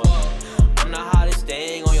off. I'm the hottest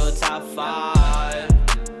thing on your top 5.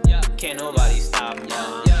 Can't nobody stop me.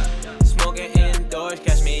 Smoking indoors,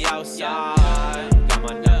 catch me outside. Got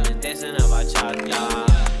my diamonds dancing up my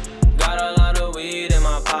cha-cha. Got a lot of weed in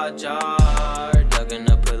my pot jar. Ducking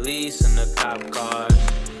the police and the cop cars.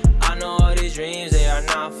 I know all these dreams, they are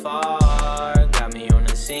not far. Got me on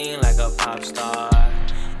the scene like a pop star.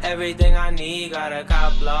 Everything I need, got a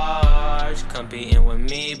cop large. Competing with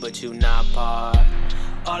me, but you not par.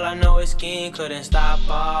 All I know is skiing, couldn't stop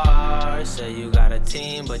bars. Say you got a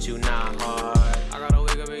team, but you not hard. I gotta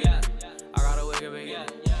wake up again. I gotta wake up again.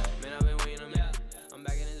 Man, I've been waiting a minute. I'm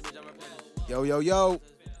back in this bitch, I'm replenishing. Yo.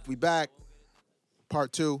 We back.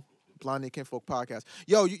 Part 2. Blondie and Kinfolk podcast.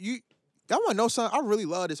 Yo, y'all wanna know something? I really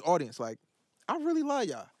love this audience. Like, I really love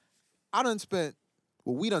y'all.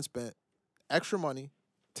 We done spent extra money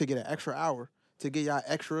to get an extra hour to get y'all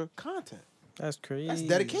extra content. That's crazy. That's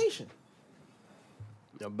dedication.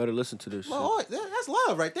 Y'all better listen to this shit. Well, that's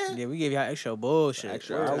love right there. Yeah, we gave y'all extra bullshit.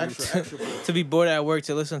 Extra hours. Extra bullshit. To be bored at work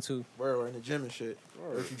to listen to. We're in the gym and shit.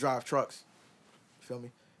 Or if you drive trucks. You feel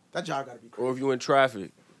me? That job gotta be crazy. Or if you in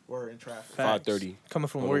traffic, We're in traffic. 5:30 Coming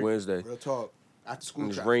from on work. a Wednesday. Real talk. After school When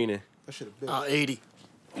it's traffic. raining. That shit a bitch. 80.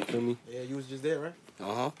 You feel me? Yeah, you was just there, right?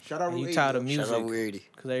 Uh-huh. Shout out And Route you 80. tired of yo. music. Shout out Route 80.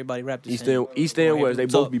 Because everybody rap the East same. and West, they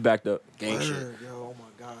both be backed up. Gang shit. Word, yo, oh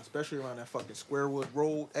my God. Especially around that fucking Squarewood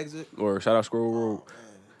Road exit. Or shout out Squirrel Oh, Road. man.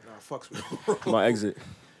 Nah, fuck Squarewood Road. My exit.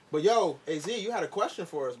 But yo, AZ, you had a question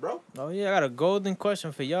for us, bro. Oh, yeah, I got a golden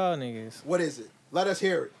question for y'all niggas. What is it? Let us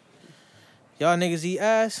hear it. Y'all niggas eat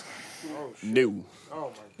ass? Oh, shit. New.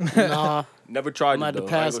 Oh, my God. Nah, Never tried I'm it at the though.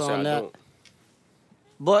 pass I ain't gonna say on I that. don't.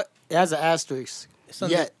 but it has an asterisk. It's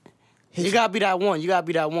under- Yet. You gotta be that one. You gotta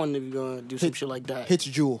be that one if you're gonna do some shit like that. Hits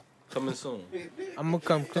Jewel. Coming soon. I'm gonna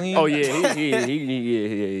come clean. Oh yeah, yeah.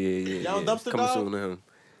 Y'all dumpster Coming dog? soon to him.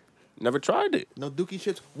 Never tried it. No Dookie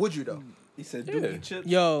chips. Would you, though? He said Yeah. Dookie chips.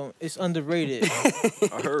 Yo, it's underrated.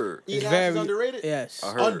 I heard. Eating It's ass very is underrated? Yes.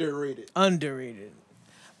 I heard. Underrated. Underrated.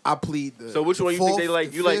 I plead the So which one you fourth, think they like?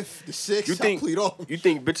 the You like? fifth, the sixth. You think? I plead all. You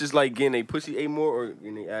think bitches like getting they pussy ate more or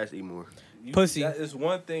getting they ass ate more? Pussy. That is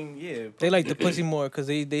one thing, yeah. They like the pussy more because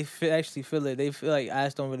they actually feel it. They feel like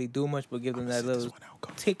ass don't really do much but give them that little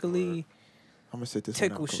tickly, I'm gonna sit this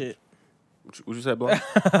tickle one out, Coach. shit. What you said, Block?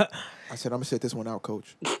 I said I'm gonna sit this one out,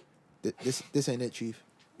 Coach. This ain't it, Chief.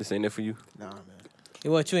 This ain't it for you? Nah, man.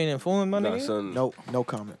 What, you ain't informing my Nah, nigga? son. No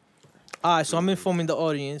comment. All right, so I'm informing the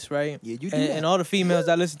audience, right? Yeah, you do and, that. and all the females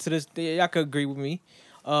that listen to this, y'all could agree with me.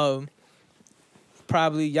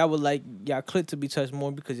 Probably y'all would like y'all clit to be touched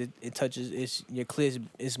more because it touches your clit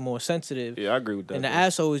is more sensitive. Yeah, I agree with that. And the though.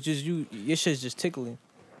 asshole is just your shit's just tickling.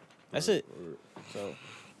 That's it. So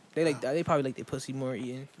they like that. They probably like their pussy more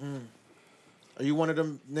eating. Are you one of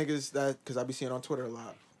them niggas that? Because I be seeing on Twitter a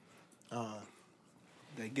lot.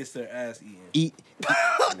 That gets their ass eaten. Eat.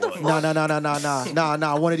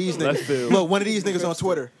 Nah. One of these Left niggas. field. Look, one of these niggas on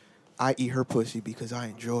Twitter. I eat her pussy because I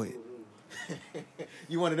enjoy it.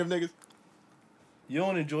 You one of them niggas? You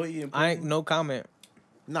don't enjoy eating pussy? I ain't no comment.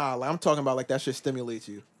 Nah, like I'm talking about like that shit stimulates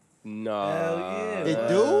you. Nah. Hell yeah. It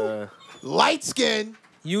do? Light skin.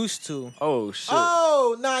 Used to. Oh shit.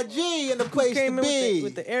 Oh, nah, G in the place Came to in be.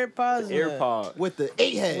 with the AirPods. AirPod. With the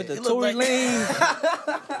 8 head. With the It look Tory like-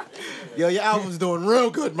 Lanez. Yo, your album's doing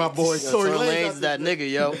real good, my boy. Tory Lanez, that nigga,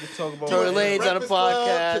 yo. Tory Lanez on the Breakfast Club,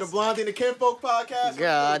 podcast. to the Blondie and the Kinfolk podcast.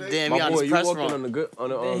 God damn, he My on boy, his you press walking run. on the good on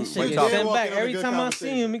the Man, his shit right get top. top. sent Walking back on a every good time I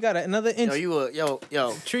see him. He got another inch. Yo,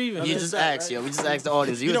 Retrieving. You him. just asked, yo. We just asked the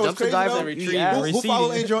audience. You a what's dumpster crazy, diver? though? Retrieve. Who follow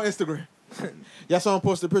Receiving. Angel on Instagram? Y'all saw him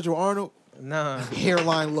post a picture with Arnold? Nah.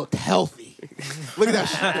 Hairline looked healthy. Look at that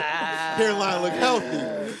shit. Hairline looked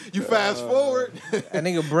healthy. You fast forward. That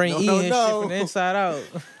nigga brain No, eating no, his no. shit from the inside out.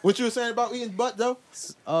 What you were saying about eating butt, though?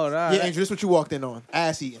 Oh, nah. Yeah, Angel, this what you walked in on.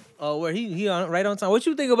 Ass eating. Oh, where he on right on time. What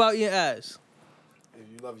you think about eating ass? If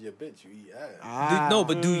you love your bitch, you eat ass. No,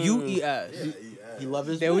 but do you eat ass? Yeah, eat ass. He love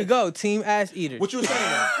his There we bitch. go, team ass eater. What you were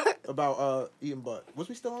saying though, about eating butt? Was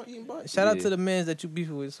we still on eating butt? Shout out Yeah. to the mans that you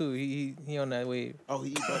beefing with too. He on that wave. Oh,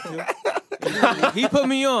 he eat butt too? He put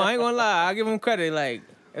me on. I ain't gonna lie. I give him credit. Like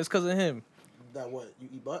it's cause of him. That what? You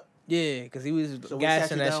eat butt? Yeah, cause he was So we sat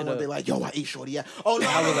gassing you that down shit one up. day like, yo, I ate shorty. Yeah. Oh no,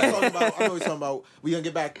 I know what you're talking about. We gonna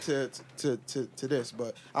get back to this,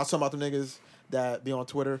 but I was talking about the niggas that be on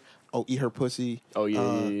Twitter. eat her pussy. Oh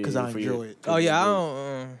yeah, because I enjoy it. Oh yeah, I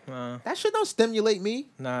don't. That shit don't stimulate me.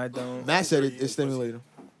 Nah, I don't. Matt said it stimulated him.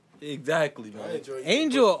 Exactly, man.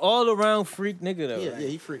 Angel, all around freak nigga though. Yeah,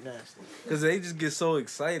 he freak nasty. Cause they just get so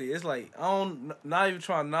excited. It's like not even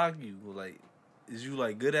trying to knock you. Like, is you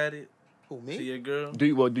like good at it? Who, To me? your girl? Do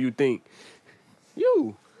you think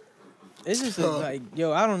you? It's just like,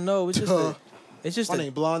 yo, I don't know. It's just My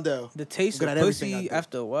name Blondell. the taste Good of at everything I pussy do.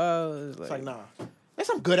 after a while. It's It's like, like, nah. Yes,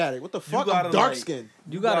 I'm good at it. What the fuck? gotta, I'm dark like- skinned.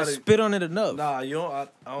 you gotta spit on it enough. Nah, you don't. I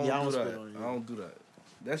don't Yeah, I do don't that. spit on you. I don't do that.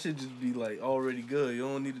 That should just be like already good. You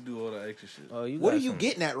don't need to do all that extra shit. Oh, you What got are you some-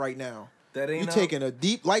 getting at right now? That ain't You how- taking a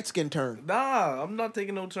deep light skin turn. Nah, I'm not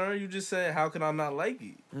taking no turn. You just said, how can I not like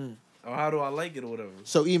it? Or how do I like it or whatever?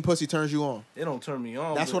 So eating pussy turns you on. It don't turn me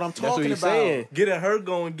on. That's but what I'm That's what talking he's about. saying. Getting her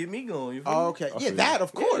going, get me going. You feel Oh, me? okay. I Yeah, feel that you.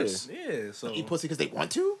 of course. Yeah, so. Eat pussy because they want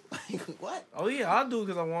to? What? Oh, yeah, I do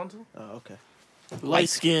because I want to. Oh, okay. Light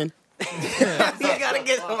skin. You gotta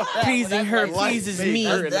get Pleasing her Light pleases face me.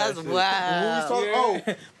 hurt. That's wow. Oh,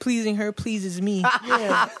 Pleasing her pleases me.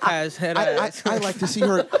 yeah. Has head ass. I like to see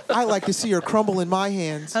her. I like to see her crumble in my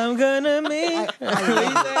hands. I'm gonna make.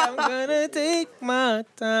 I'm gonna take my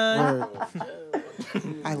time. Word.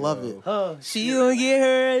 I love it. She gonna get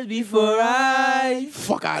hers before I.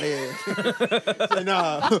 Fuck out of here. Say,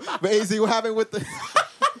 nah. But AZ, what happened with the?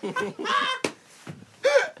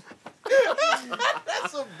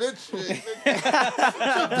 That's some bitch shit. Get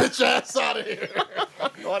your bitch ass out of here.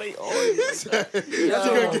 Oh, they always.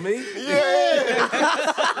 That's on me? Yeah.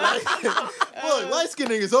 Look, light skinned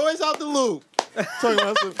niggas always out the loop. Talking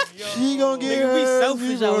about some, she gonna get Nigga, we hers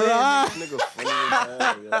selfish out before here, I. Nigga funny as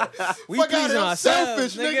hell, yo. We Fuck outta pleasing here, I'm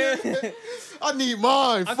ourselves, selfish, nigga. nigga. I need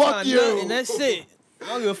mine. I'm Fuck trying you. nothing, that's it. I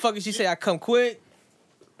don't give a fuck if she say I come quick.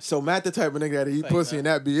 So Matt the type of nigga that eat pussy and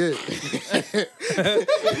that be it.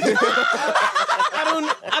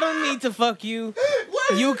 I don't need to fuck you.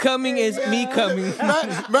 You coming is me coming.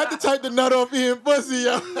 Matt the type to nut off eating pussy,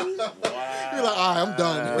 yo. He like, all right, I'm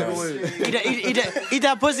done. Eat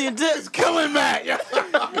that pussy and dip. It's killing Matt, yo.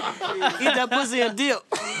 Eat that pussy and dip.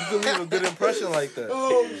 You can leave a good impression like that.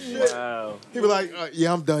 Oh, shit. Wow. He be like,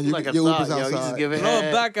 yeah, I'm done. You Like a your thought, Uber's yo. You just outside. give it No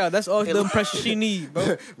head. blackout. That's all the impression she need,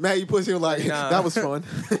 bro. Matt, you pussy was like, Nah. that was fun.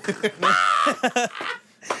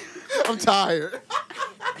 I'm tired.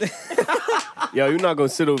 Yo, you're not gonna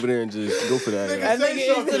sit over there and just go for that. yo. That Say nigga is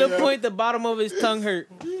to something, the yo. point the bottom of his tongue hurt.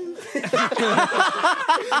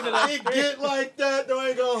 It get like that, though I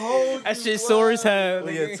ain't gonna hold That you. shit sore as hell.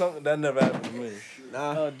 But yeah, something that never happened to me.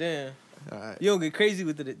 Oh damn. All right. You don't get crazy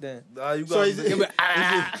with it then. Nah, you So got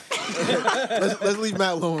let's leave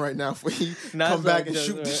Matt alone right now before he Nah, come it's back all and good,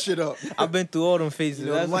 shoot this right. shit up. I've been through all them phases. You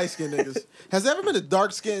know, That's- light skinned niggas. Has there ever been a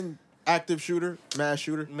dark skinned active shooter, mass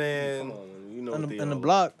shooter? man. Come on, you know on what the, they on the are.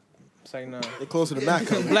 block. It's like, nah. They closer to Matt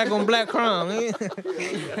coming. Black on black crime,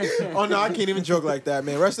 nigga. Oh no, I can't even joke like that,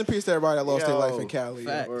 man. Rest in peace to everybody that lost their Yo. life in Cali.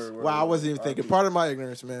 Facts. Wow, I wasn't even thinking. Part of my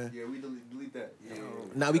ignorance, man. Yeah, we delete that. Yeah.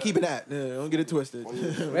 Now we keeping that. Don't get it twisted.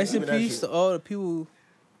 Rest in Keeping that peace shit. to all the people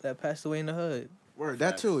that passed away in the hood. Word,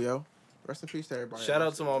 that too, yo. Rest in peace to everybody. Shout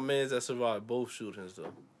out to my mans that survived both shootings,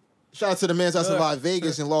 though. Shout out to the man that survived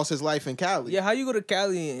Vegas and lost his life in Cali. Yeah, how you go to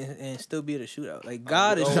Cali and still be at a shootout? Like,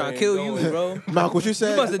 God is going, trying to kill you, going. bro. Malcolm, what you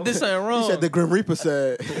said? You must have did something wrong. He said the Grim Reaper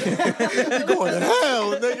said, "You going to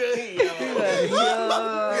hell, nigga."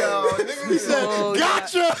 He said,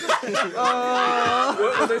 "Gotcha."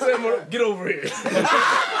 What they say? Get over here.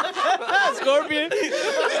 Scorpion.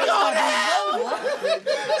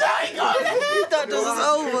 You thought this was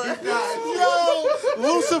over. Yo,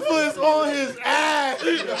 Lucifer is on his ass.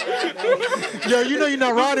 Yo, you know you're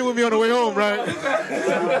not riding with me on the way home, right?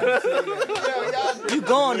 You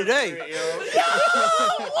gone today.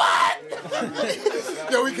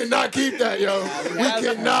 Yo, we cannot keep that, yo. We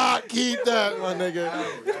cannot keep that, my nigga.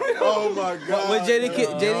 Oh my God. What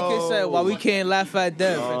Jadakiss said, why we can't laugh at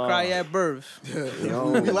death and cry at birth. We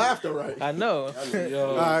laughed alright. I know. All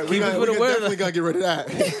right, Keep it for the weather. definitely gonna get rid of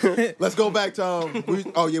that. Let's go back to we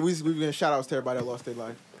gonna shout outs to everybody that lost their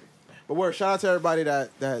life. But word, shout out to everybody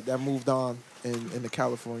that moved on in the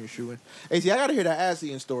California shooting. Hey, see, I gotta hear that ass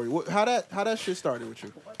eating story. How that shit started with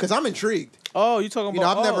you? Cause I'm intrigued. Oh, you talking You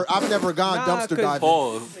know, about? I've never gone Nah, dumpster 'cause- diving.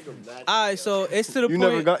 Pause. Alright, so it's to the You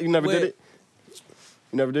point. never where- did it?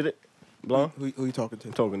 You never did it? Blonde? Who you talking to?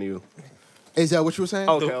 I'm talking to you. Is that what you were saying?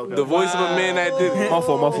 Okay, okay. The voice of a man that did it. My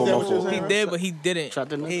fault. Is that what you were He saying? did, but he didn't. Tried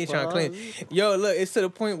to He ain't trying to claim. Yo, look, it's to the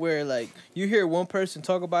point where like you hear one person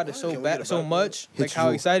talk about it so bad, so much, like Hits how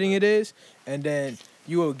you. exciting it is, and then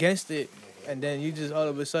you against it, and then you just all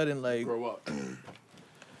of a sudden like Grow up.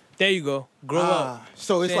 there you go, grow up.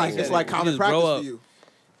 So it's Saying like that common you just grow practice up. for you.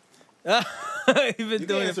 He been You doing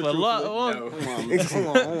can it for answer a lot. truthfully.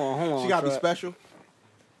 Hold on. She gotta be special.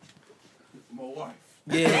 My wife.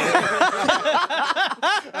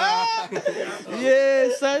 Yeah,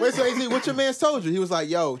 son. Wait, so AZ, what your man's told you? He was like,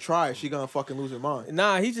 "Yo, try it. She gonna fucking lose her mind."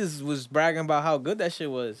 Nah, he just was bragging about how good that shit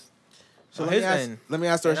was. So On let me his ask. end. Let me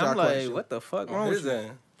ask her a And I'm shot like, question. what the fuck On wrong with his you?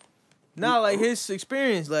 end. Nah, like his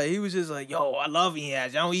experience, like he was just like, yo, I love eating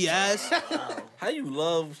ass. Y'all don't eat ass? How you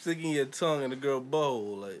love sticking your tongue in a girl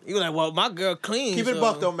bowl? Like, He was like, well, my girl clean. Keep it so-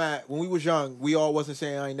 buck though, Matt. When we was young, we all wasn't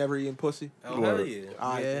saying I ain't never eating pussy. oh hell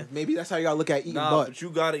yeah. Yeah. Maybe that's how you gotta look at eating Nah, butt. but you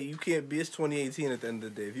got it. You can't be. It's 2018 at the end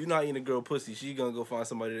of the day. If you're not eating a girl pussy, she gonna go find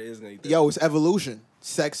somebody that is gonna eat that. Yo, it's evolution.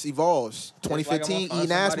 Sex evolves. It's like I'm 2015, gonna eating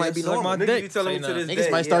find ass somebody might be to suck normal. my Niggas dick. be telling me Say to nah. this day.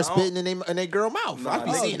 Niggas might start I don't- spitting in their girl mouth. Nah, I be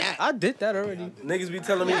niggas- seeing that. I did that already. Niggas be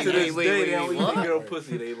telling me to Wait, this wait, day wait, they don't wait, eat what? a girl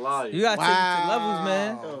pussy. They lie. You gotta take it to Wow. levels,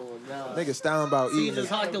 man. Oh, God. Niggas styling about So you eating just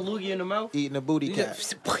hocked the loogie in the mouth? eating a booty You cat.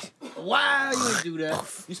 just- Wow, you didn't do that.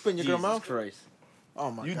 You spit in your girl Jesus mouth? Christ. Oh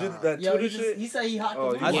my You god. did that Yo, Twitter he, just, shit. he said he hocked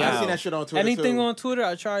Oh, the you- I loogie. seen that shit on Twitter Anything too. on Twitter,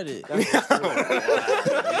 I tried it.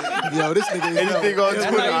 Yo, this nigga. Anything on That's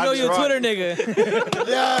Twitter, how you know I you're a tried. Twitter nigga.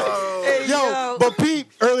 Yeah. Yo, but Pete,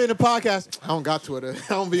 early in the podcast, I don't got Twitter.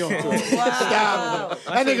 I don't be on Twitter. Wow.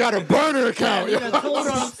 That nigga got a burner account. He done told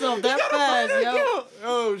on himself that fast, yo.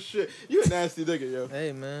 Oh shit, you a nasty nigga, yo.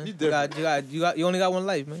 Hey man, You you only got one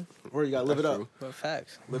life, man. Where you gotta live it up. For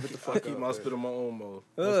facts. Live it the I fuck keep up. my man. spit on my own mode.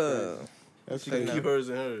 Ugh. That's She can crazy. keep hers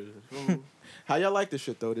and hers. How y'all like this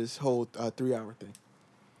shit though? This whole 3-hour thing.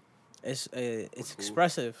 It's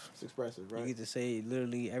expressive. It's expressive, You right? get to say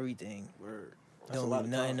literally everything. Word. That's a Don't lot leave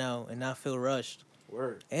of nothing time. out and not feel rushed.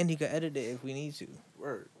 Word. And he can edit it if we need to.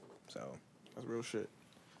 Word. So That's real shit.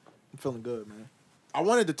 I'm feeling good, man. I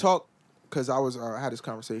wanted to talk because I had this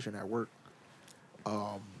conversation at work.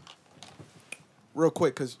 Real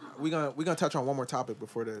quick, because we gonna touch on one more topic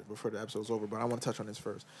before the episode's over, but I want to touch on this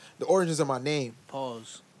first. The origins of my name.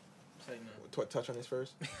 pause. Say no. Touch on this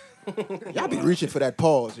first. Y'all be reaching for that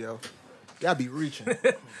pause, yo. Y'all be reaching.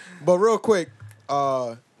 But real quick,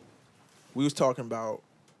 we was talking about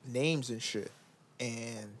names and shit,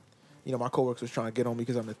 and you know my coworkers was trying to get on me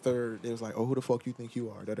because I'm the third. They was like, "Oh, who the fuck you think you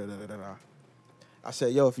are?" Da da da da da. da. I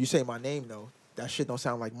said, "Yo, if you say my name though, that shit don't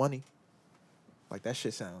sound like money. Like that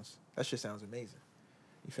shit sounds amazing.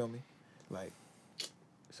 You feel me? Like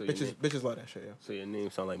So your, bitches love that shit, yo. so your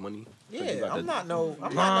name sound like money? Yeah, I'm not no.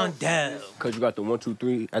 Mondale. Cause you got the 1, 2,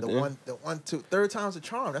 3 at the, end. The one, two, third time's a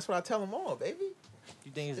charm. That's what I tell them all, baby.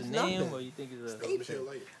 You think it's a It's name nothing. or you think it's a I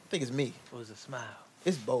think it's me. or it's a smile?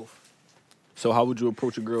 It's both. So how would you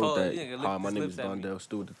approach a girl Oh, with that? yeah, lick Hi, my his name lips is at me. Dondell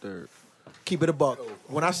Stewart III. Keep it a buck.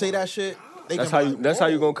 When I say that shit, they That's gonna how be you. like, That's how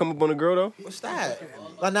you "Whoa, gonna come up on a girl though. What's that?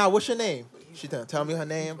 Like now, what's your name? She gonna tell me her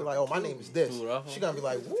name. Be like, oh, my name is this. Dude, She gonna be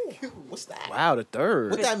like, woo, what's that? Wow, the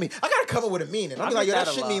third. What that mean? I gotta come up with a meaning. I'll be I like, yo, get that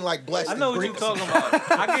that a shit lot. mean like blessed. I know in what you're Greek or talking something.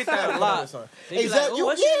 about. I get that a lot. They Hey, be Zell, like, you, "Ooh,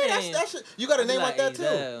 what's yeah, your that's name?" that shit. You got a I be name like that too.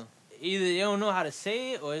 Ezell. Either you don't know how to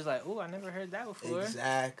say it or it's like, oh, I never heard that before.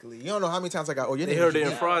 Exactly. You don't know how many times I got. Oh, your They name heard is it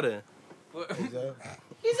in Ezell. Friday. Ezell.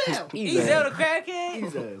 Ezell the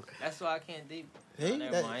crackhead? That's why I can't date. Hey,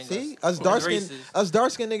 never that- mind, I ain't see, gonna- us dark skin,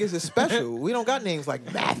 racist. niggas is special. We don't got names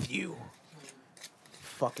like Matthew.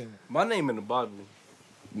 Fucking My name in the Bible.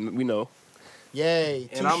 We know. yay,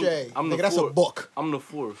 And I'm touche. the Nigga, that's a fourth. book. I'm the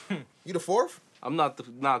fourth. You the fourth? I'm not the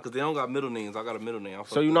because they don't got middle names. I got a middle name. I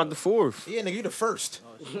So you're not the fourth. Yeah, nigga, you the first.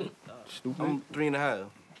 Stupid. I'm 3.5.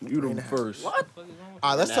 You the first. What? All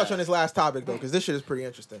right, let's touch on this last topic though, because this shit is pretty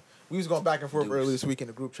interesting. We was going back and forth earlier this week in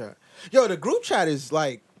the group chat. Yo, the group chat is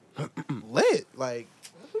like lit. Like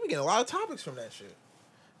we be getting a lot of topics from that shit.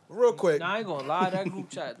 Real quick, Nah, I ain't gonna lie, that group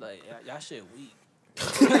chat, like, y'all shit weak.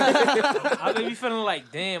 I be feeling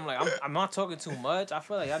like, damn, like, I'm not talking too much. I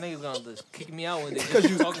feel like y'all niggas gonna just kick me out when they because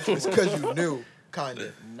you, talking too it's much. because you knew, kind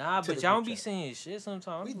of. Nah, to but the y'all group don't be chat. saying shit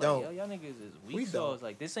sometimes. We I'm don't. Like, yo, y'all niggas is We weak don't. sauce.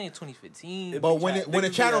 Like, this ain't 2015. But when the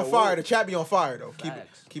niggas chat be on at fire, work. the chat be on fire though.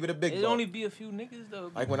 Facts. Keep it a big. It buck. only be a few niggas,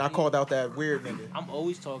 though. Like when I called out that weird nigga. I'm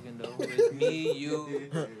always talking, though. It's me, you.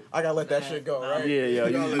 I gotta let that shit go, right? Yeah, yeah.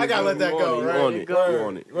 I gotta let that go, You right? on it. You Word,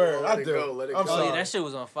 on it. Word, I Let it do. go, let it I'm go. Oh, sorry. yeah, that shit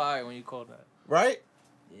was on fire when you called that. Right?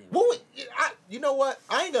 Yeah. What would, you know what?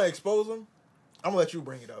 I ain't gonna expose him. I'm gonna let you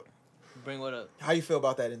bring it up. Bring what up? How you feel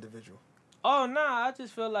about that individual? Oh, nah, I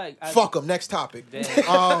just feel like. Fuck him. Next topic. Damn. This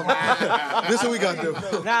is what we gonna do.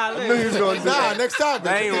 Nah, look. Nah, next topic.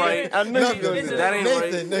 That ain't right. I knew you Nothing. was Listen, That ain't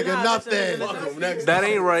Nathan, right. nigga, Nah, nothing. listen. That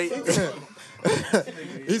ain't right.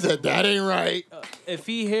 He said that ain't right. If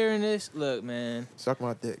he hearing this, look, man. Suck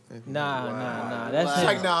my dick. Nah. That's It's him.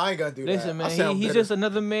 like, nah, I ain't gonna do that. Listen, I sound man, he's bitter. just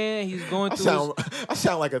another man. He's going I through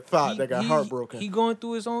sound like a thought that got heartbroken. He going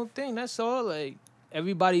through his own thing. That's all. Like,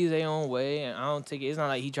 everybody's their own way, and I don't take it. It's not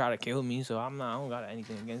like he tried to kill me, so I don't got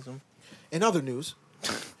anything against him. In other news,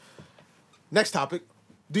 next topic.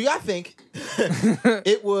 Do y'all think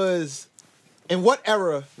it was, in what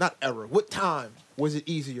time was it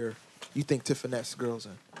easier, you think, to finesse girls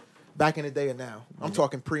in? Back in the day or now? I'm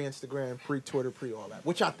talking pre-Instagram, pre-Twitter, pre-all that.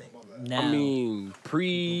 What y'all think? Now, I mean,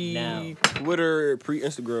 pre-Twitter,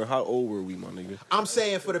 pre-Instagram, how old were we, my nigga? I'm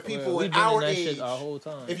saying for the people we in been in our that age, shit our whole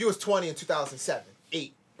time. if you was 20 in 2007,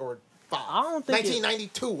 8, or 5, I don't think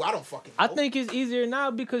 1992, I don't fucking know. I think it's easier now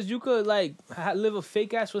because you could like live a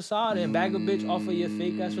fake ass facade and bag a bitch off of your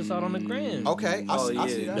fake ass facade on the gram. Okay, I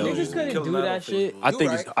see that. no. Niggas couldn't Killing do that that on shit. I You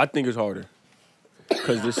think right. I think it's harder.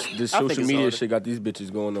 Cause this think social it's media harder. shit got these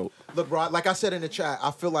bitches going up. Look, bro, like I said in the chat,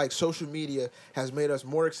 I feel like social media has made us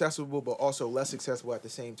more accessible, but also less accessible at the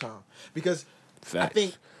same time. Because Facts. I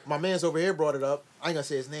think my man's over here brought it up. I ain't gonna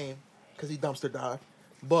say his name because he dumpster dived,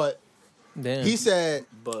 but Damn. he said,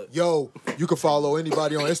 But "Yo, you can follow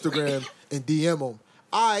anybody on Instagram and DM them."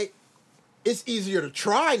 It's easier to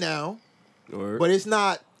try now, Or but it's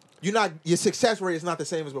not. Your success rate is not the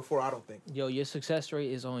same as before. I don't think. Yo, your success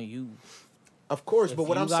rate is on you. Of course, If but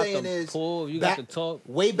what you I'm got saying the is, pull, you back- got the talk.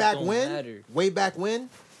 way it back don't when, matter.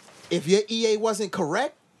 if your EA wasn't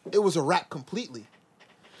correct, it was a wrap completely.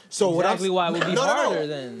 So what I'm Exactly why it would be No, no, no. harder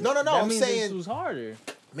then. No, That I'm means saying this was harder.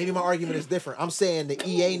 maybe my argument is different. I'm saying the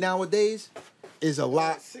EA nowadays is a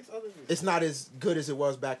lot. It's not as good as it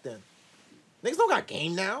was back then. Niggas don't got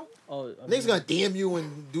game now. Oh, Niggas gonna DM you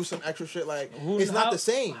and do some extra shit like it's how- not the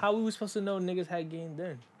same. How we was supposed to know niggas had game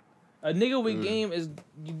then? A nigga with game is.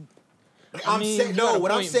 I'm mean, saying you got no. a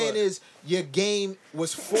What I'm point, saying but- is your game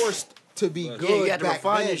was forced to be good. yeah, you had to back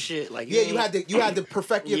refine then. your shit. Like Yeah, you had to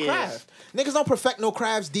perfect your Yeah. craft. Niggas don't perfect no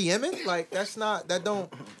crafts DMing. Like that's not that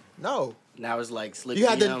don't no. Now it's like slick You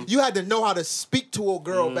had DM. to know how to speak to a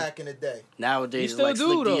girl back in the day. Nowadays You it's still like do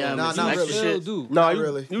slick though. DM. Nah, and not some extra really. Still shit. do. no, Not you,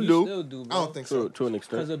 really. you You do still do, I bro. don't think so. to an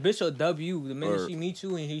Because extent. a bitch will W the minute Or- she meets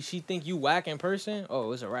you and she think you whack in person.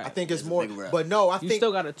 Oh, it's a wrap. I think it's It's a more big rap. but no, I you think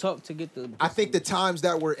still gotta talk to get the. I think the times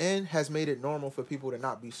that we're in has made it normal for people to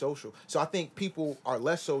not be social. So I think people are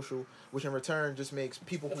less social, which in return just makes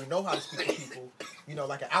people who know how to speak to people,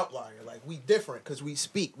 like an outlier. Like we different because we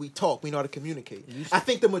speak, we talk, we know how to communicate. I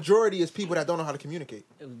think the majority is people that don't know how to communicate.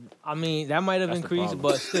 I mean, that might have That's the increased, problem.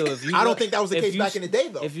 but still, if you. I don't think that was the if case you back in the day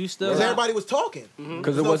though. If you still. Because everybody was talking.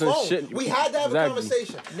 Because There's it wasn't phone. shit. We had to have a Exactly.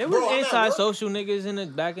 conversation. There was Bro, I'm at work. antisocial niggas in the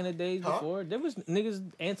back in the days Huh? before. There was niggas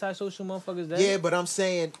antisocial motherfuckers there. Yeah, but I'm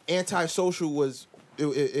saying antisocial was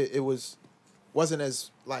it wasn't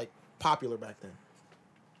as like popular back then.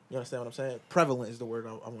 You understand what I'm saying? Prevalent is the word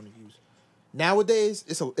I want to use. Nowadays,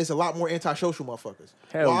 it's a lot more antisocial motherfuckers.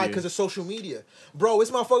 Hell Why? yeah. Because of social media. Bro,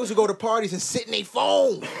 it's motherfuckers who go to parties and sit in their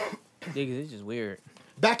phone. Niggas, it's just weird.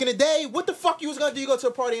 Back in the day, what the fuck you was gonna do? You go to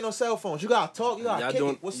a party, ain't no cell phones. You gotta talk, you gotta Y'all kick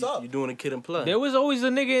doing, it. What's up? You doing a kid and play. There was always a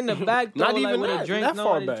nigga in the back though, Not like even with a that- drink, that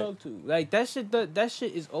far nobody to back. talk to. Like that shit. That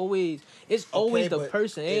shit is always. It's always the but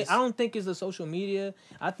person. it's- I don't think it's the social media.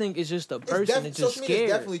 I think it's just the It's person. It's just social media scared.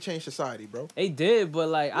 definitely changed society, bro. They did, but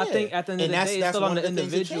like I Yeah. think at the end of And the that's- day, it's that's still on one the of the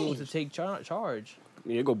things that individual to changed. take charge.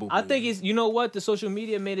 Yeah, go boo. I think it's you know what the social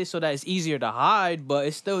media made it so that it's easier to hide, but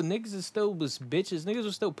it's still niggas is still was bitches. Niggas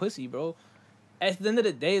was still pussy, bro. At the end of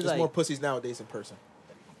the day, it's There's like more pussies nowadays in person.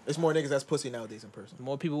 There's more niggas that's pussy nowadays in person.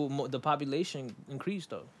 more people, the population increased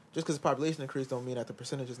though. Just because the population increased don't mean that the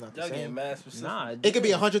percentage is not the Y'all getting same. mad specific. Nah, It could be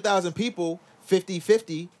 100,000 people,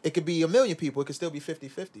 50-50. It could be 1 million people. It could still be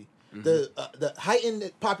 50-50. The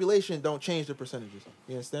heightened population don't change the percentages.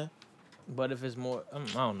 You understand? But if it's more, I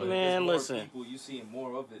don't know. Man, More listen. people, you seeing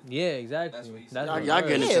more of it. Yeah, exactly. That's what he That's said. what Y'all it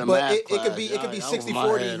getting is. into Yeah, the but math it could class. be Y'all over my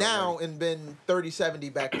 60-40 head now already. and been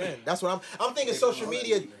 30-70 back then. That's what I'm thinking. Social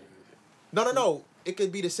media. No. It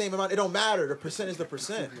could be the same amount. It don't matter. The percent is the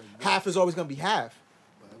percent. Half is always gonna be half.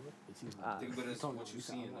 Think about it as what you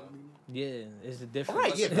seeing though. Yeah, it's the difference. All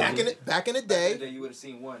right. Yeah. Back in the Back in the day. day, you would have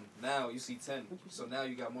seen one. Now you see 10. So now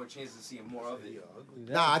you got more chances of seeing more of it.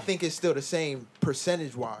 Nah, I think it's still the same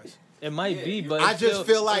percentage wise. It might Yeah, be, you- but I it's just still,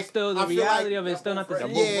 feel like- it's still the I feel reality like- of it. It's still not the same.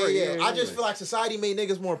 Yeah. I just feel like society made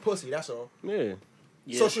niggas more pussy. That's all. Yeah.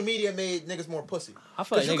 Yeah. Social media made niggas more pussy. I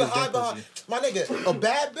feel like you can niggas hide been behind my nigga. A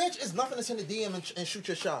bad bitch is nothing to send a DM and shoot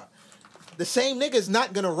your shot. The same nigga's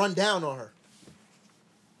not gonna run down on her.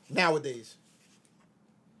 Nowadays.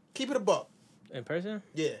 Keep it a buck. in person.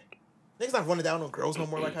 Yeah. Niggas not running down on girls no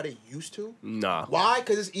more like how they used to. Nah. Why?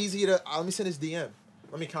 Because it's easy to. Let me send this DM.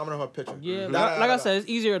 Let me comment on her picture. Yeah, Nah, like I nah. said, it's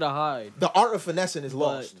easier to hide. The art of finessing is But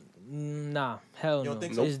lost. nah, hell You no. don't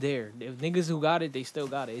think so? It's there. If niggas who got it, they still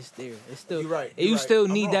got it. It's there. It's still. You right, and you you right. still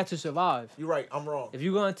I'm need wrong. that to survive. You're right. I'm wrong. If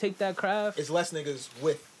you're gonna take that craft, It's less niggas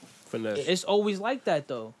with Finesse. It's always like that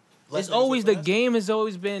though. Less It's niggas always with the finesse? game has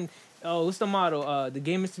always been. Oh, what's the motto? The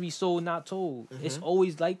game is to be sold, not told. It's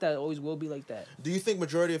always like that. Always will be like that. Do you think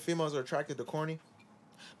majority of females are attracted to corny?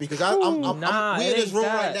 Because Nah, we it in this ain't room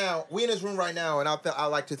that. right now. We in this room right now, and I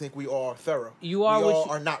like to think we are thorough. You are we what all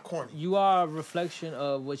you- are not corny. You are a reflection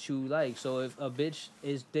of what you like. So if a bitch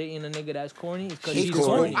is dating a nigga that's corny, it's because Hate he's this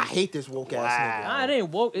corny. woke, I hate this woke ass nigga. Nah, it ain't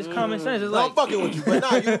woke. It's common sense. It's No, like I'm fucking with you, but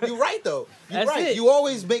nah, you right though. You That's right. it. You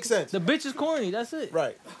always make sense. the bitch is corny. That's it.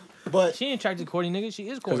 Right, but She ain't attracted to corny niggas. She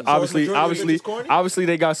is corny. Because obviously, majority of bitches corny? obviously,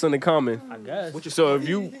 they got something in common. I guess. which is So if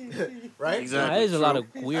you right. Nah, Exactly. there's a lot of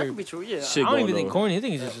That could weird. be true. Yeah. shit I don't going even think on. corny. I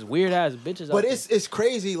think it's just weird ass bitches. But out it's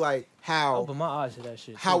crazy like there. how Open my eyes to that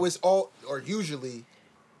shit. how too. it's all or usually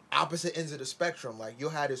opposite ends of the spectrum. Like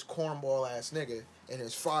you'll have this cornball ass nigga and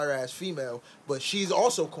this fire ass female, but she's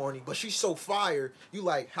also corny, but she's so fire. You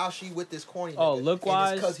like how she with this corny nigga? Oh,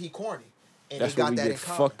 look-wise? because he corny, and That's they what got we that in get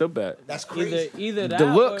common. fucked up at. That's crazy. Either that The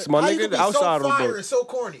looks, or, my How you nigga, can be the outside so of the fire book. and so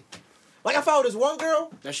corny? Like I found this one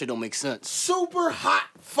girl, That shit don't make sense. super hot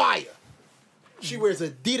fire. She wears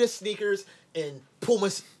Adidas sneakers and Puma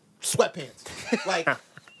sweatpants. Like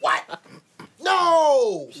what?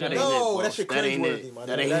 No, That ain't it, no, boss. that shit That ain't cringeworthy, it. my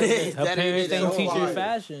That nigga. ain't That it. is- her That parents ain't didn't so teach her fire.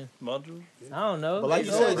 fashion. Module. I don't know. But like They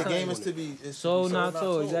you know said, the it. game is to be So not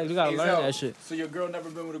so. Exactly. You gotta Hey, learn Zell, that shit. So your girl never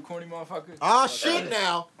been with a corny motherfucker? Ah shit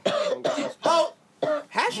now. Oh,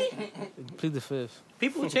 has she? Plead the fifth.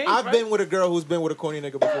 People change. I've right? been with a girl who's been with a corny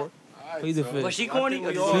nigga before. Plead the fifth. Was she corny?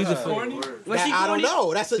 we all Plead the have. fifth. Corny? Was she That, I don't corny?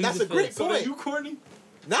 know. That's a Please great defend. So point. then you corny?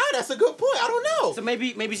 Nah, that's a good point. I don't know. So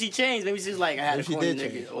maybe she changed. Maybe she's like I had Maybe a she corny did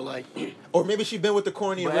nigga, change. or like Or maybe she been with the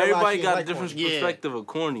corny. But and realized everybody she got ain't a like different corny. Yeah. perspective of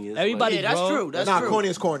corny. It's Everybody- yeah, that's bro. true. That's Nah, true. corny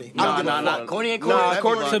is corny. I don't give a Nah. fuck. Corny ain't corny. Nah, to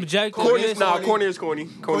corny- everybody. Subjective. Corny It is is. Nah, corny. corny is corny.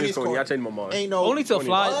 Corny is is corny. corny. I changed my mind. Ain't no Only to corny.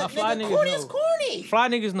 fly. What? Fly Nigga, niggas corny know. is corny. Fly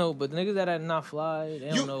niggas know, but the niggas that are not fly, they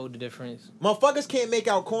You- don't know the difference. Motherfuckers can't make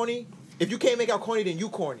out corny. If you can't make out corny, then you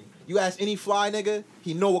corny. You ask any fly nigga,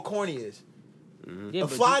 he know what corny is. Yeah, A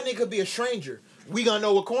but fly nigga could be a stranger. We gonna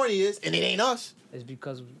know what corny is, and it ain't us. it's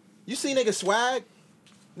because You see niggas swag,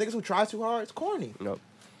 niggas who try too hard, it's corny. Nope.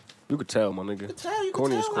 You could tell, my nigga. You can tell, you can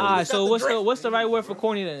Corny is tell. corny. Alright, It's so got drip. what's the right word for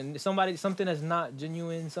corny then? Something that's not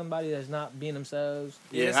genuine, somebody that's not being themselves.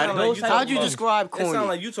 Yeah, it Yeah, sound how like do you how'd you talking describe about- It sound corny?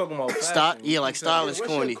 like you talking about Style, fashion. yeah, like stylish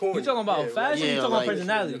corny. You talking about fashion? Yeah, you talking like- about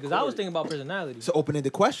personality? Because I was thinking about personality. It's an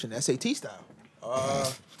open-ended question, SAT style.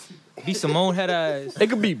 Be Simone head ass. It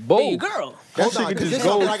could be both. Hey, girl. That Hold shit on, could 'cause just this go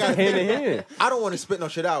something I gotta hand in think. hand. I don't want to spit no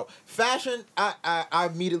shit out. Fashion, I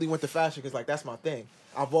immediately went to fashion because like that's my thing.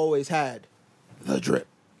 I've always had the drip.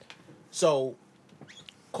 So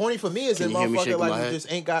corny for me is a Can you hear me motherfucker shaking like my who head?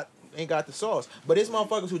 just ain't got the sauce. But it's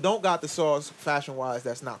motherfuckers who don't got the sauce fashion wise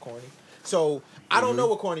that's not corny. So I don't know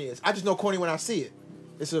what corny is. I just know corny when I see it.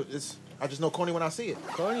 I just know corny when I see it.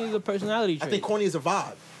 Corny is a personality I trait. think corny is a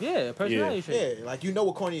vibe. Yeah, personality trait. Yeah, like you know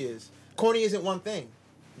what corny is. Corny isn't one thing.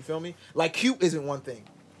 You feel me? Like cute isn't one thing.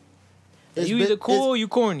 It's You been- either cool it's- or you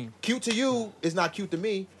corny. Cute to you is not cute to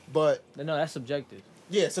me, but No, that's subjective.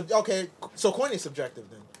 yeah, okay. So corny is subjective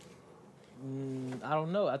then. I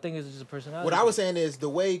don't know. I think it's just a personality. What I was saying is the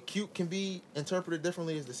way cute can be interpreted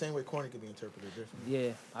differently is the same way corny can be interpreted differently.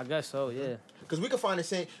 Yeah, I guess so. Yeah. Because we could find the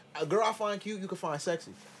same. A girl I find cute, you could find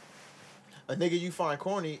sexy. A nigga you find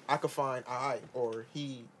corny, I could find alright, or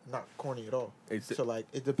he not corny at all. It's- So like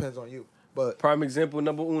it depends on you. But Prime example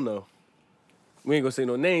number uno. We ain't gonna say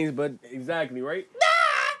no names, but exactly, right?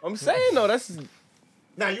 Nah! I'm saying though, that's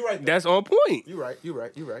nah, you right. that's on point. You right. You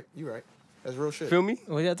right. You right. You right. That's real shit. Feel me?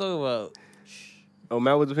 What y'all talking about? Oh,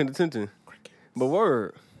 man wasn't paying attention. But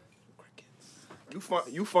word.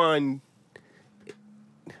 You find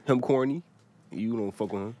him corny. You don't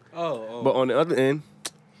fuck with him. Oh. But on the other end,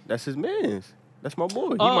 that's his man's. That's my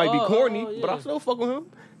boy. He might be corny, but I yeah. still fuck with him.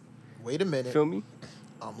 Wait a minute. Feel me?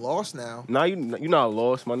 I'm lost now. Now you not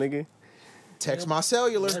lost, my nigga. Text my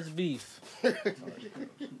cellular. That's beef.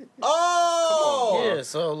 Oh! Yeah,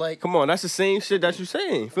 so like Come on, that's the same shit that you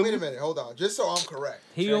saying. Feel Wait me? a minute. Hold on. Just so I'm correct.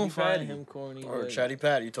 He Chatty don't find Patty. him corny. or but- Chatty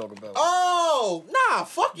Patty you talk about. Oh! Nah,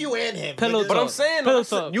 fuck you and him. Pillow nigga. But I'm talk. saying, Pillow that's-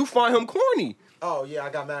 talk. you find him corny. Oh, yeah, I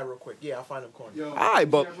got mad real quick. Yeah, I find him corny. All right,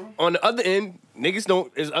 but on the other end, niggas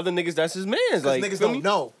don't. Is other niggas that's his man's. Because Like niggas feel don't me?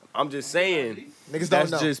 know. I'm just saying. Niggas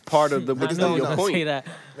That's don't know. just part of the I Niggas know don't you know. gonna point. say that.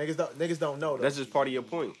 Niggas don't know though. That's just part of your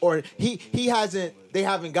point. Or he hasn't. They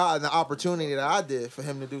haven't gotten the opportunity that I did for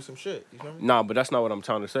him to do some shit. You feel me? Nah, but that's not what I'm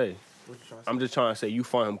trying to say. What you trying to say? I'm just trying to say you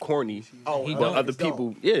find him corny, Oh, He but don't. other niggas don't.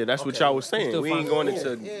 people, yeah, that's what Okay. y'all was saying. still We ain't find going him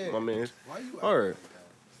into Yeah. my man's. Why you All right.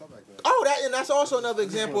 Oh, that's also another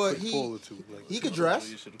example. He could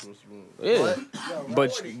dress. Yeah.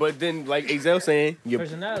 But then, like Azel saying, your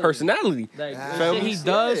personality. Like Feel shit me? he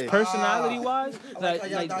does Yeah. personality wise. like how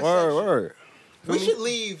y'all Like dissect Word. We should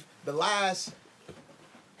leave the last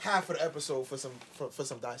half of the episode for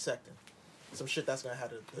some dissecting. Some shit that's gonna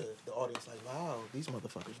have the audience like, wow, these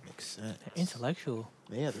motherfuckers make sense. intellectual.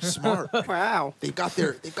 Yeah, they're smart. Wow. They got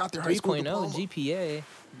their high school 3.0 diploma. GPA.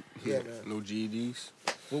 Yeah, man. No GEDs.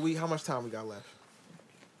 How much time we got left?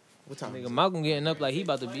 What time? Nigga is it? Malcolm getting up like he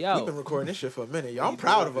about to be We've out. been recording this shit for a minute, yo. I'm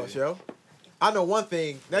proud of us, yo. I know one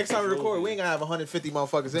thing. Next time we record, we ain't gonna have 150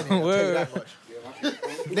 motherfuckers in here. I'll tell you that much.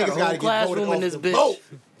 Niggas gotta get voted classroom off in this the bitch. boat.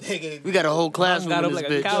 Nigga. We got a whole classroom got in up this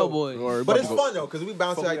like a bitch. cowboy. But it's fun though, cause we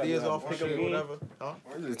bounce ideas off, pick up whatever. Huh?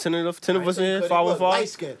 10 of us in here, Look, 5 on 5. light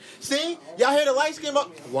skin. See, y'all hear the light skin?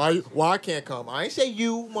 Why I can't come? I ain't say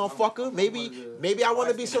you, motherfucker. Maybe I want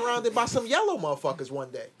to be surrounded by some yellow motherfuckers one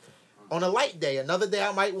day. On a light day, another day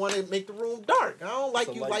I might want to make the room dark. I don't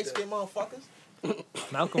like you light skin motherfuckers.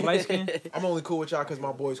 Malcolm light skin. I'm only cool with y'all because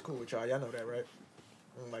my boy's cool with y'all. Y'all know that, right?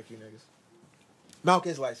 I don't like you niggas.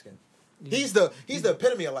 Malcolm is light skin. He's the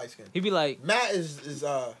epitome of light skin. He be like, Matt is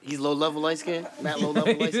He's low level light skin. Matt low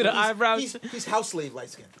level light he's skin. the eyebrows. he's house slave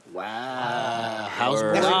light skin. Wow. House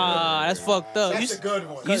Word. boy. Ah, that's fucked up. That's a good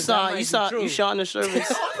one. You saw might be true. you shot in the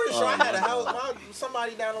service. I'm pretty sure I had a house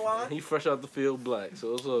somebody down the line. He fresh out the field black,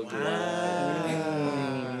 so it's all good.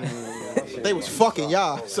 They was fucking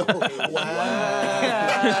y'all. So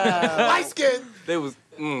light skin. They was,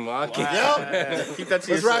 I can't. Yep. Keep that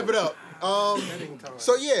to Let's yourself. wrap it up.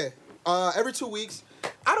 So yeah, every 2 weeks.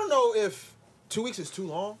 I don't know if 2 weeks is too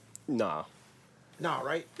long. Nah. Nah,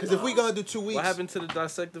 right? Because if we gonna do 2 weeks, What happened to the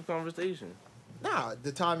dissective conversation? nah,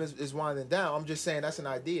 the time is winding down. I'm just saying that's an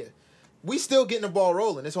idea. We still getting the ball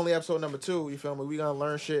rolling. It's only episode number 2. You feel me? We gonna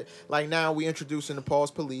learn shit. Like now, we introducing the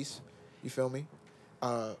Pause Police. You feel me?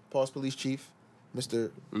 Pause Police Chief,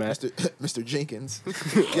 Mr. Jenkins.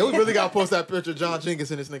 Yeah, we really gotta post that picture of John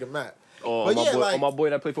Jenkins and this nigga Matt. Oh, But my yeah, boy, like- my boy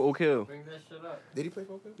that played for Oak Hill. Bring that shit up. Did he play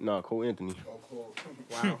for Oakland? Nah, Cole Anthony.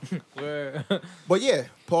 Wow. Where But yeah,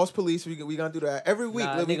 Pause Police. We gonna do that every week.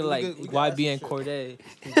 nah, We nigga like can add YB and some Corday.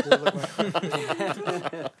 shit.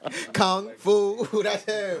 Kung Fu. That's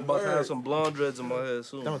him. I'm about to Word. have some blonde dreads in my head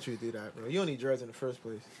soon. Don't you do that, bro. You don't need dreads in the first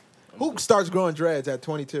place. Who starts growing dreads at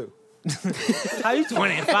 22? How you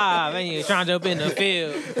 25 and you trying to jump in the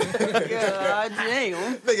field? God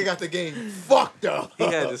damn. Nigga got the game fucked up. He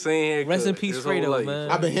had the same haircut. Rest in peace, his whole Fredo, life. man.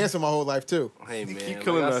 I've been handsome my whole life too. Hey man, Keep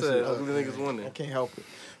killing like I that said, shit. ugly niggas I winning. can't help it.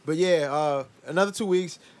 But yeah, another 2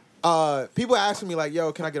 weeks. People are asking me like,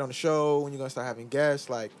 yo, can I get on the show? When you gonna start having guests?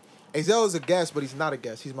 Like, Azel is a guest, but he's not a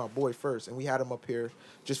guest. He's my boy first, and we had him up here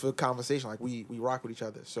just for a conversation. Like we rock with each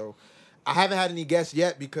other. So I haven't had any guests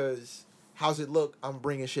yet because how's it look? I'm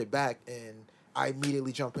bringing shit back, and I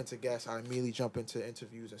immediately jump into guests. I immediately jump into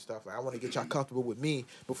interviews and stuff. Like I want to get y'all comfortable with me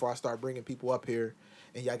before I start bringing people up here,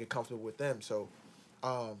 and y'all get comfortable with them. So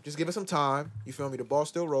just give it some time. You feel me? The ball's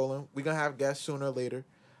still rolling. We're gonna have guests sooner or later.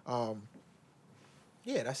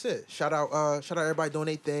 Yeah, that's it. Shout out everybody doing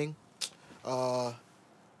their thing. Who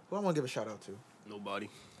I want to give a shout out to? Nobody.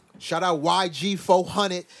 Shout out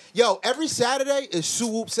YG400. Yo, every Saturday is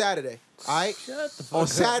Swoop Saturday. All right? On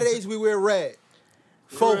Saturdays, we wear red.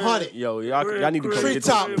 400. Yo, y'all need to come get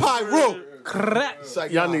Treetop, this. Pyro. It's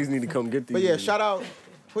like, Y'all nah. niggas need to come get these. But yeah, shout out.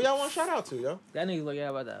 Who y'all want to shout out to, yo? That nigga like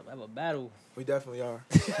about to have a battle. We definitely are.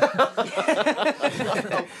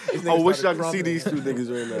 I wish y'all could see these two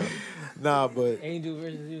niggas right now. Nah, but Angel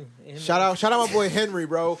versus you. Him shout out my boy Henry,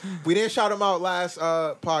 bro. We didn't shout him out last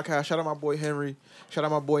podcast. Shout out my boy Henry. Shout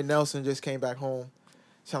out my boy Nelson. Just came back home.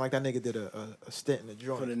 Sound like that nigga did a stint in the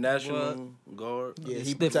joint. For the National Guard. Yeah, he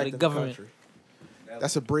Stiff for the protecting the government. country.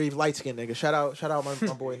 That's a brave light skinned nigga. Shout out my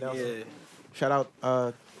boy Nelson. Yeah. Shout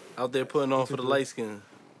out Out there putting on for the light skin.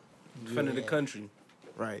 Defending the country.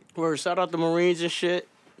 right. Word, shout out the Marines and shit.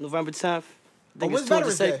 November 10th. when's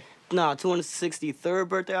Veterans Day? 263rd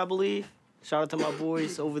birthday, I believe. Shout out to my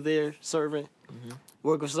boys over there serving.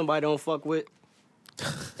 Work with somebody I don't fuck with.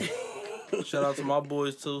 Shout out to my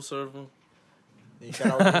boys too, serving. And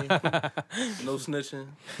shout out me. No snitching.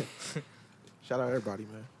 Shout out everybody,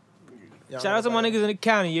 man. Shout out to my niggas in the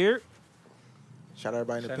county, yeah. Shout out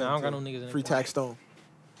everybody in the Shout out, I don't got pen, no too. niggas in the Free county. Tax Stone.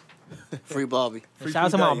 Free Bobby. Shout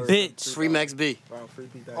out to my bitch. Free Max B. Wow, free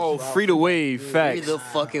Pete Tax. Oh, Wow. free the wave. Free Facts. the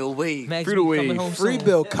fucking wave. Max Free B the coming wave. home Free soon.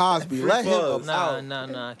 Bill Cosby. Let him Buzz. out.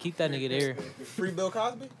 Nah. Keep that nigga there. Free Bill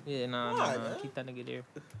Cosby? Yeah, nah. Why, man? Keep that nigga there.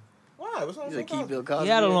 Why? What's wrong He's with a Bill keep Cosby? Bill Cosby. He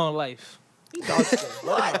had a long life. He dark skinned.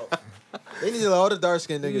 Let him out. They need to let all the dark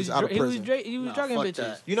skinned He was niggas out of dra- he was prison. dra- he was Nah, drugging fuck bitches.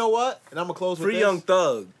 that. You know what? And I'm gonna close with Free this. Young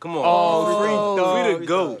Thug. Come on. Oh, free the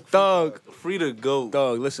GOAT. Thug. Free the GOAT.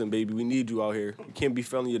 Thug, listen, baby, we need you out here. You can't be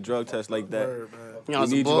failing your drug test like that. Word, man. You know, We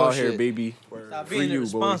some need you out here, bullshit. baby. Stop Free being you, boy.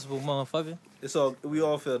 irresponsible, motherfucker. It's all we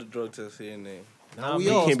all failed the drug test here and there. Now we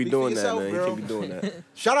You all can't be speak for doing that, yourself, man. You girl. can't be doing that.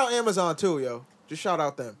 Shout out Amazon too, yo. Just shout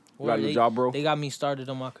out them. You got a new They- job, bro? They got me started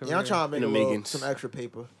on my career. Yeah, I'm trying to make In a the little, makings. some extra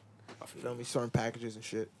paper. Feel me? Certain packages and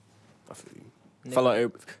shit. I feel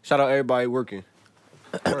you. Shout out everybody working.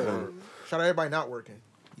 Word. Shout out everybody not working.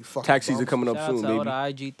 You fucking Tax season bums. coming up Shout soon, out to all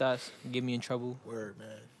baby. the IG thoughts get me in trouble. Word, man.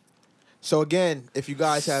 So again, if you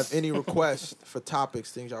guys have any requests for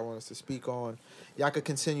topics, things y'all want us to speak on, y'all could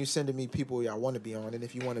continue sending me people y'all want to be on, and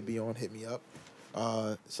if you want to be on, hit me up.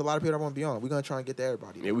 It's a lot of people that want to be on. We're gonna try and get to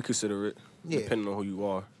everybody. Yeah, we consider it. Yeah. Depending on who you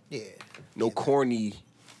are. Yeah. No corny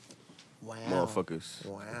Wow. motherfuckers.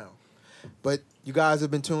 Wow. But you guys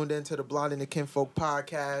have been tuned in to the Blonde and the Kinfolk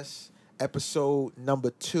podcast. Episode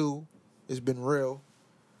number 2. It's been real.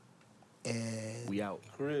 And We out.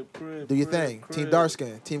 Crib. do your thing. Team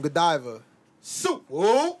Darskin, Team Godiva. Soup.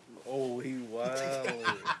 Whoa. Oh, he wild.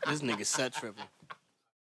 This nigga set tripping.